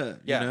consider.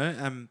 You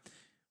know,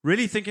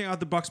 really thinking out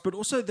the box, but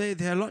also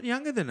they're a lot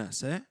younger than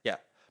us, eh? Yeah.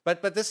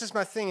 But this is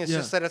my thing. It's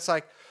just that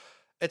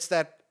it's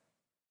that,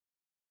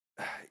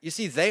 you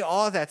see, they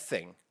are that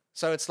thing.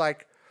 So it's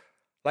like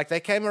they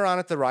came around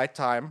at the right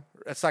time.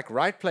 It's like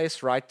right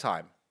place, right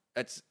time.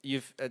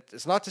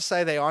 It's not to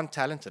say they aren't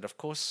talented. Of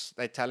course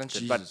they're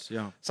talented. Jesus,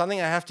 but something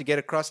I have to get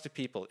across to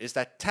people is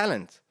that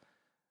talent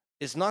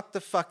is not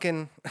the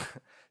fucking...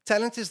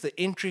 Talent is the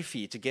entry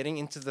fee to getting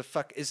into the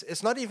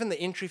it's not even the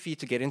entry fee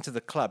to get into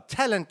the club.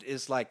 Talent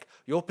is like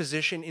your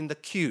position in the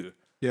queue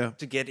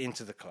to get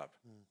into the club.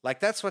 Like,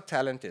 that's what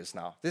talent is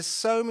now. There's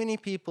so many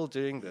people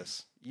doing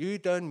this. You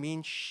don't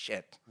mean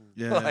shit.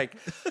 Like,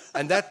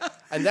 and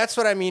that's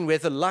what I mean where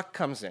the luck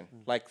comes in.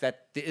 Like,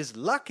 that there is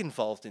luck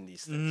involved in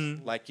these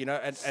things. Like, you know,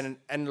 and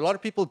a lot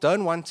of people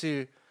don't want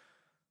to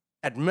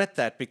admit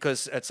that,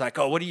 because it's like,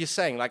 oh, what are you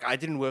saying? Like, I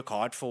didn't work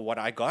hard for what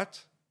I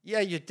got. Yeah,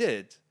 you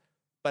did.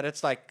 But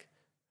it's like,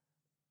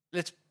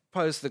 let's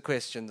pose the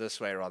question this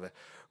way rather.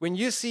 When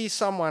you see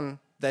someone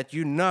that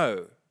you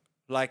know,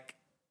 like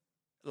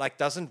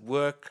doesn't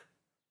work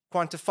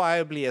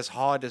quantifiably as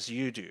hard as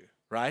you do,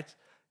 right?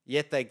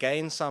 Yet they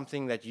gain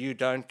something that you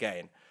don't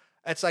gain.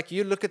 It's like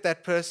you look at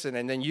that person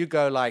and then you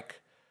go like,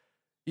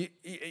 you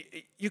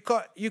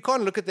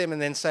can't look at them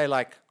and then say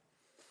like,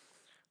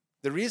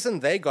 the reason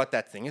they got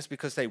that thing is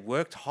because they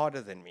worked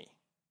harder than me.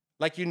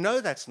 Like, you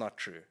know that's not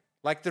true.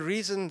 Like, the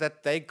reason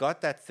that they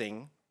got that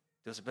thing,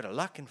 there was a bit of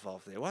luck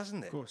involved there,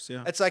 wasn't there? Of course,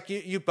 yeah. It's like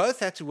you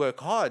both had to work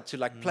hard to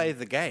like play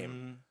the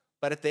game.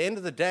 But at the end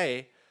of the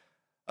day,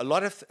 a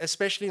lot of,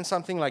 especially in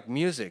something like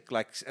music,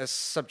 like as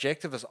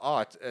subjective as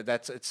art,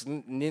 it's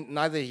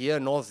neither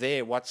here nor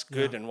there what's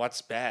good and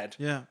what's bad.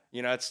 Yeah.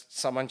 You know, it's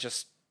someone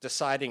just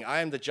deciding,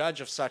 I am the judge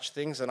of such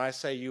things, and I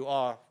say you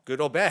are good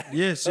or bad.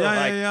 Yes, So,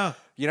 like, yeah.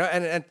 You know,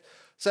 and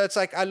so it's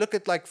like, I look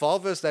at like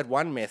Volvo's that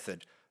one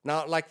method.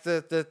 Now, like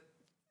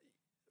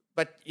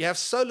but you have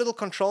so little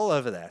control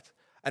over that.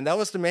 And that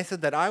was the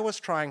method that I was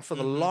trying for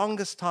the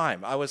longest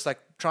time. I was like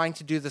trying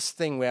to do this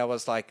thing where I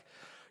was like,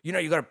 you know,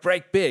 you got to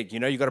break big.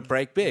 You know, you got to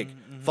break big.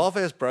 Volvo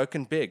has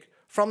broken big.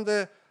 From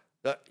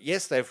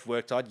yes, they've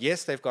worked hard.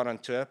 Yes, they've gone on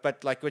tour.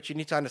 But like, what you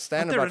need to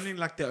understand They're about... running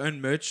like their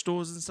own merch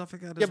stores and stuff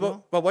like that as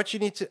well? But what you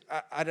need to...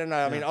 I don't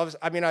know.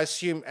 I mean, I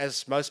assume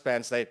as most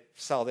bands, they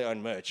sell their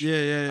own merch.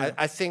 Yeah.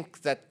 I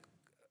think that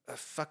a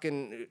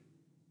fucking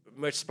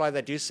merch supply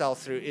they do sell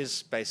through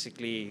is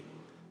basically...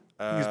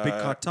 Is Big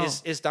Cartel.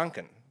 Is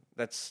Duncan.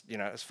 That's, you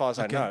know, as far as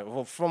I know.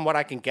 Well, from what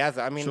I can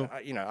gather. I mean,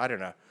 you know, I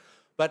don't know.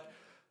 But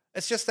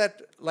it's just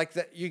that, like,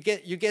 that you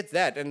get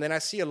that. And then I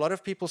see a lot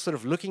of people sort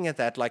of looking at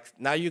that, like,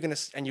 now you're going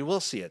to... And you will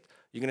see it.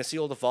 You're going to see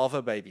all the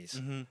Volvo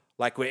babies.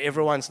 Like, where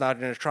everyone's now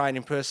going to try and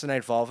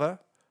impersonate Volvo.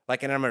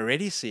 Like, and I'm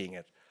already seeing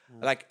it.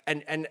 Like,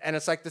 and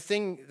it's like the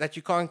thing that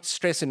you can't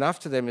stress enough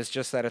to them is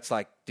just that it's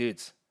like,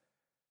 dudes,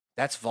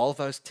 That's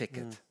Volvo's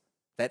ticket.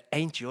 That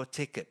ain't your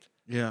ticket.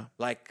 Yeah.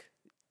 Like,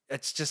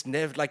 it's just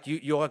never like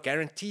you are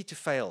guaranteed to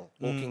fail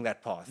walking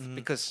that path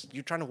because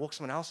you're trying to walk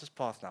someone else's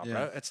path now,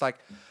 bro. It's like,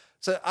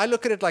 so I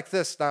look at it like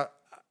this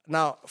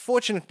now.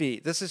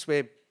 Fortunately, this is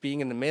where being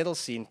in the metal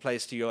scene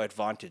plays to your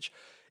advantage.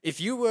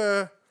 If you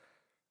were,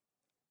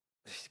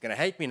 you're gonna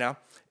hate me now.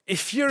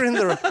 If you're in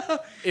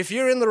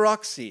the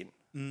rock scene,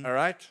 all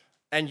right,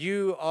 and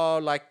you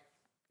are like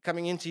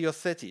coming into your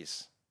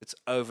 30s, it's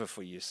over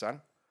for you,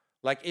 son.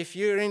 Like if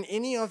you're in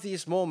any of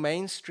these more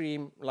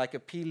mainstream, like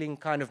appealing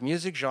kind of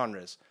music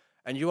genres,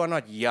 and you are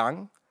not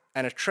young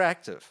and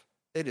attractive,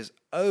 it is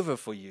over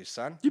for you,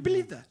 son. You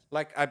believe that?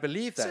 Like I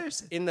believe that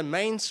Seriously? in the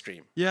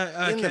mainstream. Yeah,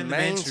 okay, in the mainstream.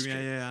 mainstream.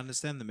 Yeah, I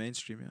understand the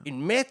mainstream. Yeah.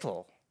 In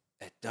metal,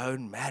 it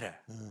don't matter.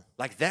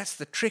 Like that's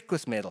the trick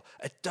with metal.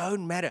 It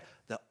don't matter.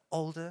 The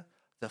older,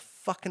 the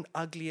fucking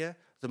uglier,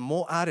 the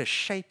more out of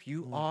shape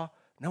you are,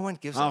 no one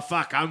gives a Oh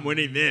fuck, I'm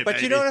winning there.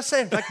 But you know what I'm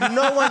saying? Like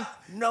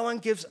no one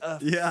gives a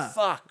Yeah.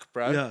 fuck,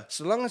 bro. Yeah.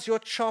 So long as your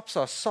chops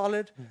are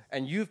solid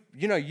and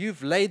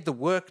you've laid the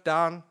work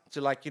down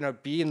to like,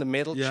 be in the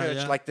metal church,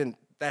 yeah. like then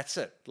that's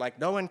it. Like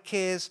no one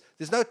cares.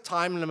 There's no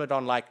time limit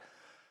on like,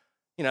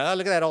 oh,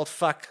 look at that old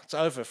fuck. It's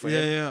over for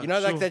him. Yeah,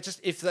 like sure. they just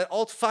if the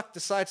old fuck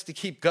decides to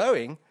keep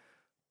going,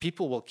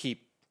 people will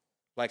keep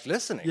like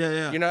listening.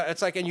 Yeah, yeah.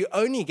 It's like, and you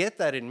only get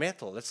that in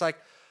metal. It's like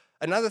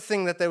another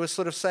thing that they were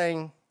sort of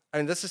saying. I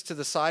mean, this is to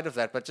the side of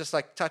that, but just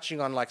like touching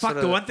on like Fuck, sort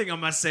of the one thing I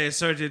must say,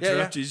 sorry to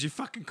interrupt yeah. you, is you're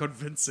fucking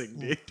convincing,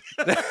 dude.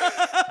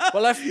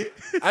 Well,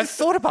 I've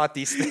thought about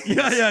these things.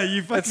 yeah,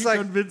 you're fucking It's like-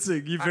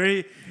 convincing. You're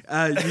very,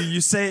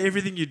 you say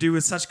everything you do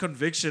with such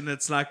conviction.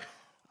 It's like,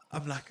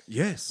 I'm like,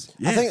 yes.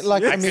 I think,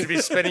 like, I could be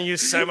spinning you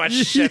so much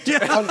shit.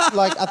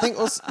 I think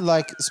also,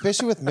 like,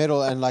 especially with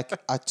metal, and like,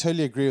 I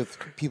totally agree with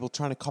people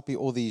trying to copy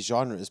all these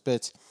genres,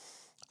 but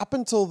up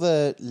until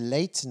the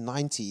late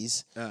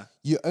 90s,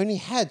 you only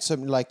had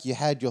something like you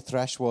had your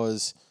thrash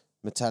was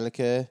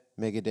Metallica,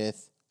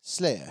 Megadeth,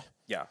 Slayer.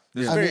 Yeah.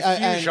 There's I very mean, few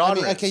and-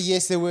 genres. I mean, okay,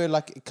 yes, there were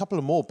like a couple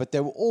of more, but they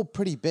were all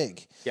pretty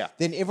big. Yeah.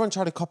 Then everyone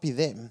tried to copy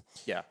them.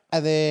 Yeah.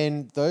 And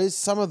then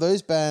some of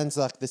those bands,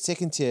 like the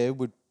second tier,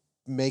 would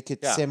make it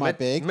Yeah,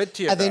 semi-big.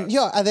 mid-tier and then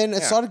bands. and then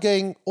it started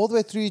going all the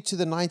way through to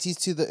the 90s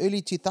to the early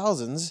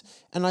 2000s,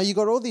 and now you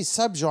got all these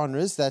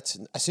subgenres that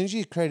as soon as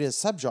you create a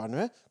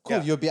subgenre, cool,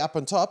 Yeah. you'll be up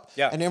on top.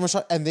 Yeah. And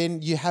and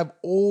then you have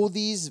all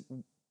these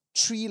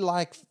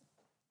tree-like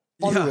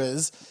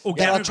followers that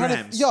are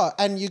trying to Organograms.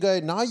 and you go,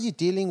 now you're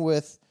dealing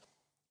with,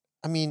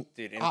 I mean,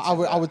 Dude,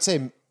 I would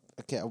say,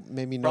 okay,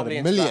 maybe not Probably a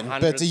into the million,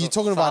 but hundreds you're of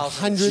talking about thousands.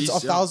 hundreds of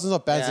Jeez, yeah. thousands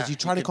of bands Yeah, that you're you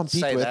trying to could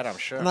compete say with. that, I'm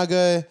sure. And I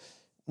go,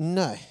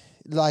 no,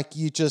 like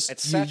you just,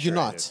 It's you're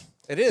not. saturated.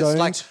 It is, Don't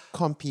like-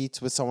 compete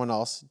with someone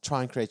else.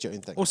 Try and create your own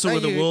thing. Also No,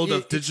 with the you- world you-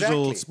 of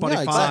digital exactly. Spotify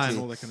Yeah, exactly. and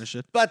all that kind of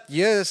shit. But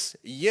here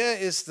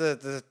is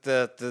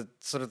the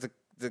sort of the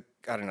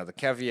I don't know, the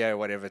caveat or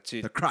whatever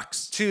The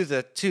crux. to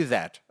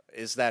that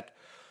is that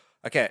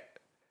okay,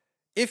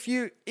 if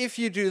you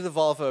do the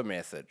Volvo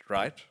method,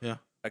 right? Yeah.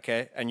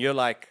 Okay, and you're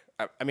like,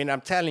 I mean,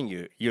 I'm telling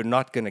you, you're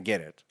not going to get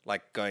it,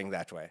 like going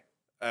that way.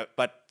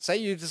 But say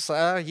you just,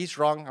 he's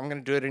wrong, I'm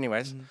going to do it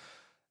anyways.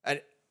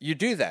 And you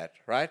do that,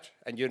 right?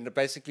 And you're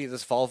basically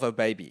this Volvo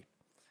baby.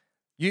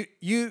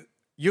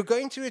 You're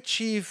going to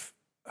achieve,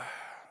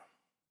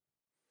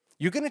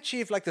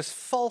 like this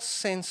false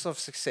sense of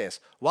success.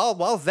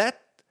 While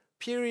that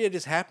period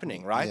is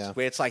happening, right? Yeah.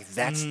 Where it's like,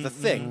 that's the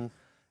thing.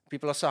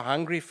 People are so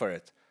hungry for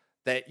it.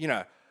 They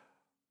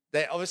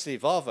obviously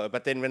Volvo,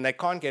 but then when they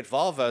can't get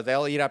Volvo,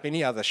 they'll eat up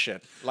any other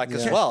shit, like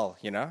as well,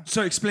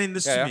 So explain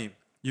this to Yeah. me.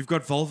 You've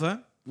got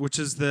Volvo, which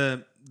is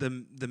the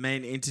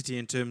main entity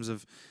in terms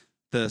of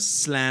the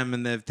slam,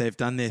 and they've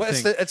done their Well,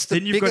 thing. it's the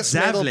then you've got biggest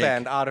metal Zavleg.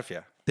 band out of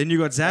here. Then you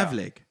got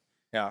Zavleg.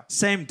 Yeah.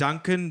 Same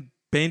Duncan,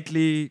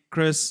 Bentley,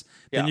 Chris.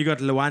 Then Yeah. you got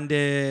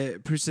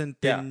Lawande, Prusent.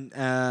 Then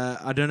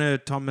I don't know,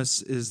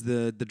 Thomas is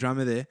the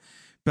drummer there,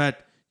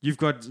 but you've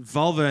got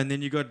Volvo, and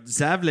then you got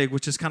Zavleg,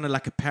 which is kind of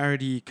like a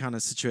parody kind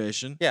of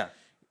situation. Yeah.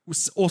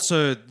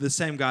 Also the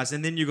same guys,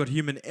 and then you got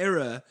Human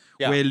Error,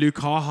 Yeah. where Luke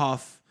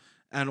Harhoff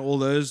and all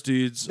those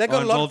dudes They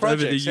got are a lot of involved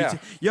over the projects,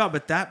 UT. Yeah,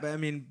 but I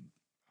mean,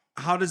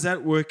 how does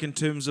that work in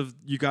terms of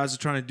you guys are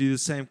trying to do the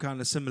same kind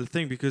of similar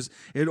thing? Because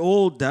it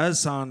all does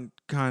sound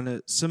kind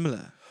of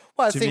similar.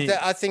 Well, to me,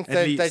 I think at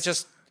they're least.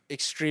 just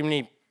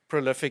extremely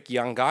prolific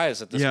young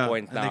guys at this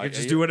point and now. they can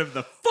just do whatever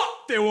the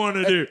fuck they want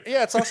to do.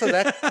 Yeah, it's also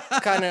that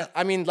kind of.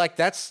 I mean, like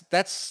that's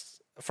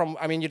from.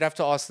 I mean, you'd have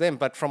to ask them,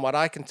 but from what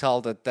I can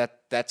tell,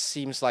 that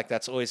seems like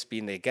that's always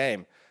been their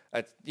game.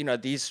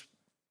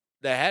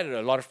 They had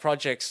a lot of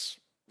projects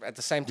at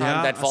the same time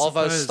Yeah, that I Volvo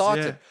suppose,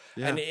 started,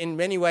 yeah. and in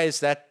many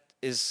ways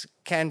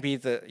can be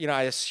the.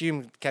 I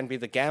assume can be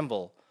the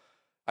gamble.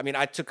 I mean,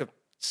 I took a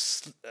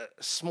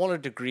smaller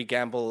degree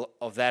gamble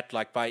of that,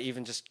 like by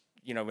even just.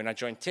 When I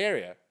joined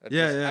Terrier.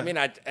 Yeah. I mean,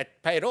 it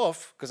paid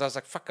off because I was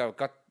like, fuck,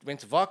 went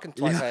to Varken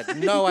twice. I had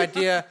no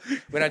idea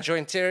when I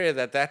joined Terrier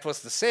that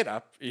was the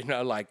setup,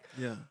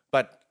 Yeah.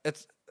 But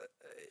it's,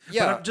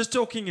 Yeah. But I'm just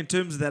talking in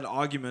terms of that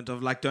argument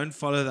of like, don't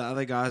follow the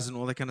other guys and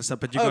all that kind of stuff.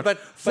 But you've Oh, got but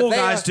four they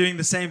guys are- doing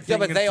the same Yeah, thing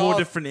but in they four are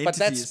different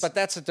entities. But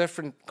that's a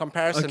different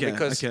comparison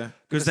because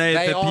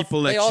they're the are-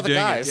 people they that are you're the doing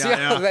guys. it.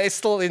 Yeah, yeah. They're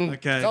still in.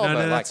 Okay, Velva,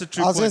 no, that's a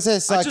true I was point. gonna say,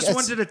 it's I like- just it's-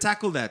 wanted to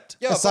tackle that.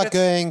 Yeah, It's but like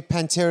going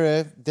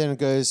Pantera, then it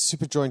goes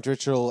Super Joint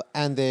Ritual,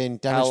 and then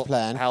Damage Hell-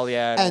 Plan. Hell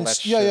Yeah, and all and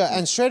that yeah, shit. yeah,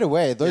 and straight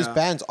away those Yeah.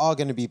 bands are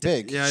going to be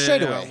big. Yeah,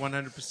 straight yeah, away.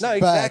 100%. No,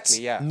 But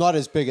exactly. Yeah. not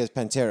as big as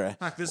Pantera.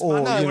 Fuck, this or,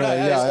 man- No, you know, no,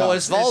 yeah, it's yeah.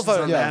 always Conversations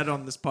Volvo. I've Yeah. had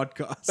on this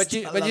podcast. But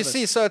you, I but you love it.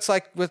 see, so it's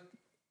like with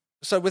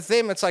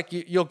them, it's like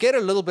you'll get a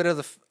little bit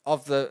of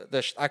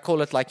I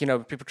call it like,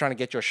 people trying to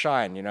get your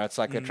shine. It's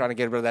like they're trying to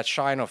get a bit of that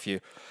shine off you,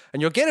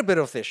 and you'll get a bit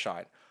of their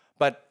shine.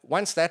 But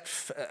once that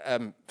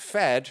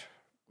fad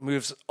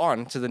moves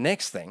on to the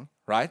next thing,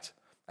 right?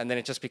 And then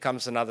it just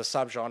becomes another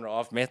subgenre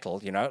of metal,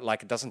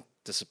 like it doesn't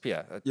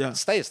disappear. Yeah. It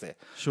stays there.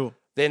 Sure.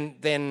 Then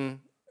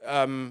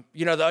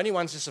the only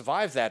ones who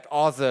survive that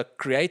are the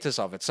creators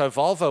of it. So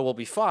Volvo will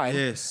be fine.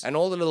 Yes. And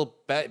all the little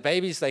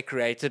babies they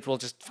created will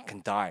just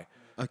fucking die.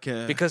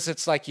 Okay. Because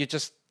it's like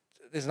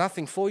there's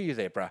nothing for you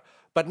there, bro.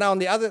 But now on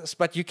the others,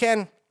 but you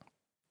can,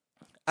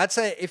 I'd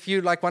say if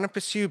you like want to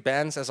pursue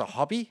bands as a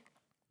hobby,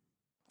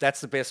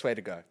 that's the best way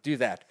to go. Do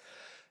that.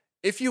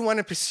 If you want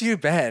to pursue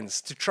bands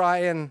to try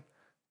and,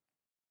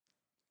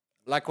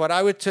 like what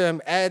I would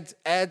term,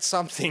 add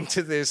something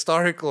to the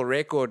historical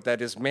record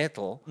that is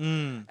metal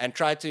and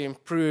try to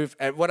improve.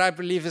 And what I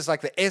believe is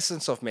like the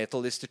essence of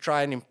metal is to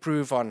try and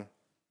improve on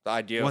the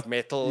idea of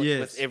metal yes.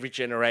 with every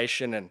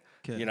generation and,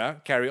 Okay.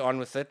 carry on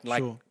with it.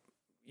 Like Sure.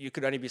 you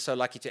could only be so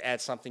lucky to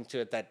add something to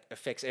it that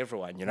affects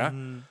everyone,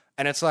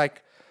 And it's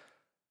like,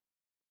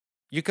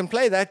 you can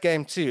play that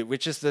game too,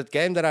 which is the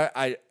game that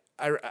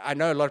I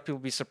know a lot of people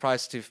will be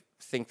surprised to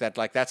think that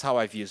like that's how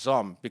I view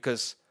Zom,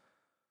 because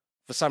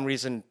for some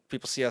reason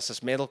people see us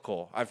as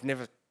metalcore. I've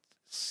never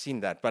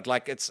seen that, but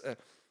like it's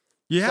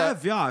You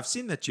have, yeah. I've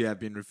seen that you have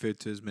been referred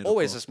to as metalcore.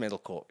 always as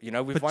metalcore.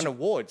 We've won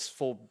awards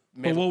for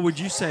But metal. what would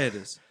you say it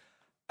is?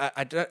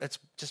 I don't. It's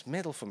just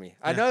metal for me.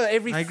 I know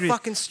every I agree.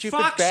 fucking stupid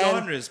Fuck band.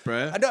 genres,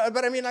 bro. I know,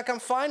 but I mean, like I'm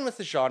fine with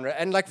the genre,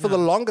 and like for the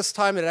longest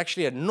time, it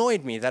actually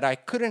annoyed me that I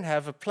couldn't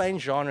have a plain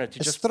genre to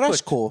It's just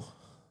thrashcore.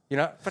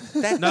 But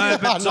that No,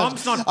 but No,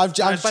 Zom's not. I'm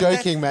but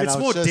joking, man. it's I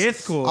was more just,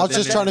 deathcore I was than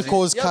just trying to anything.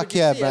 cause but cuck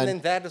you here, see, and then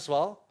man. that as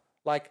well.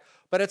 Like,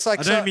 but it's like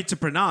I so, don't mean to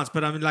pronounce,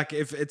 but I mean like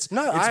if it's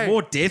No, it's I-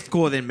 more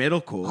deathcore than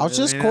metalcore. I was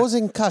just Yeah.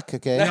 causing cuck,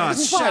 okay? No,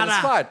 it's shut fine, it's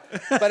up.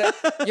 fine. But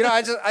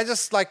I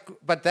just like,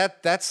 but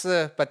that's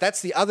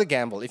the other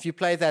gamble. If you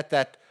play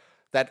that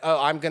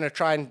I'm gonna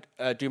try and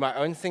do my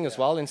own thing as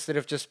well instead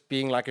of just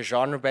being like a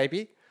genre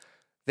baby,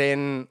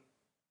 then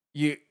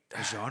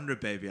A genre,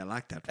 baby. I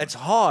like that one. it's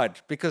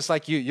hard because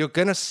like you're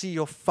gonna see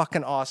your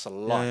fucking ass a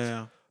lot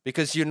yeah.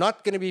 because you're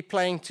not gonna be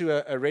playing to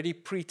a already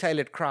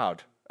pre-tailored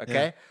crowd.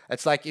 Okay,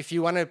 it's like if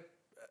you want to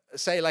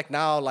say like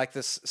now like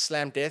this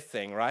slam death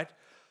thing, right?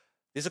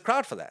 There's a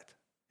crowd for that.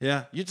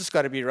 Yeah. You just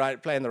got to be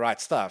playing the right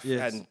stuff,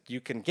 Yes. and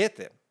you can get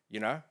them.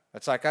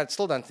 It's like I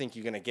still don't think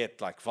you're gonna get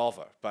like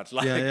Volvo, but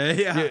like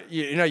Yeah.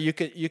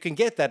 you can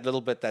get that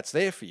little bit that's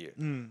there for you.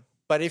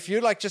 But if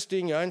you're like just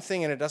doing your own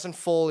thing and it doesn't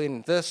fall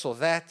in this or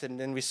that, and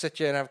then we sit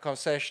here and have a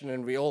conversation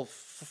and we all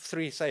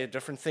three say a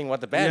different thing what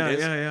the band is,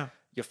 Yeah.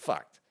 you're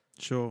fucked.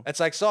 Sure. It's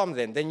like Zom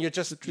then. Then you're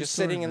true sitting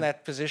story, in man.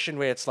 that position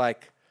where it's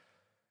like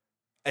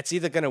it's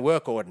either gonna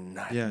work or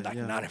Yeah.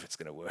 none of it's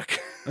gonna work.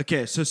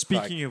 Okay, so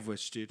speaking of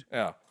which, dude,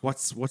 Yeah.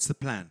 what's the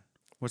plan?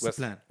 What's the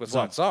plan? With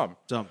Zom. what? Zom.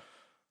 Zom.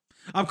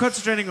 I'm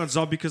concentrating on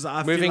Zom because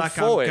I feel Moving like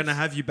forward. I'm gonna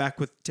have you back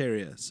with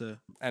Terrier. So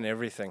And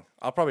everything.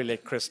 I'll probably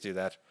let Chris do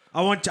that.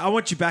 I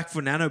want you back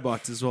for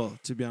Nanobots as well.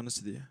 To be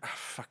honest with you.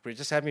 Fuck, bro,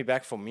 just have me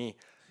back for me.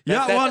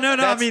 Yeah, well, no,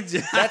 I mean-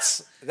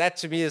 that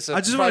to me is a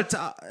I just wanted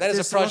to- that is a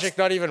there's project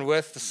not even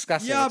worth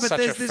discussing. Yeah, It's but such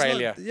a there's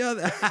failure.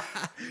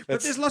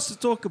 but there's lots to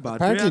talk about.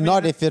 Apparently I mean,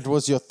 not if it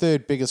was your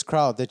third biggest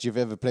crowd that you've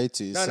ever played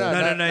to. No, so. no.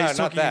 No, not he's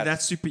talking. that.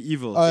 That's super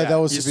evil. Oh, that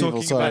was He's Super Evil,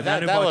 talking sorry. about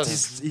That Nanobots.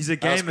 was- He's a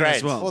that was gamer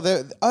as great. well.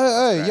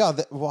 Well,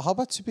 yeah. Well, how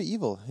about Super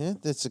Evil? Yeah,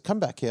 there's a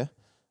comeback here.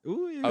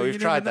 Ooh, yeah, Oh, you we've never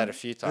tried know. that a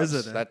few times.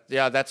 Is it?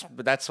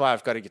 That's why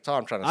I've got a guitar.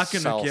 I'm trying to I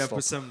can sell hook you up still.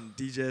 with some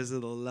DJs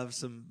that'll love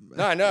some.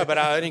 No, I know, but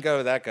I only go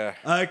with that guy.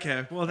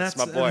 Okay, well that's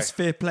My boy. that's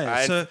fair play.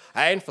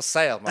 I ain't for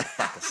sale,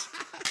 motherfuckers.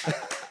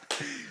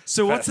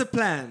 So what's the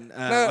plan,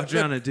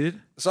 Adriana, dude?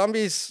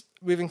 Zombies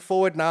moving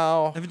forward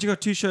now. Haven't you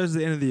got 2 shows at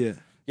the end of the year?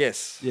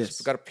 Yes. Yes.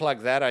 We've got to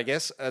plug that, I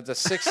guess. The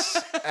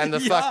 6th and the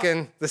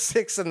Yeah. the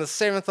 6th and the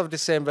 7th of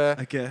December.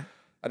 Okay,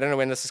 I don't know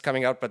when this is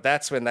coming out, but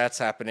that's when that's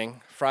happening.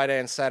 Friday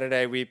and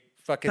Saturday, we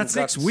fucking that's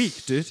got next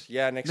week, dude.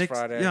 Yeah, next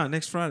Friday. Yeah,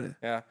 next Friday.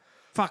 Yeah.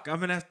 Fuck, I'm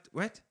gonna have to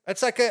wait.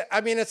 It's like a,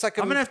 I mean, it's like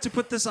a, I'm gonna have to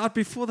put this out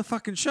before the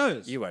fucking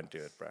shows. you won't do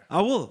it, bro.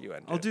 I will. You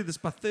won't do I'll it. do this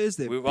by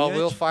Thursday. Well, bitch.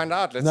 we'll find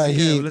out. Let's No,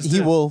 see. let's he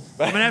do it. will.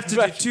 I'm gonna have to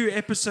do But- 2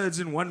 episodes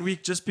in 1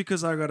 week just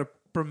because I gotta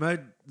promote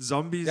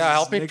zombies. Yeah,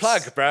 help me next-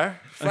 plug, bro.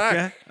 Fuck.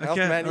 Okay, Help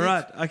okay, man all eat.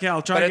 right. Okay,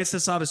 I'll try But and get it's-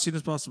 this out as soon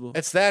as possible.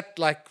 It's that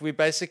like we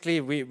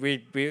basically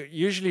we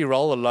usually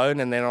roll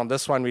alone, and then on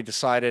this one we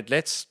decided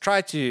let's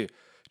try to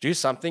do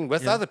something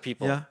with other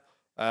people.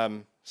 Yeah.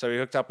 So we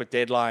hooked up with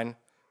Deadline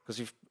because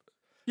we've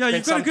Yeah, spent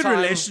you've got a some good time-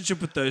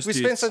 relationship with those We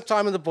dudes. spent some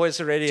time with the boys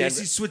already. and-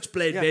 Jesse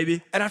Switchblade, yeah.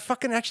 baby. And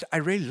I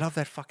really love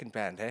that fucking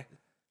band, eh?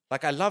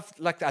 Like I love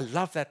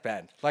that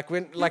band. Like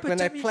when But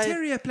they Tommy play.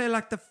 Terrier play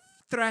like the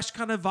thrash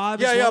kind of vibe.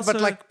 Yeah, as yeah, well, but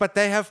so but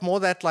they have more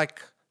that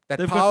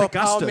They've got power the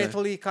gusto.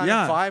 metal-y kind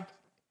Yeah. of vibe.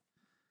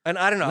 And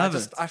I don't know, Love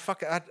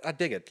I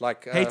dig it.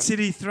 Like Hate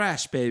City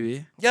thrash,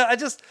 baby. yeah,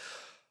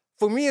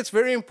 for me it's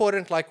very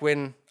important. Like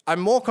when I'm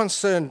more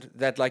concerned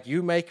that like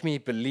you make me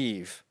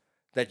believe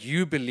that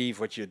you believe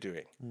what you're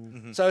doing.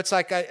 Mm-hmm. So it's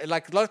like a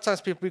lot of times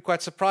people be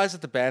quite surprised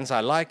at the bands I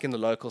like in the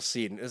local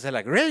scene. Is they're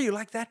like, really, you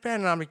like that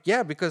band? And I'm like,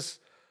 yeah, because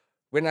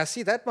when I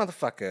see that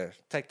motherfucker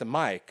take the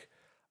mic,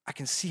 I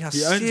can see how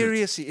He owns it.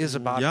 serious he is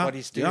about Yeah, what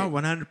he's doing. yeah,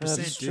 100%,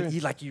 that's true.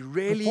 dude. He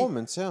really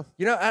Performance, yeah.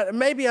 you know,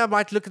 maybe I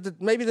might look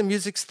at maybe the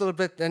music's still a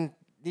bit and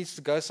needs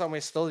to go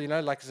somewhere still, you know,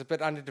 like it's a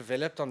bit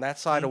underdeveloped on that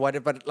side or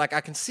whatever. But like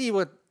I can see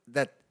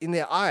that in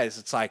their eyes,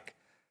 it's like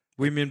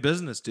We mean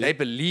business, dude. they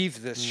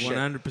believe this shit.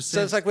 100%.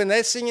 So it's like when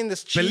they're singing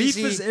this cheesy. Belief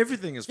is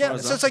everything as far yeah,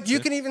 as so it's I'm like you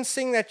concerned. can even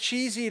sing that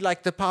cheesy,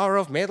 like the power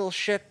of metal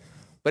shit.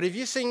 But if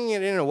you're singing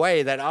it in a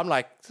way that I'm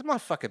like, this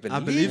motherfucker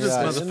believes believe this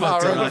the motherfucker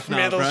power right of now,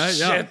 metal bro. Yeah.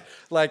 shit.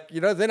 Like, you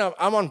know, then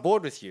I'm on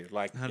board with you.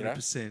 Like, you know?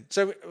 100%.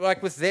 So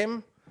like with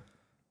them,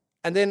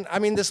 and then I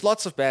mean, there's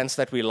lots of bands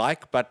that we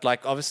like, but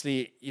like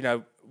obviously, you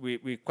know,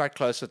 we're quite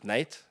close with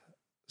Nate.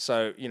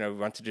 So you know, we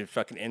wanted to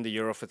fucking end the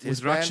year off with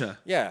his With band. Raksha.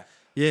 Yeah,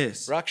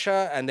 Yes.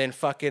 Raksha, and then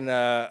fucking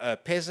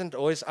Peasant.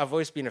 I've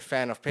always been a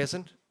fan of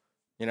Peasant.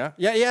 You know?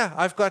 Yeah.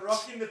 I've got.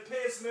 Rocking the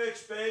Pez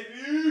merch,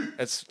 baby.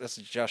 It's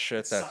a Just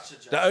shirt though. such a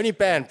Just The only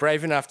band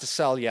brave enough to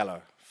sell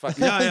yellow. Fuck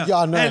Yeah.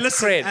 Yeah, no. Hey,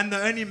 listen, Cred. and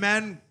the only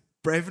man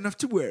brave enough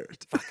to wear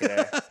it.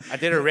 yeah. I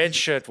did a red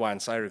shirt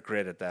once. I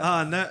regretted that.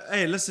 Oh no!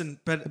 Hey, listen,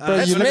 but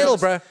That's you look- metal,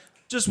 bro.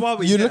 Just while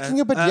we You're looking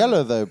a bit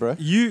yellow though, bro.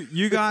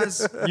 You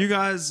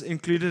guys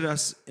included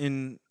us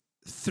in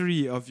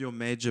 3 of your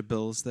major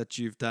bills that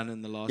you've done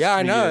in the last. Yeah,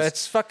 I 3 know. years.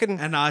 It's fucking.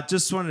 And I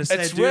just wanted to say,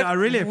 It's dude, worked I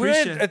really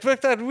appreciate weird. It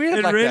worked out weird.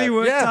 It like really that.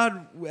 worked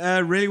Yeah.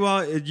 out really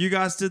well. You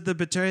guys did the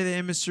Betray the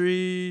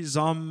Emissary,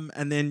 Zom,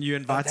 and then you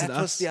invited that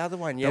us. was the other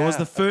one, That was yeah,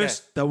 the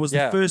first. okay. That was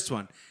Yeah. the first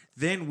one.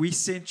 Then we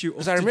sent you off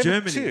Because to I remember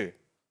Germany. too.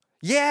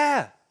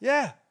 Yeah.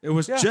 It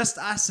was Yeah. just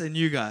us and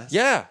you guys.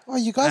 Yeah. Oh,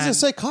 you guys are And-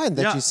 so kind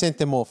that yeah. you sent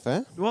them off,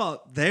 eh?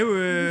 Well, they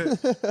were.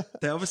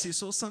 They obviously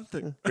saw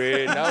something.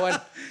 Dude, no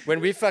one. When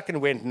we fucking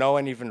went, no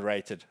one even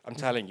rated. I'm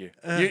telling you.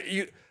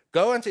 You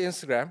go onto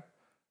Instagram.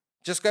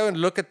 Just go and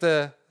look at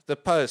the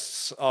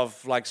posts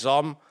of like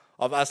Zom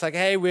of us like,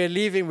 hey, we're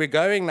leaving, we're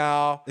going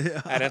now,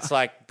 and it's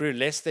like, bro,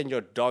 less than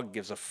your dog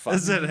gives a fuck.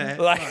 Is it, eh?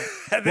 Like,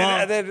 and then,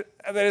 Well-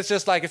 and then it's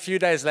just like a few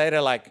days later,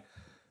 like,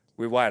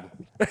 we won.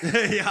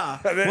 Yeah.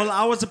 Well,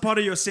 I was a part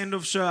of your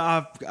send-off show.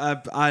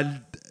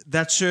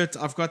 That shirt.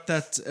 I've got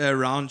that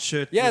round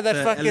shirt. Yeah, with that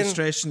the fucking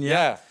illustration.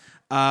 Yeah.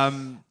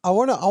 I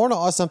wanna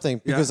ask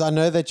something because I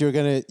know that you're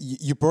gonna.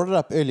 You brought it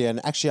up earlier,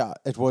 and actually,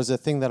 it was a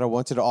thing that I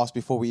wanted to ask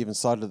before we even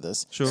started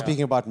this. Sure.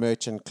 Speaking about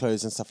merch and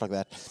clothes and stuff like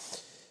that,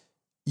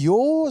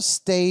 your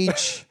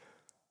stage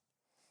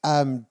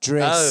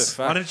dress.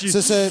 Oh, Why fuck. don't you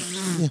So a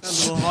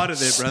little harder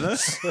there, brother?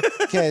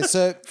 okay,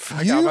 so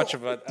how much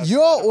of it-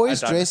 you are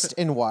always I don't- dressed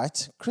in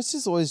white. Chris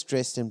is always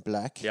dressed in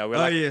black. Yeah, we're Oh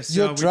like, yes.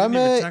 Your yeah, we didn't even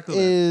drummer tackle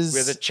that. is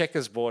we're the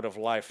checkers board of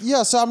life.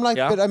 yeah. So I'm like,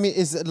 Yeah. but I mean,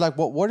 is it like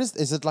what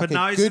is it like But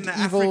now a he's good in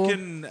the evil?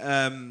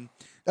 African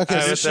Okay,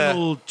 so-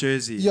 traditional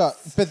jersey. yeah,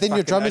 but then your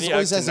Fucking drummer's only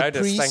always Oak as to a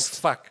notice, priest. Thanks,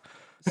 fuck.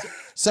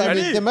 So I mean,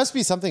 Really? there must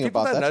be something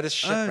People about don't that. notice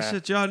shit, Oh man.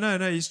 shit! Yeah,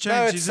 no, he's changed.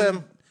 No, he's it's,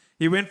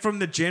 he went from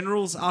the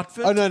general's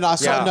outfit. Oh no, I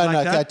saw Yeah. no, like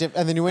no, that. okay,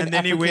 and then he went and then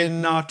African. he went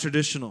now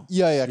traditional.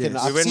 Yeah, okay, Yes.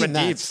 no, We I've went seen with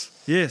that. Deeds.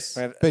 Yes.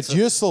 But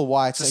you're still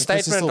white. It's a and Chris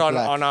is statement still on,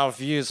 black. on our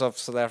views of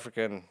South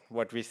Africa and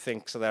what we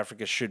think South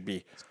Africa should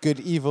be. Good,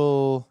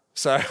 evil,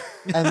 So,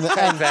 and, the, take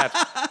and that.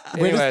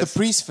 where does Anyways. the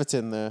priest fit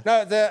in there?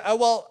 No,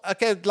 well,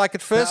 okay, like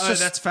at first, Oh,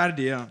 just, that's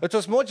Faraday. Yeah. it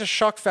was more just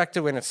shock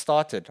factor when it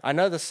started. I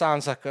know this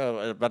sounds like,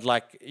 but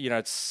like, you know,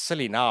 it's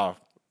silly now.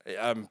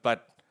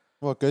 But,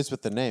 Well, it goes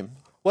with the name.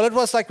 well, it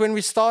was like when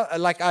we start,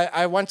 like,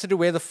 I wanted to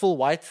wear the full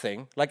white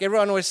thing. Like,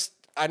 everyone always,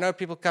 I know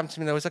people come to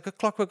me, there was like a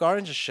Clockwork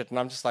Orange and shit, and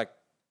I'm just like,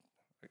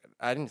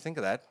 I didn't think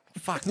of that.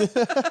 Fuck.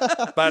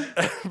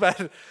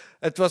 but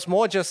it was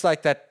more just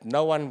like that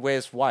no one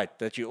wears white,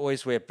 that you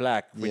always wear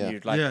black when Yeah.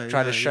 you like Yeah,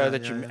 try to yeah, show yeah,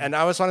 that yeah, you. yeah. And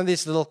I was one of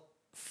these little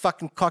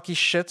fucking cocky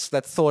shits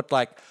that thought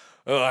like,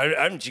 oh,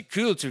 I'm too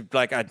cool to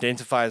like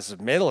identify as a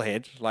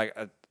metalhead. Like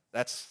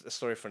that's a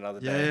story for another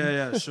Yeah, day.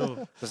 yeah, sure.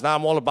 Because now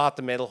I'm all about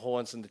the metal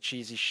horns and the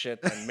cheesy shit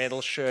and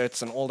metal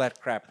shirts and all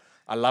that crap.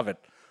 I love it.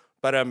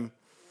 But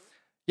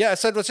yeah,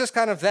 so it was just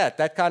kind of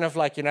that kind of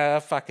like, you know,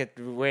 fuck it,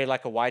 wear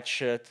like a white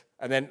shirt.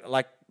 And then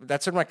like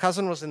that's when my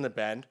cousin was in the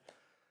band.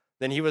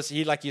 Then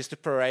he like used to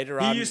parade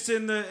around. He used to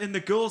in the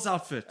girl's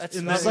outfit. In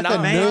It's the like a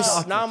maid's nurse-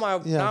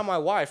 outfit. now my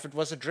wife, it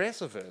was a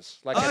dress of hers.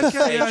 Like Oh, at okay,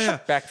 stage yeah, yeah.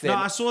 back then. No,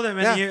 I saw them,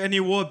 Yeah. and he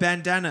wore a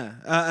bandana,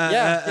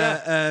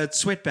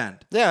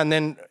 sweatband. Yeah, and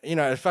then, you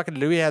know, fucking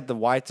Louis had the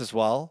white as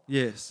well.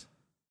 Yes.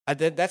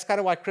 That's kind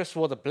of why Chris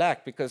wore the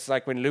black, because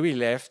like when Louis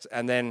left,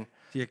 and then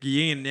Like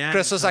yin and yang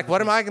Chris was kind like, of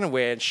 "What thing. am I gonna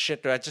wear?" And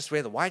shit, do I just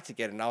wear the white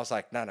again? And I was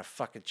like, "No,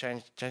 fucking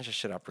change the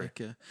shit up, bro."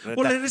 Okay. The-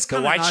 Well, the- it is the kind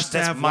of white nice shit, to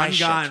that's have my one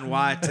guy shit. in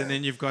white, and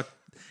then you've got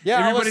Yeah, I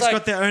was everybody's like-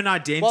 got their own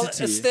identity. Well,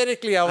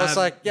 aesthetically, I was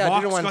like, yeah, I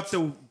Mark's didn't want. got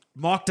the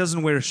Mark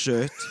doesn't wear a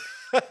shirt.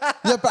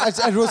 Yeah, but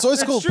it was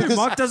always cool It's true. because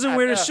Mark doesn't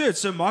wear a shirt,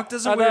 so Mark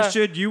doesn't I wear a know.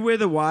 shirt. You wear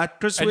the white.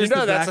 Chris And wears you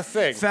know the black. that's a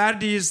thing.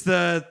 Ferdi is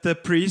the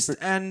priest,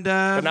 and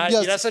But now Yes.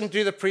 he doesn't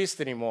do the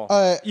priest anymore.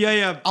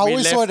 yeah. I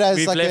always saw it as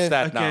we've like left a,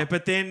 that Okay, now.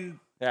 but then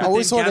Yeah. I but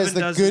always then saw it as Gavin the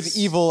does good, this-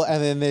 evil,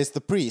 and then there's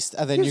the priest,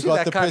 and then Gives you you got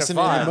that the kind of person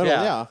in the vibe, middle.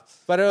 yeah. Yeah,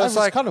 But it was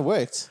like- kind of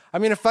worked. I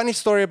mean, a funny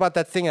story about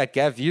that thing that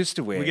Gav used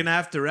to wear. We're gonna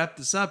have to wrap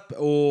this up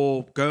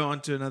or go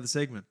on to another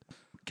segment.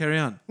 Carry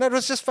on. No, it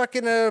was just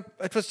fucking.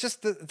 It was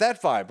just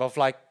that vibe of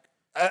like.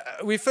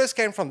 We first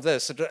came from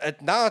this.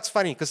 Now it's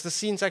funny because the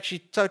scene's actually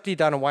totally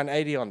done a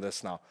 180 on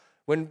this now.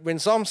 When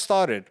Zom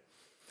started,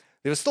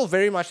 there was still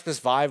very much this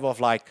vibe of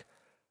like.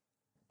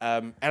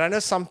 And I know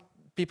some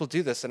people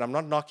do this, and I'm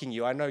not knocking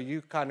you. I know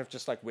you kind of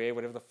just like wear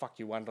whatever the fuck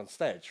you want on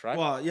stage, right?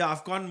 Well, yeah,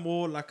 I've gone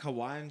more like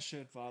Hawaiian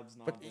shirt vibes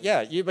now.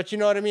 Yeah, but you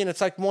know what I mean.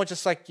 It's like more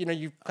just like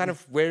you kind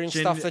of wearing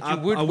stuff that you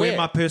would I wear. wear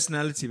my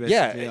personality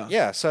basically.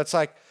 Yeah. So it's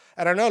like,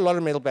 and I know a lot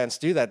of metal bands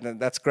do that, and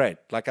that's great.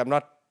 Like, I'm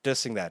not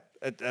dissing that.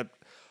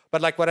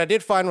 But like, what I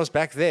did find was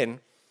back then,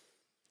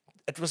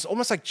 it was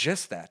almost like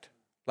just that,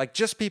 like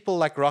just people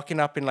like rocking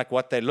up in like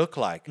what they look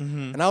like,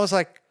 Mm-hmm. and I was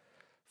like,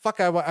 fuck,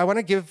 I want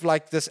to give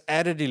like this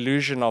added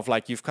illusion of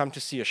like you've come to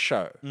see a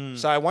show.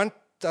 So I want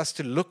us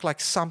to look like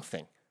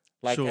something,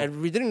 like, Sure.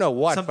 and we didn't know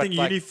what, Something but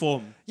like,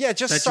 uniform. yeah,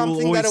 just that you will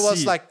something that it always was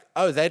see. like,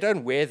 oh, they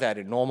don't wear that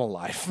in normal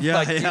life. Yeah,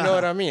 like, you yeah, know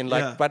what I mean?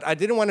 Like, yeah. but I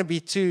didn't want to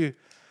be too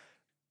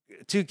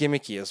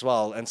gimmicky as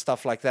well and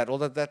stuff like that.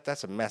 Although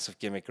that's a massive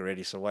gimmick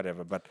already, so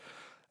whatever. But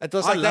it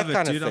was I like love that it,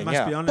 kind dude. of thing. I must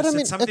yeah. be honest. But I mean,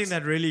 it's something it's-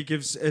 that really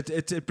gives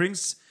it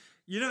brings.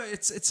 You know,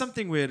 it's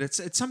something weird. It's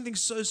something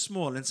so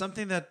small and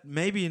something that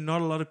maybe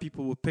not a lot of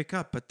people will pick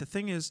up. But the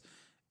thing is,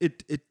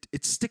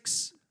 it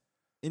sticks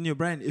in your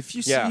brain. If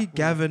you Yeah. see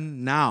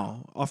Gavin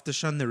now after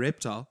Shun the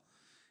Reptile,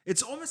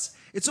 it's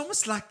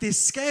almost like there's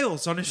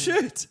scales on a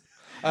shirt.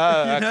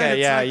 Oh, You know, okay,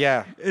 it's yeah, like-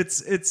 yeah.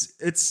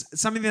 It's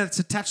something that's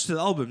attached to the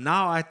album.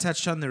 Now I attach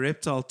Shun the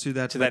Reptile to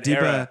that that Madiba,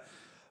 era.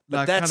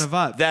 like That's kind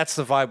of vibe. That's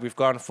the vibe we've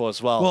gone for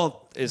as well.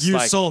 Well, is you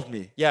like, sold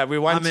me. Yeah, we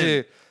want I'm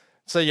in. to.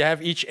 So you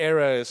have each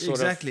era is sort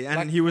Exactly, of and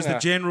like, he was yeah. the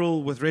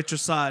general with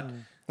Retroside.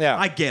 Yeah.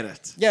 I get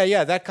it.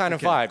 Yeah, that kind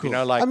of Okay, vibe. cool. You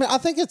know, like I mean, I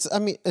think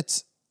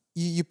it's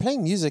you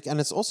playing music, and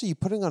it's also you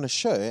putting on a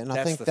show, and I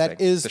That's think the that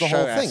thing. is The the show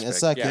whole thing.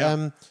 It's like aspect,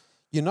 yeah.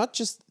 you're not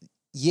just.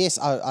 Yes,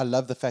 I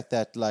love the fact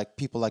that like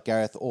people like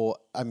Gareth, or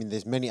I mean,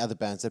 there's many other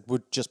bands that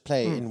would just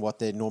play in what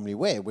they normally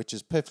wear, which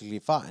is perfectly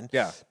fine.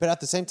 Yeah. But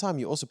at the same time,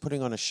 you're also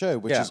putting on a show,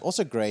 which Yeah. is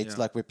also great.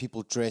 Like where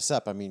people dress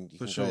up. I mean, you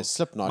can sure. go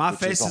Slipknot, My which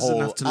face is a is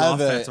whole enough to laugh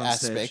other at on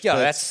stage. aspect. yeah, but-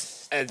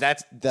 that's to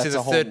that's the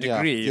a whole- third yeah,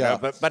 degree. You yeah.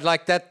 know, but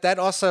like that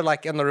also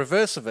like in the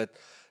reverse of it,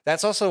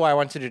 that's also why I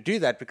wanted to do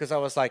that because I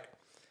was like,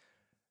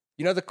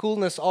 you know, the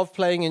coolness of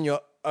playing in your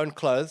own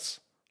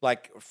clothes,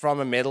 like from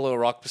a metal or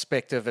rock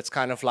perspective, it's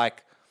kind of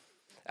like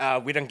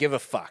we don't give a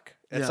fuck.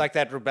 It's Yeah. like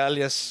that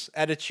rebellious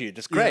attitude.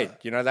 It's great. Yeah.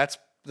 You know, that's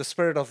the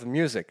spirit of the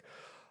music.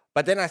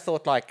 But then I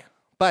thought like,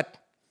 but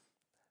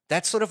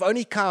that sort of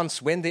only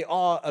counts when there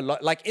are a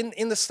lot, like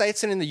in the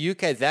States and in the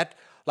UK, that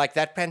like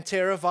that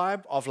Pantera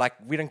vibe of like,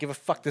 we don't give a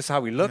fuck, this is how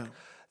we look.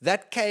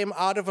 That came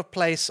out of a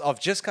place of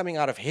just coming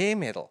out of hair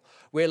metal,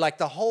 where like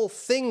the whole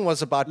thing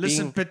was about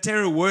Listen, being,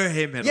 Pantera were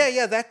hair metal.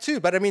 yeah, that too.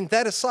 But I mean,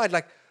 that aside,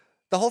 like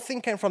the whole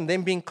thing came from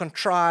them being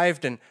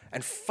contrived and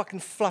fucking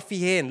fluffy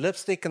hair and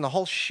lipstick and the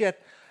whole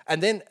shit.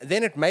 And then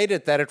it made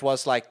it that it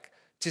was like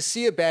to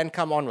see a band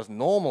come on with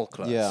normal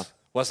clothes Yeah.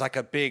 was like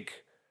a big,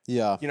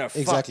 Yeah, you know,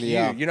 fuck exactly. you,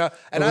 Yeah, you know.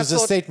 And it was I a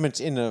thought,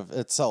 statement in of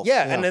itself.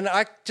 yeah, and then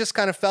I just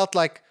kind of felt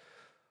like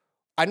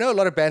I know a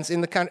lot of bands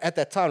in the country at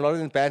that time. A lot of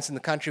the bands in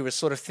the country were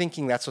sort of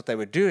thinking that's what they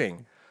were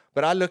doing,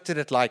 but I looked at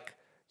it like,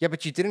 yeah,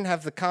 but you didn't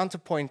have the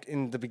counterpoint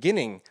in the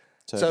beginning.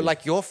 So Totally.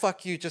 like your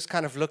fuck you just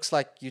kind of looks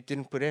like you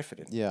didn't put effort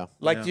in. Yeah.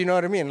 Like, do you know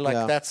what I mean? Like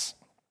Yeah. that's.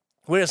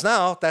 Whereas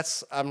now,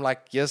 I'm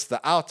like, here's the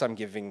out I'm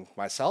giving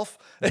myself.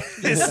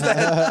 Is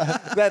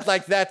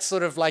that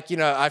sort of like, you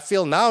know, I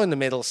feel now in the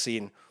metal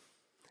scene,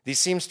 there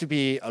seems to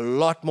be a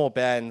lot more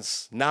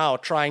bands now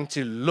trying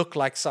to look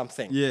like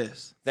something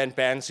Yes. than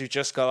bands who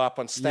just go up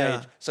on stage.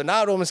 Yeah. So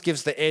now it almost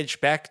gives the edge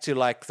back to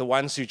like the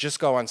ones who just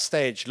go on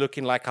stage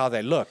looking like how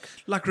they look.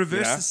 Like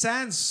Reverse Yeah. the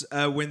Sands,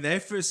 when they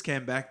first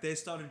came back, they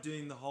started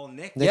doing the whole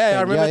neck. Neck Yeah, I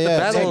band. remember at the Yeah,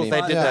 battle totally.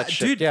 they did Yeah. that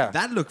shit. Dude, yeah.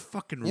 that looked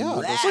fucking Yeah,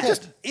 rad. that's Or good.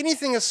 just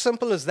anything as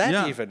simple as that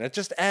Yeah. even. It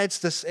just adds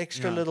this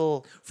extra Yeah.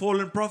 little...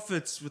 Fallen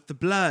Prophets with the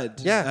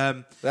blood.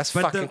 Yeah, that's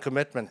but fucking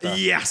commitment though.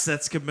 Yes,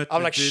 that's commitment.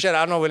 I'm like, dude. shit,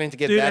 I'm not willing to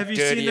get Dude, that have you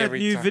dirty seen that every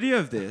new time. video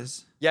of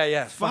theirs?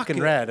 Yeah, fucking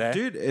it, rad, eh?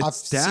 Dude, it's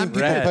I've damn seen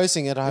people rad.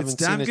 posting it. I It's haven't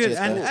damn seen good. it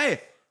yet. And though.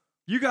 hey,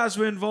 you guys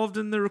were involved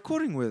in the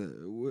recording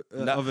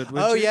of it.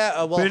 weren't Oh you?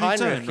 yeah, well Burning Heinrich,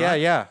 Tone, yeah, right?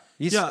 yeah.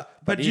 Yeah,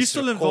 but you're he's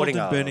still involved recording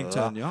in Burning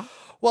Tone, yeah?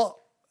 Well,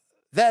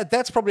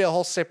 that's probably a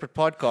whole separate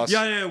podcast.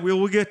 Yeah,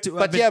 we'll get to.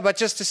 But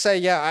just to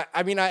say,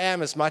 I mean, I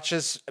am, as much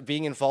as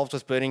being involved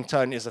with Burning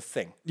Tone is a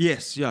thing.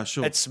 Yes, yeah,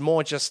 sure. It's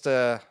more just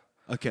a.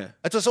 Okay.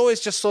 It was always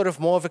just sort of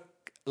more of a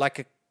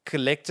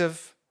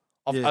collective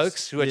of Yes,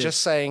 oaks who are yes.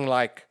 just saying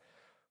like,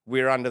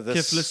 we're under this.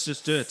 Yes, let's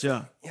just do it.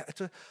 Yeah.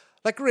 Yeah,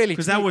 like really.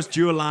 Because that was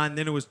Dual Line,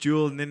 then it was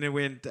Dual, and then it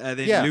went. Then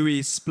Yeah.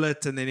 Louis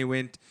split, and then he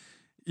went.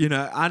 You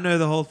know, I know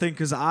the whole thing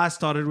because I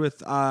started with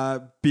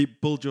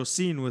Build Your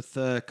Scene with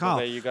Carl.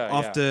 there you go,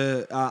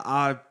 After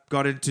I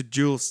got into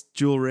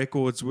Dual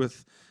Records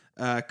with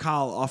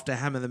Carl after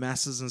Hammer the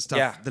Masses and stuff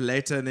Yeah. the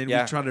later, and then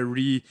Yeah. we tried to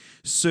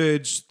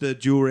resurge the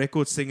Dual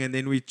Records thing, and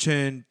then we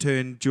turned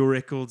Dual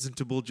Records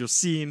into Build Your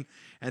Scene,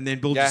 and then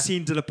Build Your Yeah.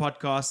 Scene did a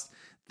podcast.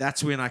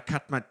 That's when I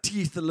cut my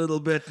teeth a little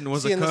bit and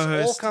was See, a and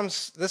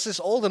co-host. this is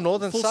all the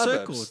northern Full suburbs.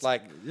 circle. It's-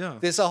 Like, yeah.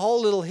 there's a whole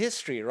little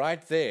history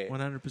right there.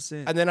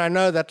 100%. And then I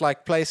know that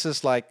like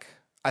places like,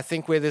 I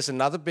think where there's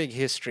another big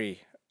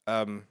history,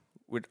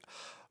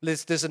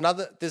 there's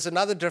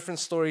another different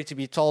story to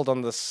be told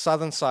on the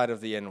southern side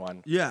of the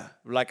N1. Yeah.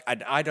 Like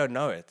I don't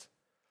know it,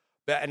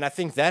 and I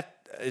think that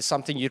is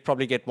something you'd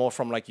probably get more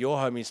from like your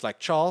homies like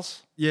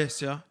Charles.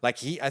 Yes, yeah. Like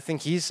I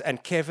think he's,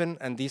 and Kevin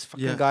and these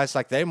fucking Yeah. guys,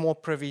 like they're more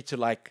privy to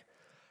like,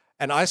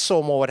 and I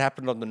saw more what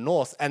happened on the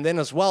north. And then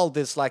as well,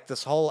 there's like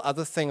this whole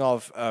other thing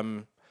of,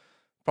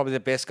 probably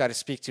the best guy to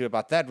speak to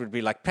about that would be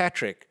like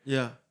Patrick,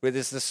 Yeah. where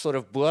there's this sort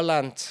of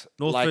Boerland,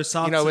 North like, versus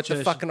south you know, with the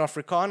situation. fucking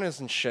Afrikaners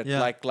and shit,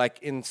 Yeah. like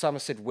in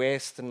Somerset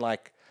West and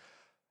like,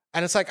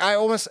 and it's like,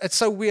 it's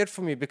so weird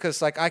for me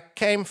because like I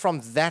came from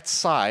that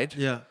side.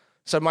 Yeah.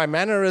 So my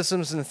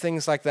mannerisms and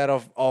things like that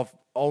of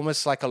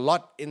almost like a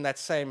lot in that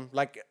same,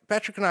 like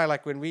Patrick and I,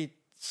 like when we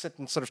sit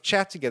and sort of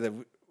chat together,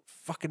 we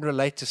fucking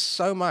relate to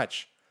so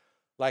much.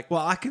 Like,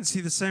 Well, I can see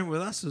the same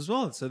with us as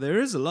well. So there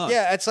is a lot.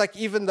 yeah, it's like,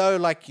 even though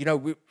like, you know,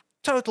 we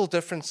total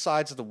different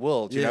sides of the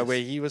world, you know, Yes. where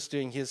he was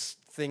doing his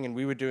thing and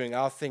we were doing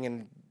our thing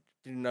and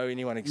didn't know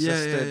anyone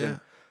existed. yeah. And,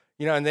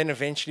 you know, and then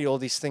eventually all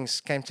these things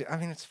came to, I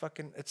mean, it's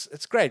fucking,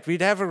 it's great. We'd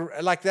have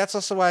like, that's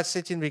also why I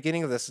said to you in the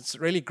beginning of this, it's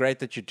really great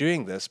that you're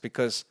doing this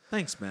because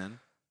Thanks,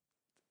 man.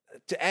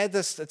 to add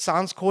this, it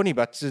sounds corny,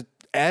 but to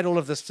add all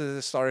of this to the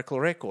historical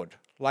record,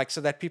 like so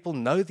that people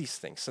know these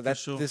things, so that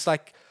sure. there's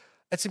like,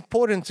 it's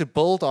important to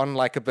build on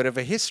like a bit of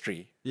a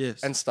history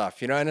Yes. and stuff,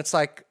 you know, and it's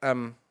like,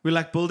 We're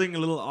like building a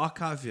little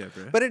archive here,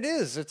 bro. but it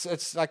is,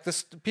 it's like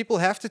this, people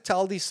have to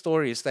tell these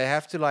stories, they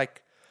have to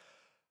like,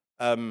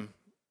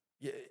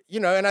 you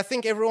know, and I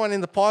think everyone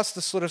in the past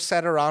has sort of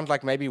sat around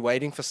like maybe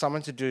waiting for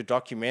someone to do a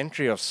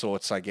documentary of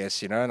sorts, I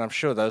guess, you know, and I'm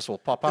sure those will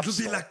pop up. It'll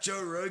be still. like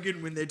Joe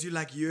Rogan when they do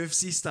like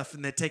UFC stuff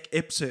and they take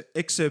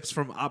excerpts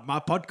from my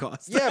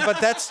podcast. Yeah, but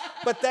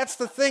that's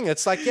the thing.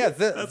 It's like, yeah,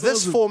 this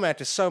awesome.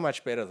 format is so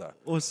much better though.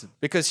 Awesome.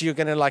 Because you're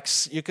gonna like,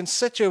 you can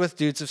sit here with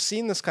dudes who've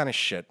seen this kind of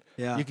shit.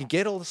 Yeah. You can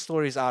get all the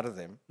stories out of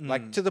them,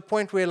 like to the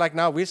point where like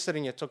now we're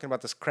sitting here talking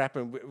about this crap,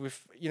 and we've,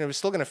 you know, we're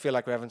still gonna feel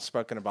like we haven't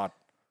spoken about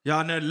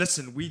Yeah, no,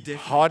 listen, we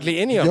definitely. hardly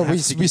any of Yeah, them.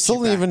 we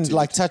still didn't even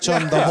like touch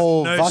on the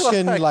whole No,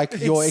 Wacken, like, like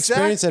your exact-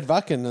 experience at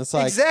Wacken. It's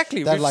like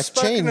Exactly, that we've like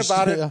spoken changed.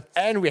 about it, Yeah.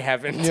 and we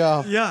haven't.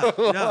 Yeah. Yeah,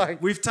 yeah.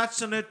 Like- We've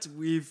touched on it.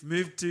 We've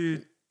moved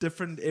to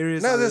different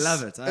areas. No, I this-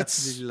 love it. I it's-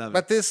 absolutely love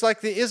But it. there's like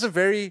there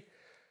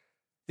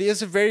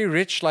is a very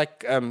rich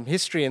like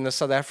history in the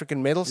South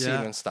African metal scene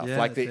Yeah, and stuff. yeah,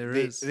 Like there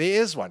is.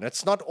 there is one.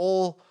 It's not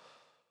all,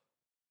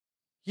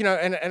 you know,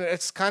 and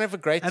it's kind of a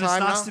great And it's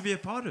time nice now. to be a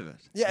part of it.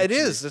 Yeah, it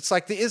is. It's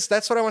like there is.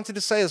 That's what I wanted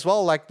to say as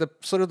well. Like the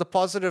sort of the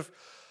positive,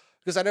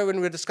 because I know when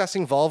we were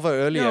discussing Volvo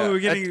earlier, we were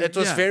getting- it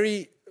was yeah.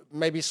 very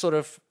maybe sort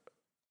of.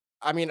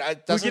 I mean, it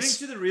We're doesn't. getting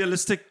to the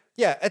realistic.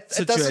 Yeah, it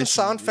doesn't situation.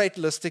 sound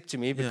fatalistic to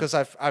me because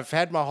I've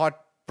had my heart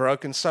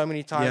broken so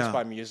many times Yeah.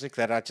 by music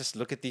that I just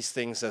look at these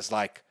things as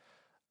like,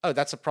 oh,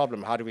 that's a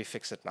problem. How do we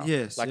fix it now?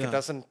 Yes, like yeah. it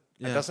doesn't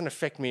Yeah.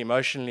 affect me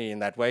emotionally in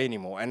that way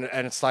anymore. And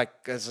it's like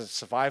as a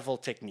survival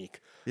technique.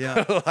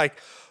 Yeah.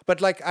 but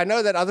like I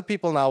know that other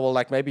people now will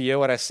like maybe hear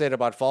what I said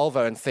about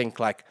Volvo and think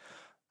like,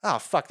 oh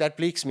fuck, that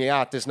bleaks me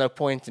out. There's no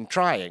point in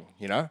trying,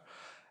 you know?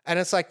 And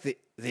it's like there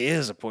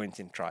is a point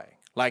in trying.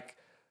 Like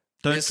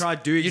Don't there's- try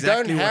to do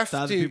exactly what the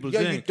other people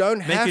are doing. You don't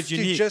Make have it to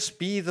unique. just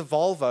be the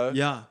Volvo.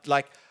 Yeah.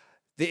 Like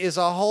there is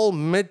a whole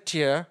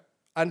mid-tier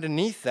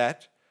underneath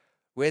that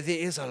where there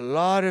is a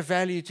lot of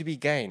value to be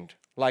gained.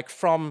 Like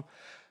from,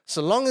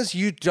 so long as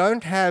you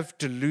don't have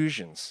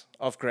delusions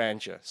of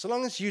grandeur, so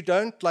long as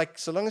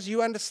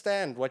you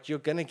understand what you're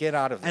going to get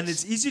out of this. And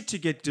it's easy to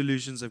get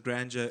delusions of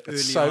grandeur early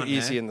so on.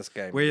 easy eh? in this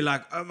game. Where you're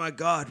like, oh my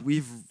God,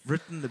 we've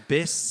written the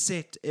best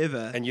set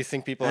ever. And you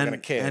think people are going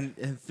to care.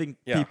 And think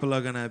Yeah. people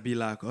are going to be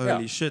like, holy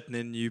Yeah. shit. And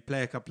then you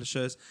play a couple of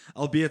shows,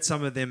 albeit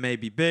some of them may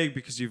be big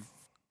because you've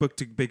booked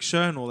a big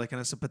show and all that kind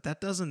of stuff. But that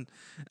doesn't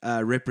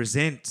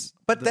represent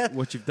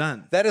what you've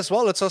done. That as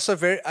well. It's also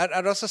very,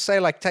 I'd also say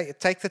like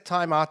take the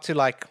time out to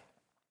like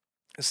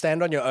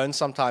stand on your own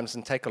sometimes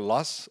and take a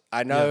loss.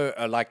 I know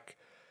like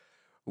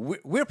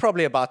we're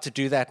probably about to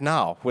do that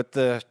now with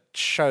the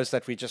shows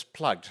that we just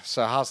plugged.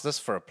 So how's this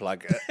for a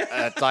plug?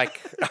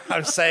 Like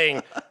I'm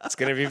saying it's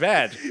going to be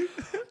bad.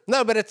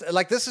 No, but it's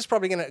like this is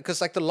probably gonna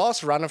because like the last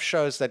run of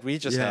shows that we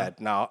just Yeah. had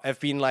now have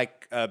been like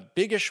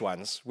biggish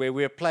ones where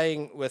we're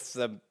playing with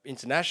the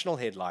international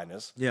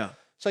headliners. Yeah.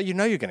 So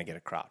you're gonna get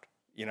a crowd.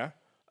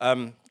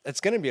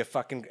 It's gonna be a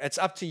fucking. It's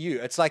up to you.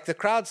 It's like the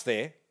crowd's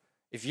there.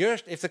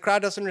 If the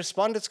crowd doesn't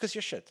respond, it's because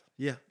you're shit.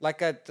 Yeah.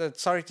 Like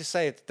sorry to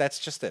say it, that's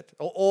just it.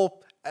 Or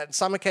at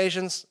some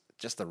occasions,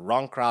 just the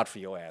wrong crowd for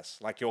your ass,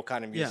 like your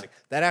kind of music.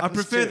 That I happens.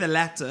 prefer too. the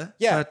latter.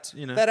 Yeah, But,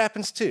 you know. that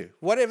happens too.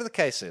 Whatever the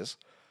case is,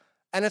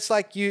 and it's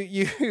like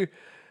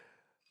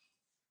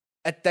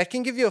that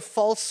can give you a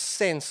false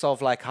sense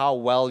of like how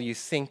well you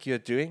think you're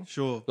doing.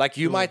 Sure, Like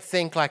you sure. might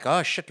think like,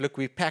 oh shit, look,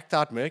 we packed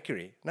out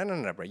Mercury. No,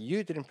 bro,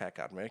 you didn't pack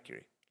out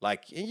Mercury.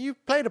 Like you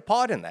played a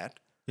part in that.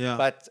 Yeah.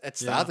 But it's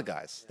the Yeah. other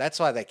guys. That's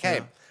why they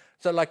came.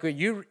 So like,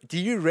 do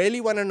you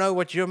really want to know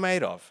what you're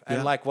made of, and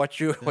Yeah. like what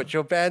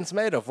your band's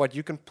made of, what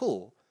you can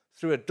pull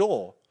through a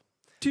door?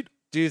 Dude.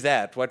 Do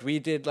that. What we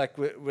did, like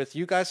with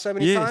you guys, so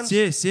many times.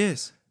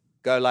 Yes.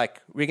 Go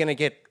like, we're gonna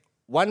get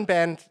one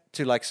band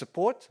to like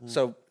support.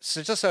 So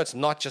just so it's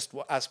not just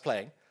us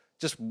playing,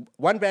 just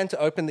one band to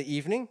open the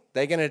evening.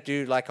 They're gonna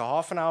do like a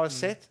half an hour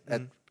set,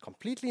 at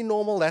completely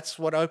normal. That's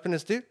what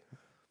openers do.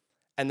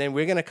 And then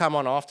we're gonna come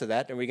on after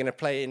that, and we're gonna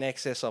play in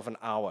excess of an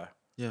hour.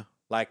 Yeah.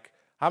 Like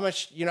how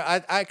much,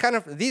 I kind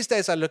of, these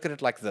days I look at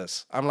it like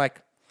this. I'm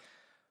like,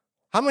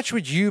 how much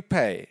would you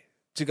pay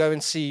to go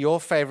and see your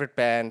favorite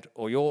band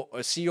or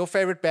see your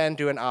favorite band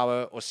do an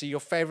hour, or see your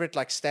favorite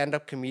like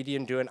stand-up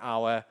comedian do an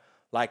hour,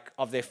 like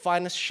of their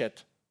finest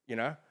shit,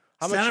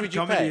 How much Stand-up would you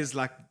comedy pay? is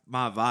like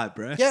my vibe,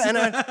 bro. Yeah, and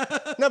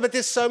no, but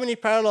there's so many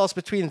parallels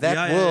between that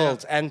Yeah, yeah,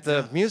 world yeah. and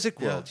the music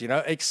world,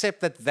 except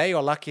that they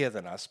are luckier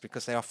than us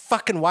because they are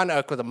fucking one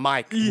oak with a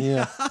mic.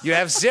 Yeah. You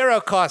have zero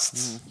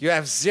costs. You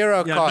have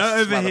zero Yeah, costs,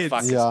 no overheads.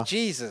 motherfuckers. Yeah.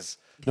 Jesus.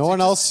 No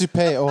one else to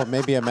pay, or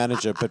maybe a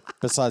manager, but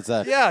besides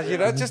that.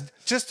 Yeah,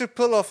 just to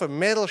pull off a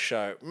metal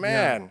show,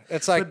 man.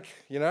 It's like,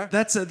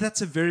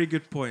 That's a very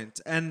good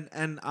point. And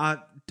I,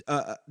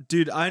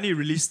 dude, I only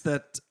released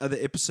that other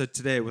episode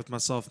today with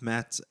myself,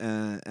 Matt,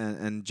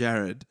 and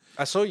Jared.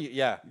 I saw you.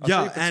 Yeah, I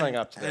saw you put something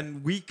up today.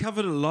 and we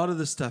covered a lot of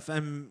the stuff,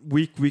 and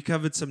we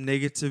covered some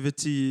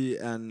negativity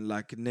and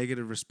like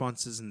negative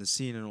responses in the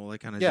scene and all that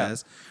kind of Yeah.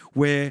 jazz.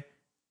 Where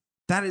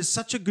that is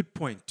such a good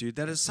point, dude.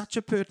 That is such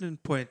a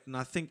pertinent point, and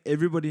I think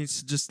everybody needs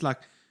to just like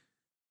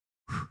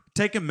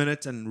take a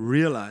minute and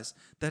realize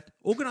that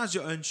organize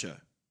your own show.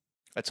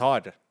 It's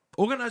hard.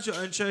 Organize your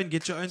own show and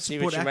get your own See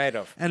support what you're act, made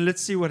of. and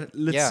let's see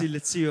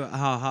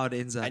how it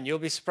ends up. And you'll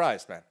be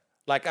surprised, man.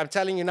 Like I'm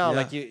telling you now, Yeah.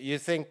 like you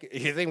think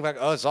like,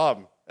 oh,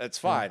 Zom, it's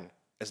fine.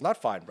 It's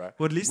not fine, bro.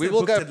 Well, at least we they will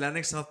booked go.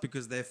 Atlantic South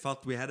because they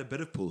felt we had a bit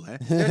of pull, eh?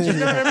 Do you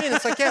know what I mean?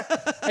 It's like, yeah.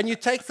 And you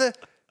take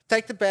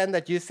the band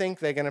that you think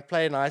they're gonna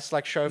play a nice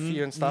like show for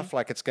you and stuff,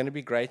 like it's gonna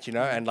be great,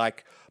 and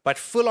like, but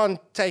full on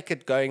take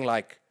it going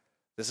like,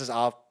 this is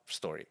our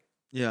story.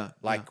 Yeah.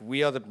 Like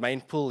we are the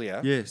main pool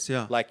here. Yes,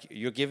 yeah. Like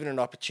you're giving an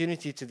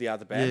opportunity to the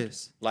other band.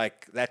 Yes.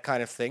 Like that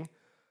kind of thing.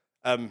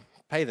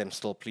 Pay them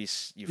still,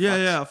 please. You Yeah,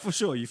 fucks. yeah, for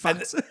sure. You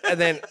fucks. And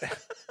then,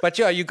 but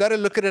yeah, you got to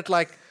look at it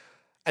like,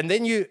 and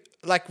then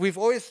we've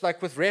always, like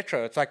with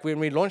Retro, it's like when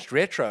we launched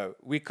Retro,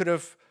 we could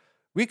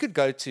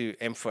go to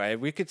M4A,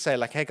 we could say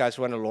like, hey guys,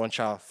 we want to launch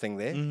our thing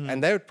there.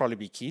 And they would probably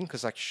be keen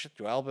because like, shit,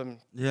 your album,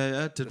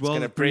 yeah, did it's well.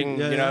 going to bring,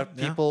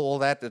 people, all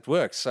that, it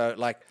works. So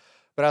like,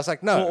 but I was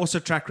like, no, Also,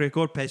 track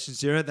record, Patient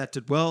Zero, that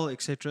did well,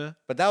 etc.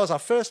 but that was our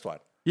first one.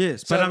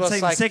 Yes, So but it I'm was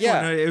saying like, the second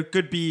yeah. one, it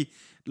could be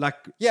like,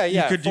 Yeah, you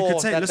yeah, could for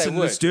say, that they listen,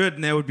 let's would. do it,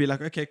 and they would be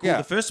like, okay, cool. Yeah.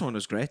 The first one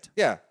was great.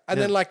 Yeah. And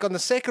then like on the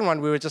second one,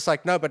 we were just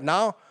like, no, but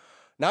now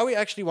we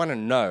actually want to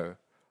know,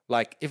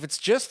 like, if it's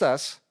just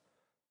us,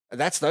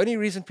 that's the only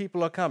reason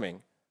people are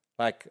coming.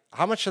 Like,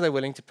 how much are they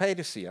willing to pay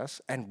to see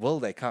us? And will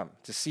they come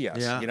to see us?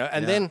 Yeah, And yeah.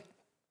 then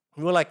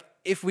we were like,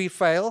 if we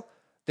fail,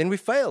 then we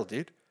fail,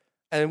 dude.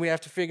 And then we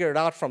have to figure it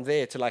out from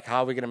there to like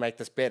how we're going to make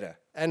this better.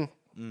 And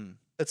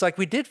it's like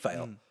we did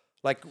fail.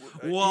 Like,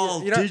 Well,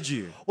 did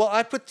you? Well,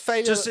 I put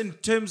failure. Just in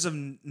terms of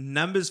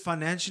numbers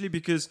financially,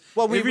 because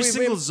Well, every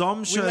single Zom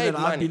we show made that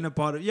I've money. been a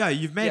part of,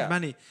 you've made Yeah.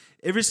 money.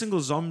 Every single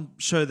Zom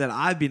show that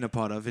I've been a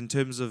part of, in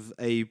terms of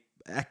a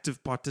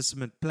active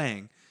participant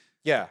playing,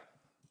 yeah.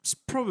 it's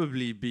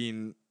probably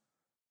been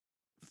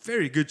a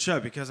very good show,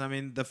 because I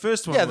mean the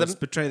first one Yeah, was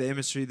Betray the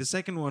Emissary, the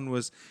second one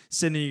was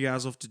sending you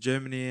guys off to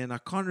Germany, and I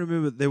can't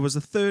remember, there was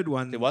a third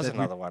one. There was that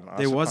another one. I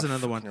There also was can't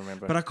another one, fucking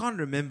remember. but I can't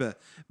remember.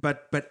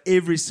 But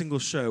every single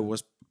show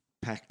was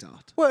packed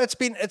out. Well, it's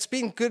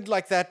been good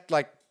like that.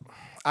 Like,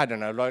 I don't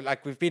know.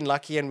 Like we've been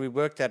lucky, and we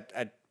worked at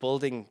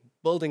building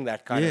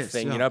that kind of Yes,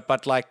 thing, yeah.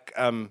 But like,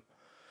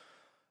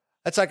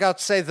 it's like I'd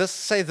say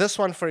this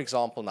one for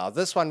example. Now,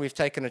 this one we've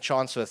taken a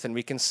chance with, and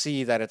we can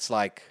see that it's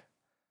like,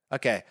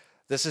 okay,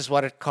 this is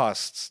what it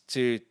costs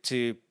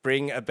to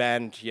bring a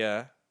band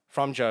here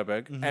from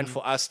Joburg, and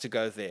for us to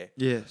go there.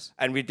 Yes,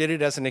 And we did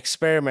it as an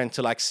experiment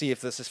to like see if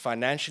this is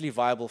financially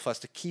viable for us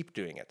to keep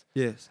doing it.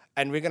 yes.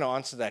 And we're going to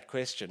answer that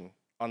question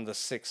on the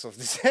 6th of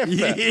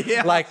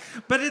December. Like,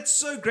 but it's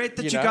so great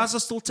that you you know? guys are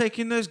still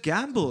taking those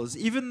gambles,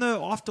 even though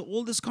after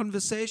all this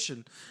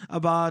conversation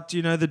about,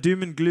 you know, the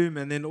doom and gloom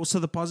and then also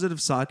the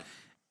positive side,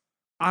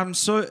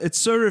 it's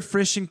so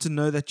refreshing to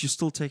know that you're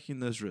still taking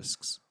those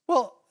risks.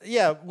 well,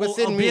 yeah,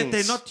 within Albeit means.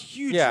 they're not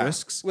huge Yeah,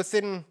 risks.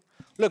 within.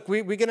 Look,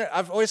 we're gonna.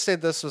 I've always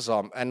said this was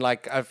and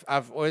like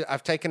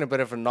I've taken a bit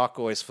of a knock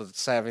always for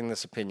having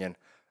this opinion,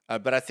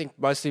 but I think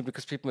mostly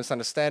because people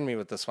misunderstand me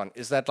with this one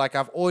is that like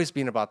I've always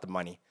been about the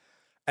money,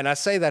 and I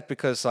say that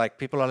because like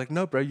people are like,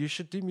 no, bro, you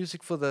should do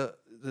music for the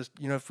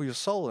you know, for your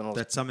soul and all.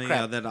 That's something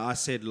crap. that I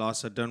said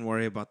last. So don't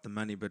worry about the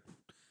money, but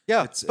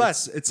Yeah, it's but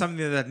it's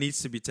something that needs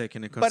to be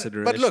taken into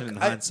consideration but look, in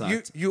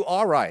hindsight. you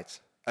are right.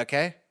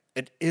 Okay,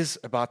 it is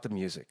about the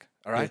music.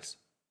 All right,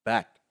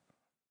 Yes.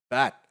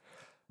 but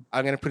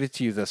I'm gonna put it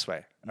to you this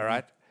way. All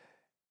right,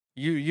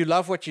 you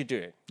love what you're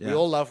doing. We Yeah.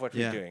 all love what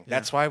Yeah, we're doing. yeah.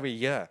 That's why we're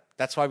here.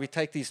 That's why we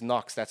take these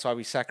knocks. That's why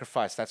we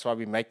sacrifice. That's why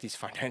we make these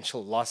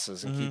financial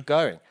losses and keep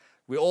going.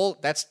 We all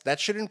that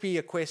shouldn't be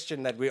a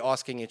question that we're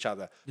asking each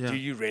other. Yeah. Do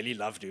you really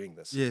love doing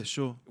this? Yeah,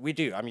 sure. We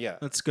do. I'm here.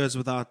 That goes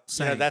without You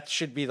saying. know, that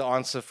should be the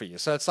answer for you.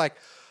 So it's like,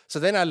 so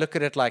then I look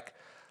at it like,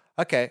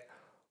 okay,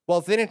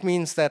 well, then it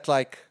means that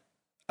like,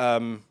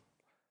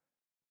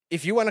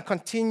 if you want to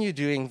continue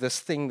doing this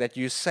thing that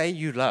you say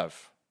you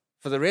love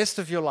for the rest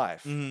of your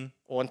life,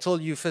 or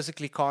until you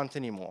physically can't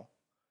anymore,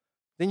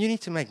 then you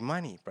need to make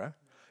money, bro.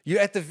 You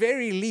at the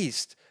very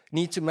least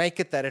need to make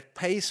it that it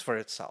pays for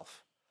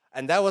itself.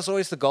 And that was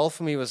always the goal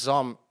for me with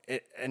Zom.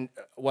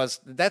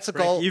 That's a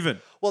goal. even.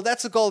 Well,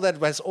 that's a goal that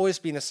has always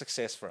been a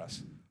success for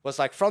us. Was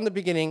like from the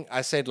beginning,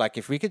 I said like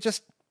if we could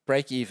just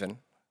break even,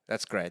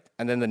 that's great.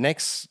 And then the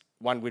next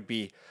one would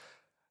be,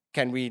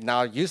 can we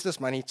now use this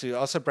money to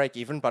also break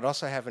even, but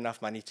also have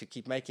enough money to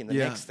keep making the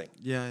next thing?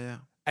 Yeah.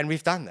 And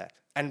we've done that.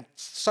 And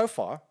so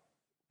far,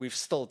 we've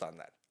still done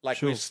that. Like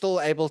Sure. we're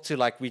still able to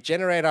like we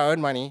generate our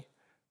own money.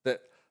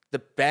 The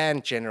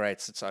band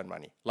generates its own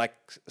money. Like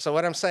so,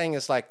 what I'm saying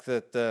is like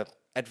the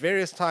at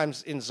various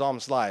times in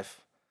Zom's life,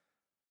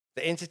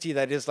 the entity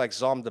that is like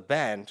Zom the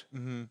band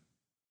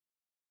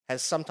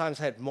has sometimes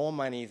had more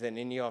money than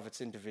any of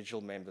its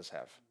individual members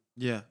have.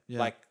 Yeah.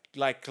 Like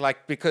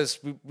because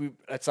we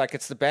it's like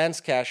it's the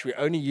band's cash. We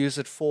only use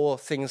it for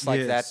things like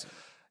Yes. that.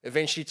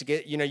 Eventually, to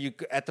get you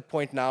at the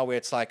point now where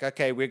it's like,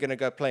 okay, we're gonna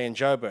go play in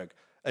Joburg.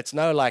 It's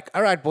no like,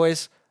 all right,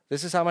 boys,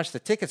 this is how much the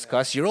tickets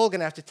cost. You're all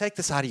gonna have to take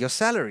this out of your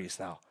salaries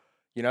now.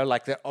 You know,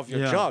 like of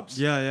your jobs.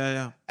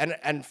 Yeah.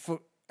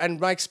 And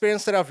my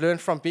experience that I've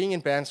learned from being in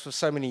bands for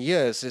so many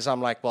years is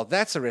I'm like, well,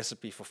 that's a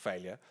recipe for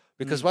failure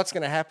because what's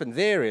going to happen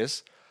there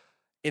is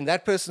in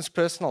that person's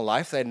personal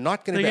life, they're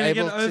not going to They're be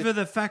going to able get to over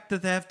the fact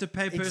that they have to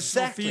pay personal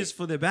Exactly. fees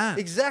for their band.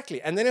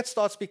 Exactly. And then it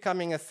starts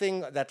becoming a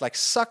thing that like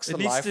sucks It the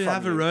needs life to from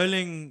have a you.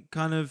 rolling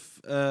kind of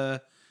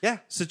Yeah.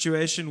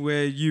 situation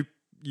where you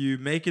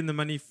making the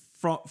money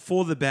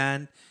for the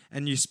band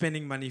and you're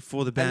spending money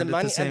for the band And the at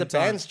money the same and the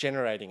time. band's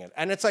generating it.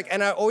 And it's like,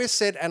 and I always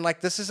said, and like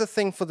this is a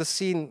thing for the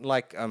scene,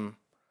 like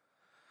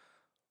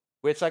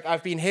where it's like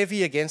I've been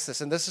heavy against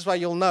this, and this is why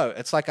you'll know.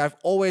 It's like I've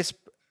always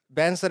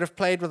bands that have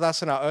played with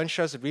us in our own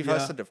shows that we've Yeah.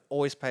 hosted have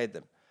always paid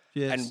them.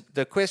 Yes. And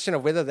the question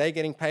of whether they're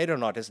getting paid or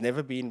not has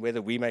never been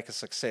whether we make a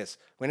success.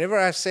 Whenever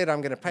I've said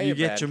I'm going to pay you a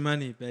get band, your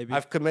money, baby.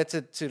 I've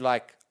committed to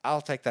like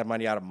I'll take that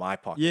money out of my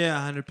pocket. Yeah,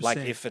 100%. Like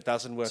if it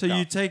doesn't work so out.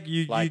 you take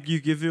Like- you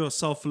give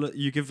yourself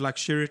you give like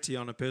surety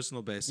on a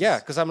personal basis. Yeah,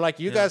 because I'm like,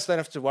 you guys don't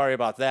have to worry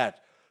about that.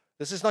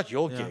 This is not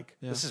your gig.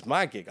 yeah. This is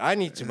my gig. I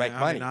need to make I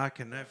money. mean, I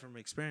can know from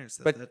experience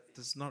that But- that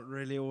does not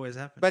really always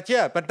happen. But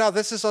yeah, but now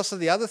this is also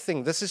the other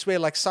thing. This is where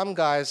like some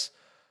guys,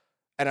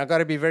 and I got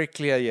to be very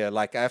clear here.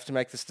 Like I have to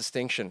make this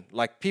distinction.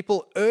 Like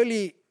people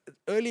early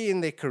in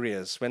their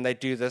careers when they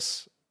do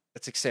this,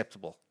 it's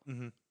acceptable.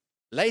 Mm-hmm.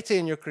 Later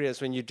in your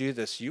careers when you do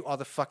this, you are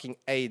the fucking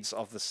aides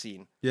of the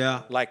scene.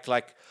 yeah, Like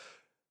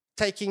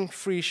taking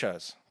free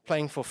shows,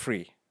 playing for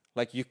free.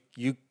 Like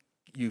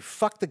you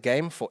fuck the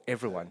game for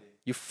everyone.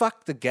 You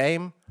fuck the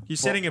game. you're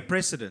for setting a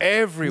precedent.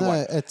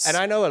 everyone. No, it's and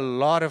I know a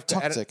lot of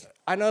toxic.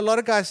 I know a lot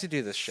of guys who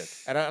do this shit,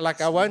 and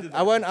I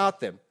won't out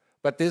them.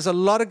 But there's a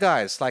lot of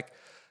guys like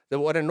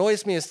what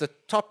annoys me is the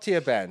top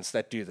tier bands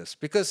that do this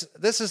because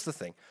this is the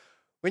thing.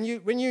 When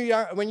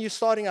you're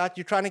starting out,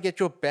 you're trying to get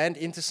your band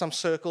into some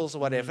circles or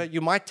whatever.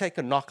 You might take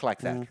a knock like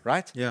that,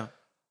 right? Yeah,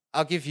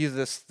 I'll give you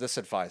this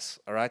advice,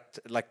 all right?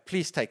 Like,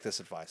 please take this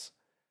advice.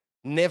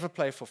 Never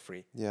play for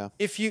free. Yeah.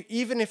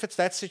 Even if it's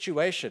that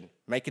situation,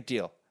 make a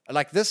deal.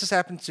 Like this has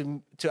happened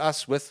to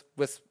us with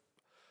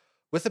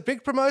a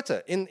big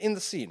promoter in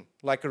the scene,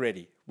 like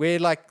already. Where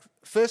like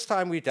first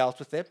time we dealt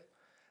with them,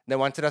 they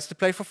wanted us to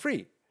play for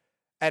free.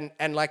 And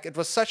like it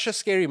was such a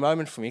scary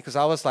moment for me because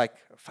I was like,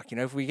 fuck,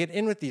 if we get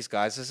in with these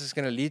guys, this is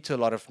going to lead to a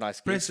lot of nice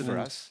gigs for Precedent.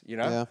 us,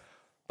 Yeah.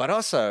 But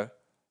also,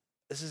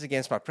 this is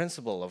against my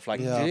principle of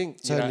like Yeah, doing,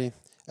 totally.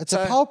 It's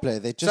So- a power play.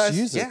 They just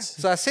use yeah. it.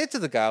 So I said to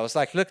the guy, I was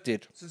like, look,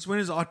 dude, since when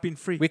has art been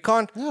free? we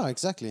can't Yeah,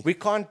 exactly.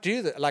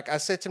 do that. Like I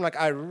said to him, like,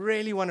 I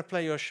really want to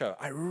play your show.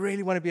 I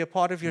really want to be a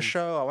part of your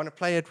show. I want to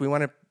play it. We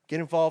want to get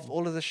involved,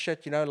 all of this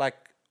shit, like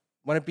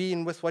want to be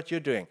in with what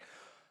you're doing.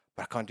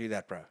 but I can't do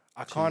that, bro.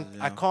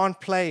 I can't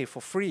play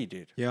for free,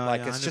 dude. Yeah,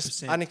 like yeah, it's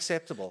just 100%.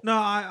 unacceptable. No,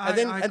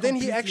 and then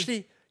he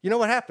actually, you know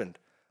what happened?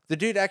 The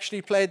dude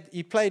actually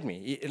played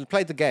me. He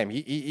played the game.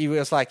 He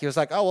was like,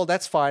 oh well,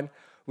 that's fine.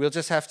 We'll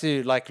just have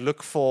to like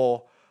look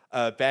for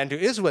a band who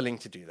is willing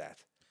to do that.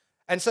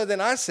 And so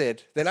then I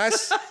said,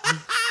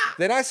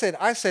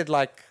 I said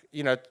like,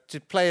 you know, to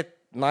play it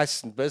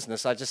nice in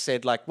business, I just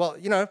said like, well,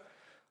 you know,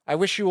 I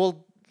wish you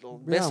all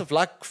best of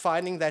luck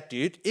finding that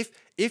dude.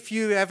 If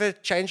you have a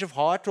change of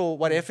heart or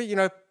whatever, you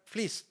know,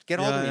 please get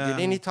hold of me at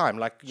any time.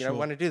 Like, you know,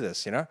 want to do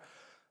this, you know.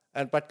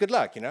 But good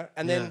luck, you know.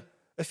 And then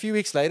a few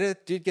weeks later,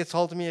 dude gets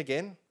hold of me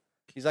again.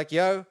 He's like,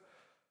 yo,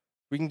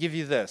 we can give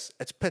you this.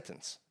 It's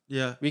pittance.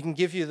 Yeah. We can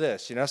give you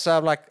this, you know. So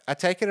I'm like, I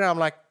take it and I'm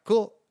like,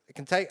 cool. I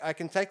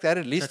can take that.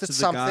 At least That's it's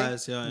the something.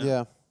 guys,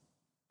 Yeah.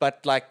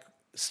 But like,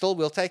 still,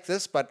 we'll take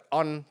this, but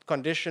on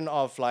condition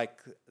of like,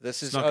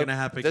 this is not gonna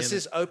happen This again.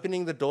 is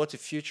opening the door to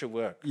future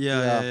work.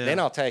 Yeah. Then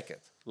I'll take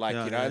it. Like,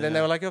 Yeah, you know, yeah, and then yeah.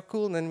 they were like, oh,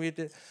 cool. And then we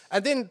did.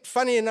 And then,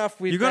 funny enough,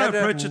 we You got to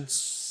approach it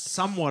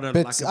somewhat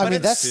But, like a I mean,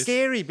 it's that's-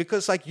 scary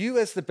because, like, you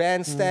as the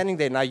band standing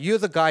there, now you're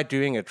the guy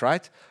doing it,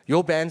 right?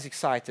 Your band's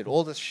excited,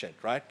 all this shit,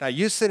 right? Now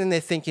you're sitting there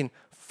thinking,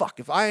 fuck,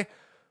 if I,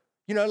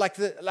 you know,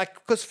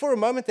 because for a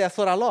moment there I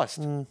thought I lost.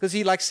 Because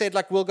he, like, said,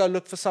 like, we'll go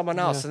look for someone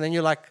else. And then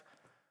you're like,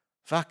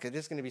 fuck, it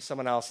is going to be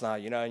someone else now,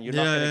 you know, and you're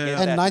not going to get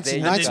And that. 90, There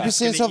you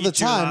 90% go. of the eat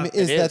you time alive.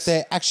 is It that is.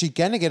 they're actually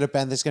going to get a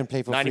band that's going to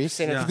play for 90% free. of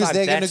the Because time,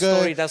 they're that going to go,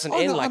 story doesn't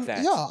end like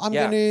that. Yeah, I'm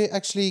Yeah. going to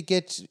actually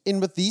get in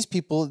with these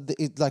people.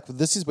 Like,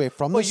 this is where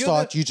from the you're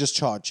start, the- you just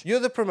charge. You're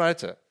the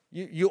promoter.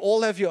 You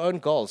all have your own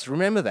goals.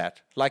 Remember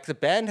that. Like the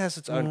band has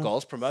its own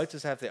goals.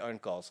 Promoters have their own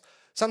goals.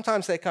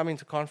 Sometimes they come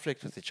into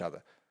conflict with each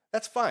other.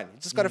 That's fine. You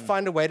just got to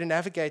find a way to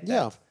navigate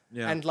that.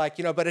 Yeah. And like,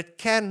 you know, but it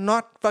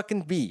cannot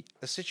fucking be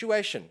a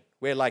situation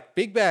where like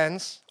big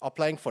bands are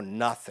playing for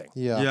nothing.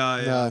 Yeah.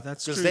 Yeah.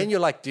 That's true. Because then you're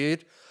like,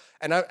 dude,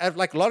 and I've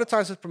like a lot of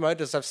times with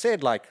promoters, I've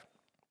said like,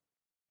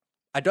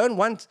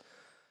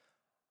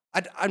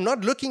 I'm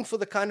not looking for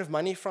the kind of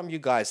money from you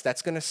guys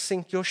that's going to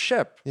sink your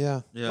ship.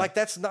 Yeah. Yeah. Like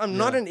I'm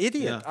not an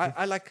idiot.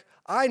 Yeah.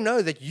 I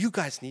know that you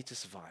guys need to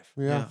survive.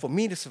 Yeah. For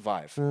me to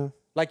survive.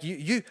 Like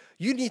you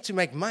need to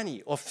make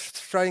money off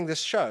throwing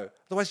this show.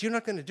 Otherwise you're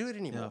not going to do it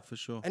anymore. Yeah, for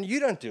sure. And you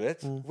don't do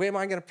it. Where am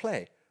I going to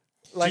play?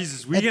 Like,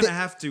 Jesus, we're gonna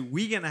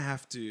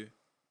have to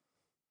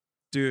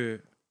do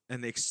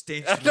an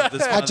extension of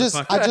this. I just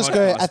motherfucking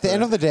go, podcast, at the end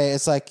bro. of the day,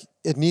 it's like,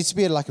 it needs to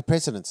be like a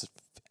precedent.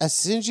 As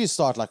soon as you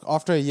start, like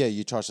after a year,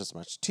 you charge this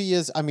much. 2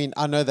 years, I mean,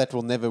 I know that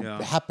will never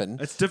Yeah. happen.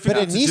 It's difficult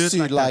but it to needs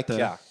do it to, like that, though.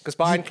 yeah, because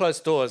behind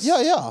closed doors. Yeah.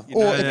 you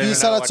Or know, if you you never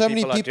sell know out what so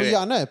many people are people, doing. yeah,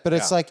 I know. But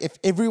it's Yeah. like, if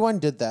everyone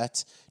did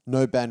that,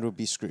 no band would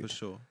be screwed. For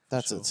sure.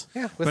 That's it.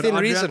 Yeah, But within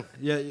Adrian- reason.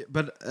 Yeah,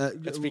 but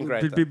It's been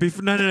great, No.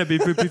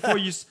 Before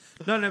you,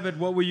 no. But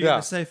what were you Yeah.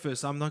 gonna say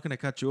first? I'm not gonna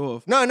cut you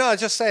off. No, I was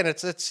just saying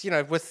it's you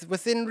know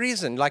within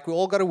reason. Like we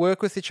all got to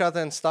work with each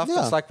other and stuff.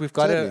 Yeah, It's like we've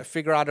got totally. to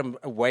figure out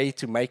a way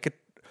to make it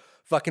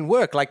fucking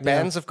work. Like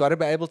bands have got to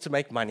be able to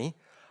make money.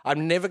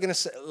 I'm never gonna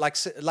say,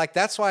 like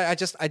that's why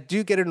I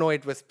do get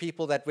annoyed with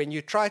people that when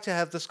you try to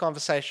have this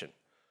conversation,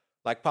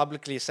 like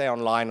publicly, say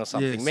online or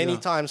something, Yes, many yeah.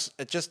 times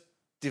it just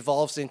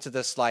devolves into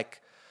this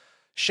like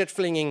shit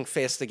flinging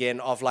fest again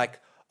of like,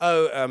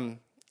 oh,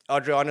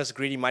 Adriana's a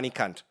greedy money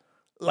cunt.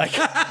 Like,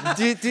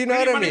 do you know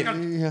what I Greedy mean?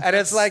 money cunt. And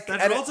it's like,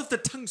 That and rolls off the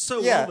tongue so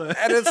yeah, well. Though.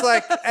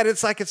 and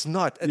it's like it's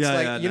not. It's Yeah,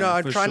 like yeah, you no, know,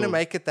 I'm for trying to sure.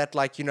 make it that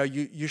like you know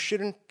you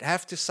shouldn't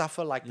have to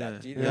suffer like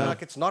that. You know,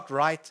 like it's not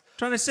right.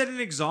 Trying to set an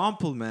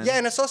example, man. Yeah,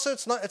 and it's also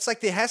it's not. It's like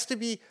there has to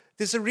be.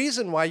 There's a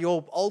reason why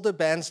your older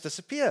bands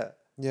disappear.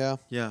 Yeah.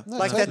 Yeah. No,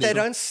 Like totally. that they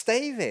don't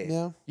stay there.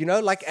 Yeah. You know,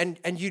 like and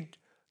you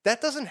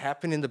that doesn't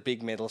happen in the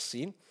big metal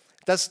scene.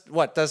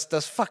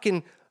 Does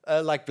fucking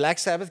like Black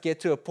Sabbath get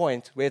to a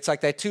point where it's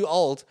like they're too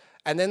old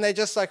and then they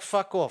just like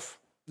fuck off.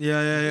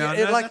 Yeah.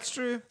 It, No, like, that's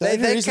true. The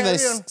only reason carry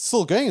they're on.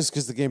 still going is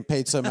because they're getting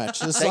paid so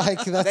much. It's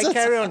like, that's They it.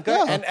 carry on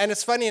going, Yeah. and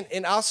it's funny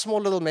in our small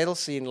little metal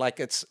scene.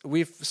 Like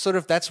we've sort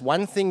of that's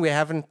one thing we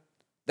haven't.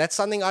 That's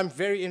something I'm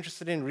very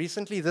interested in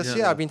recently this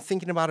year. I've been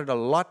thinking about it a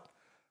lot.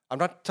 I'm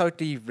not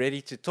totally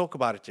ready to talk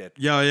about it yet.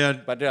 Yeah.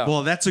 But yeah.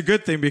 Well, that's a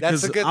good thing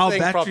because a good our thing,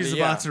 battery's probably,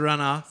 about yeah. to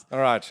run out. All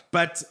right.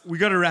 But we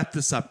got to wrap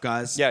this up,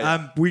 guys.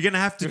 Yeah. We're gonna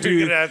have to We're do.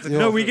 gonna have to do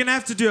no, it. we're gonna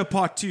have to do a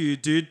part 2,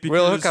 dude. Because,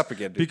 We'll hook up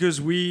again, dude.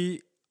 because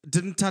we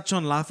didn't touch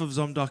on Life of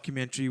Zom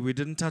documentary. We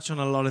didn't touch on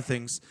a lot of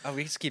things. Oh,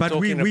 we just keep But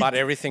talking about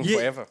everything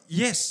forever.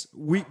 Yes,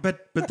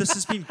 but this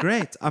has been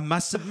great. I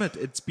must admit,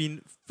 it's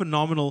been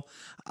phenomenal.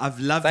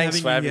 I've loved Thanks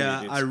for having you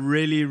having here. me, dude. I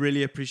really,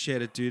 really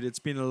appreciate it, dude. It's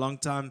been a long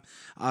time.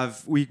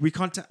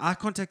 I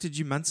contacted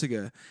you months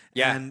ago.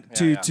 Yeah, and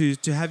yeah,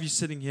 to have you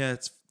sitting here,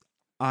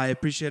 I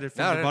appreciate it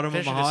from No, the bottom of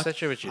my pleasure to heart. sit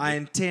here with you, I dude.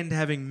 intend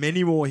having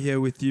many more here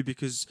with you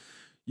because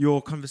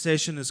your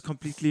conversation is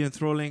completely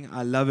enthralling.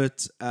 I love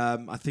it.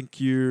 I think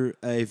you're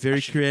a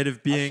very creative I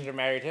should being. have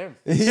married him.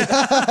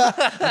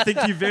 I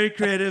think you're very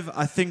creative.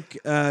 I think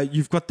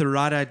you've got the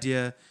right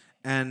idea.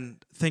 And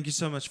thank you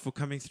so much for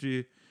coming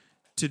through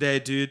today,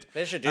 dude.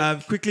 Pleasure,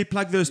 dude. Quickly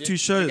plug those two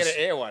shows. You get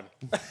an air one.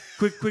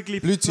 Quickly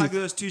plug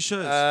those two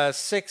shows.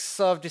 6th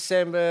of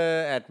December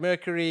at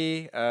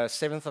Mercury,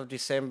 7th of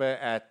December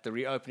at the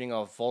reopening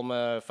of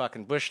Volmer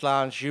fucking Bush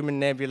Lounge, Human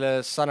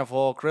Nebula, Son of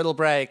Hawk, Riddle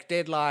Break,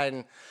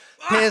 Deadline,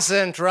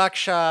 Peasant,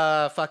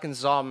 Raksha, fucking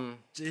Zom.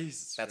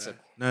 Jesus. That's it.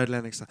 No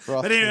Atlantic stuff.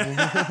 But anyway,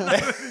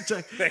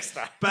 Next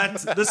time.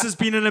 but this has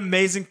been an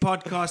amazing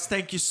podcast.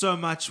 Thank you so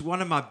much.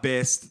 One of my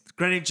best.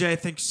 Granny J,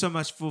 thank you so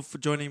much for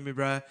joining me,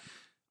 bro.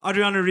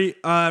 Adriana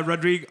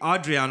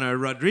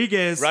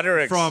Rodriguez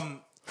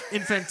from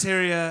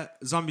Infanteria,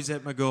 Zombies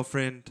Ate My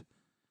Girlfriend.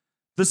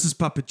 This is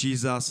Papa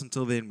Jesus.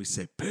 Until then, we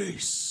say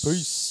peace.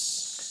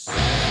 Peace. I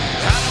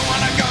don't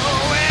wanna go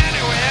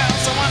anywhere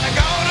else. I wanna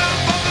go to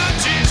Papa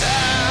Jesus.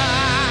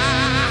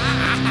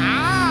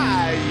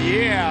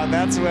 Yeah,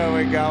 that's where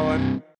we're going.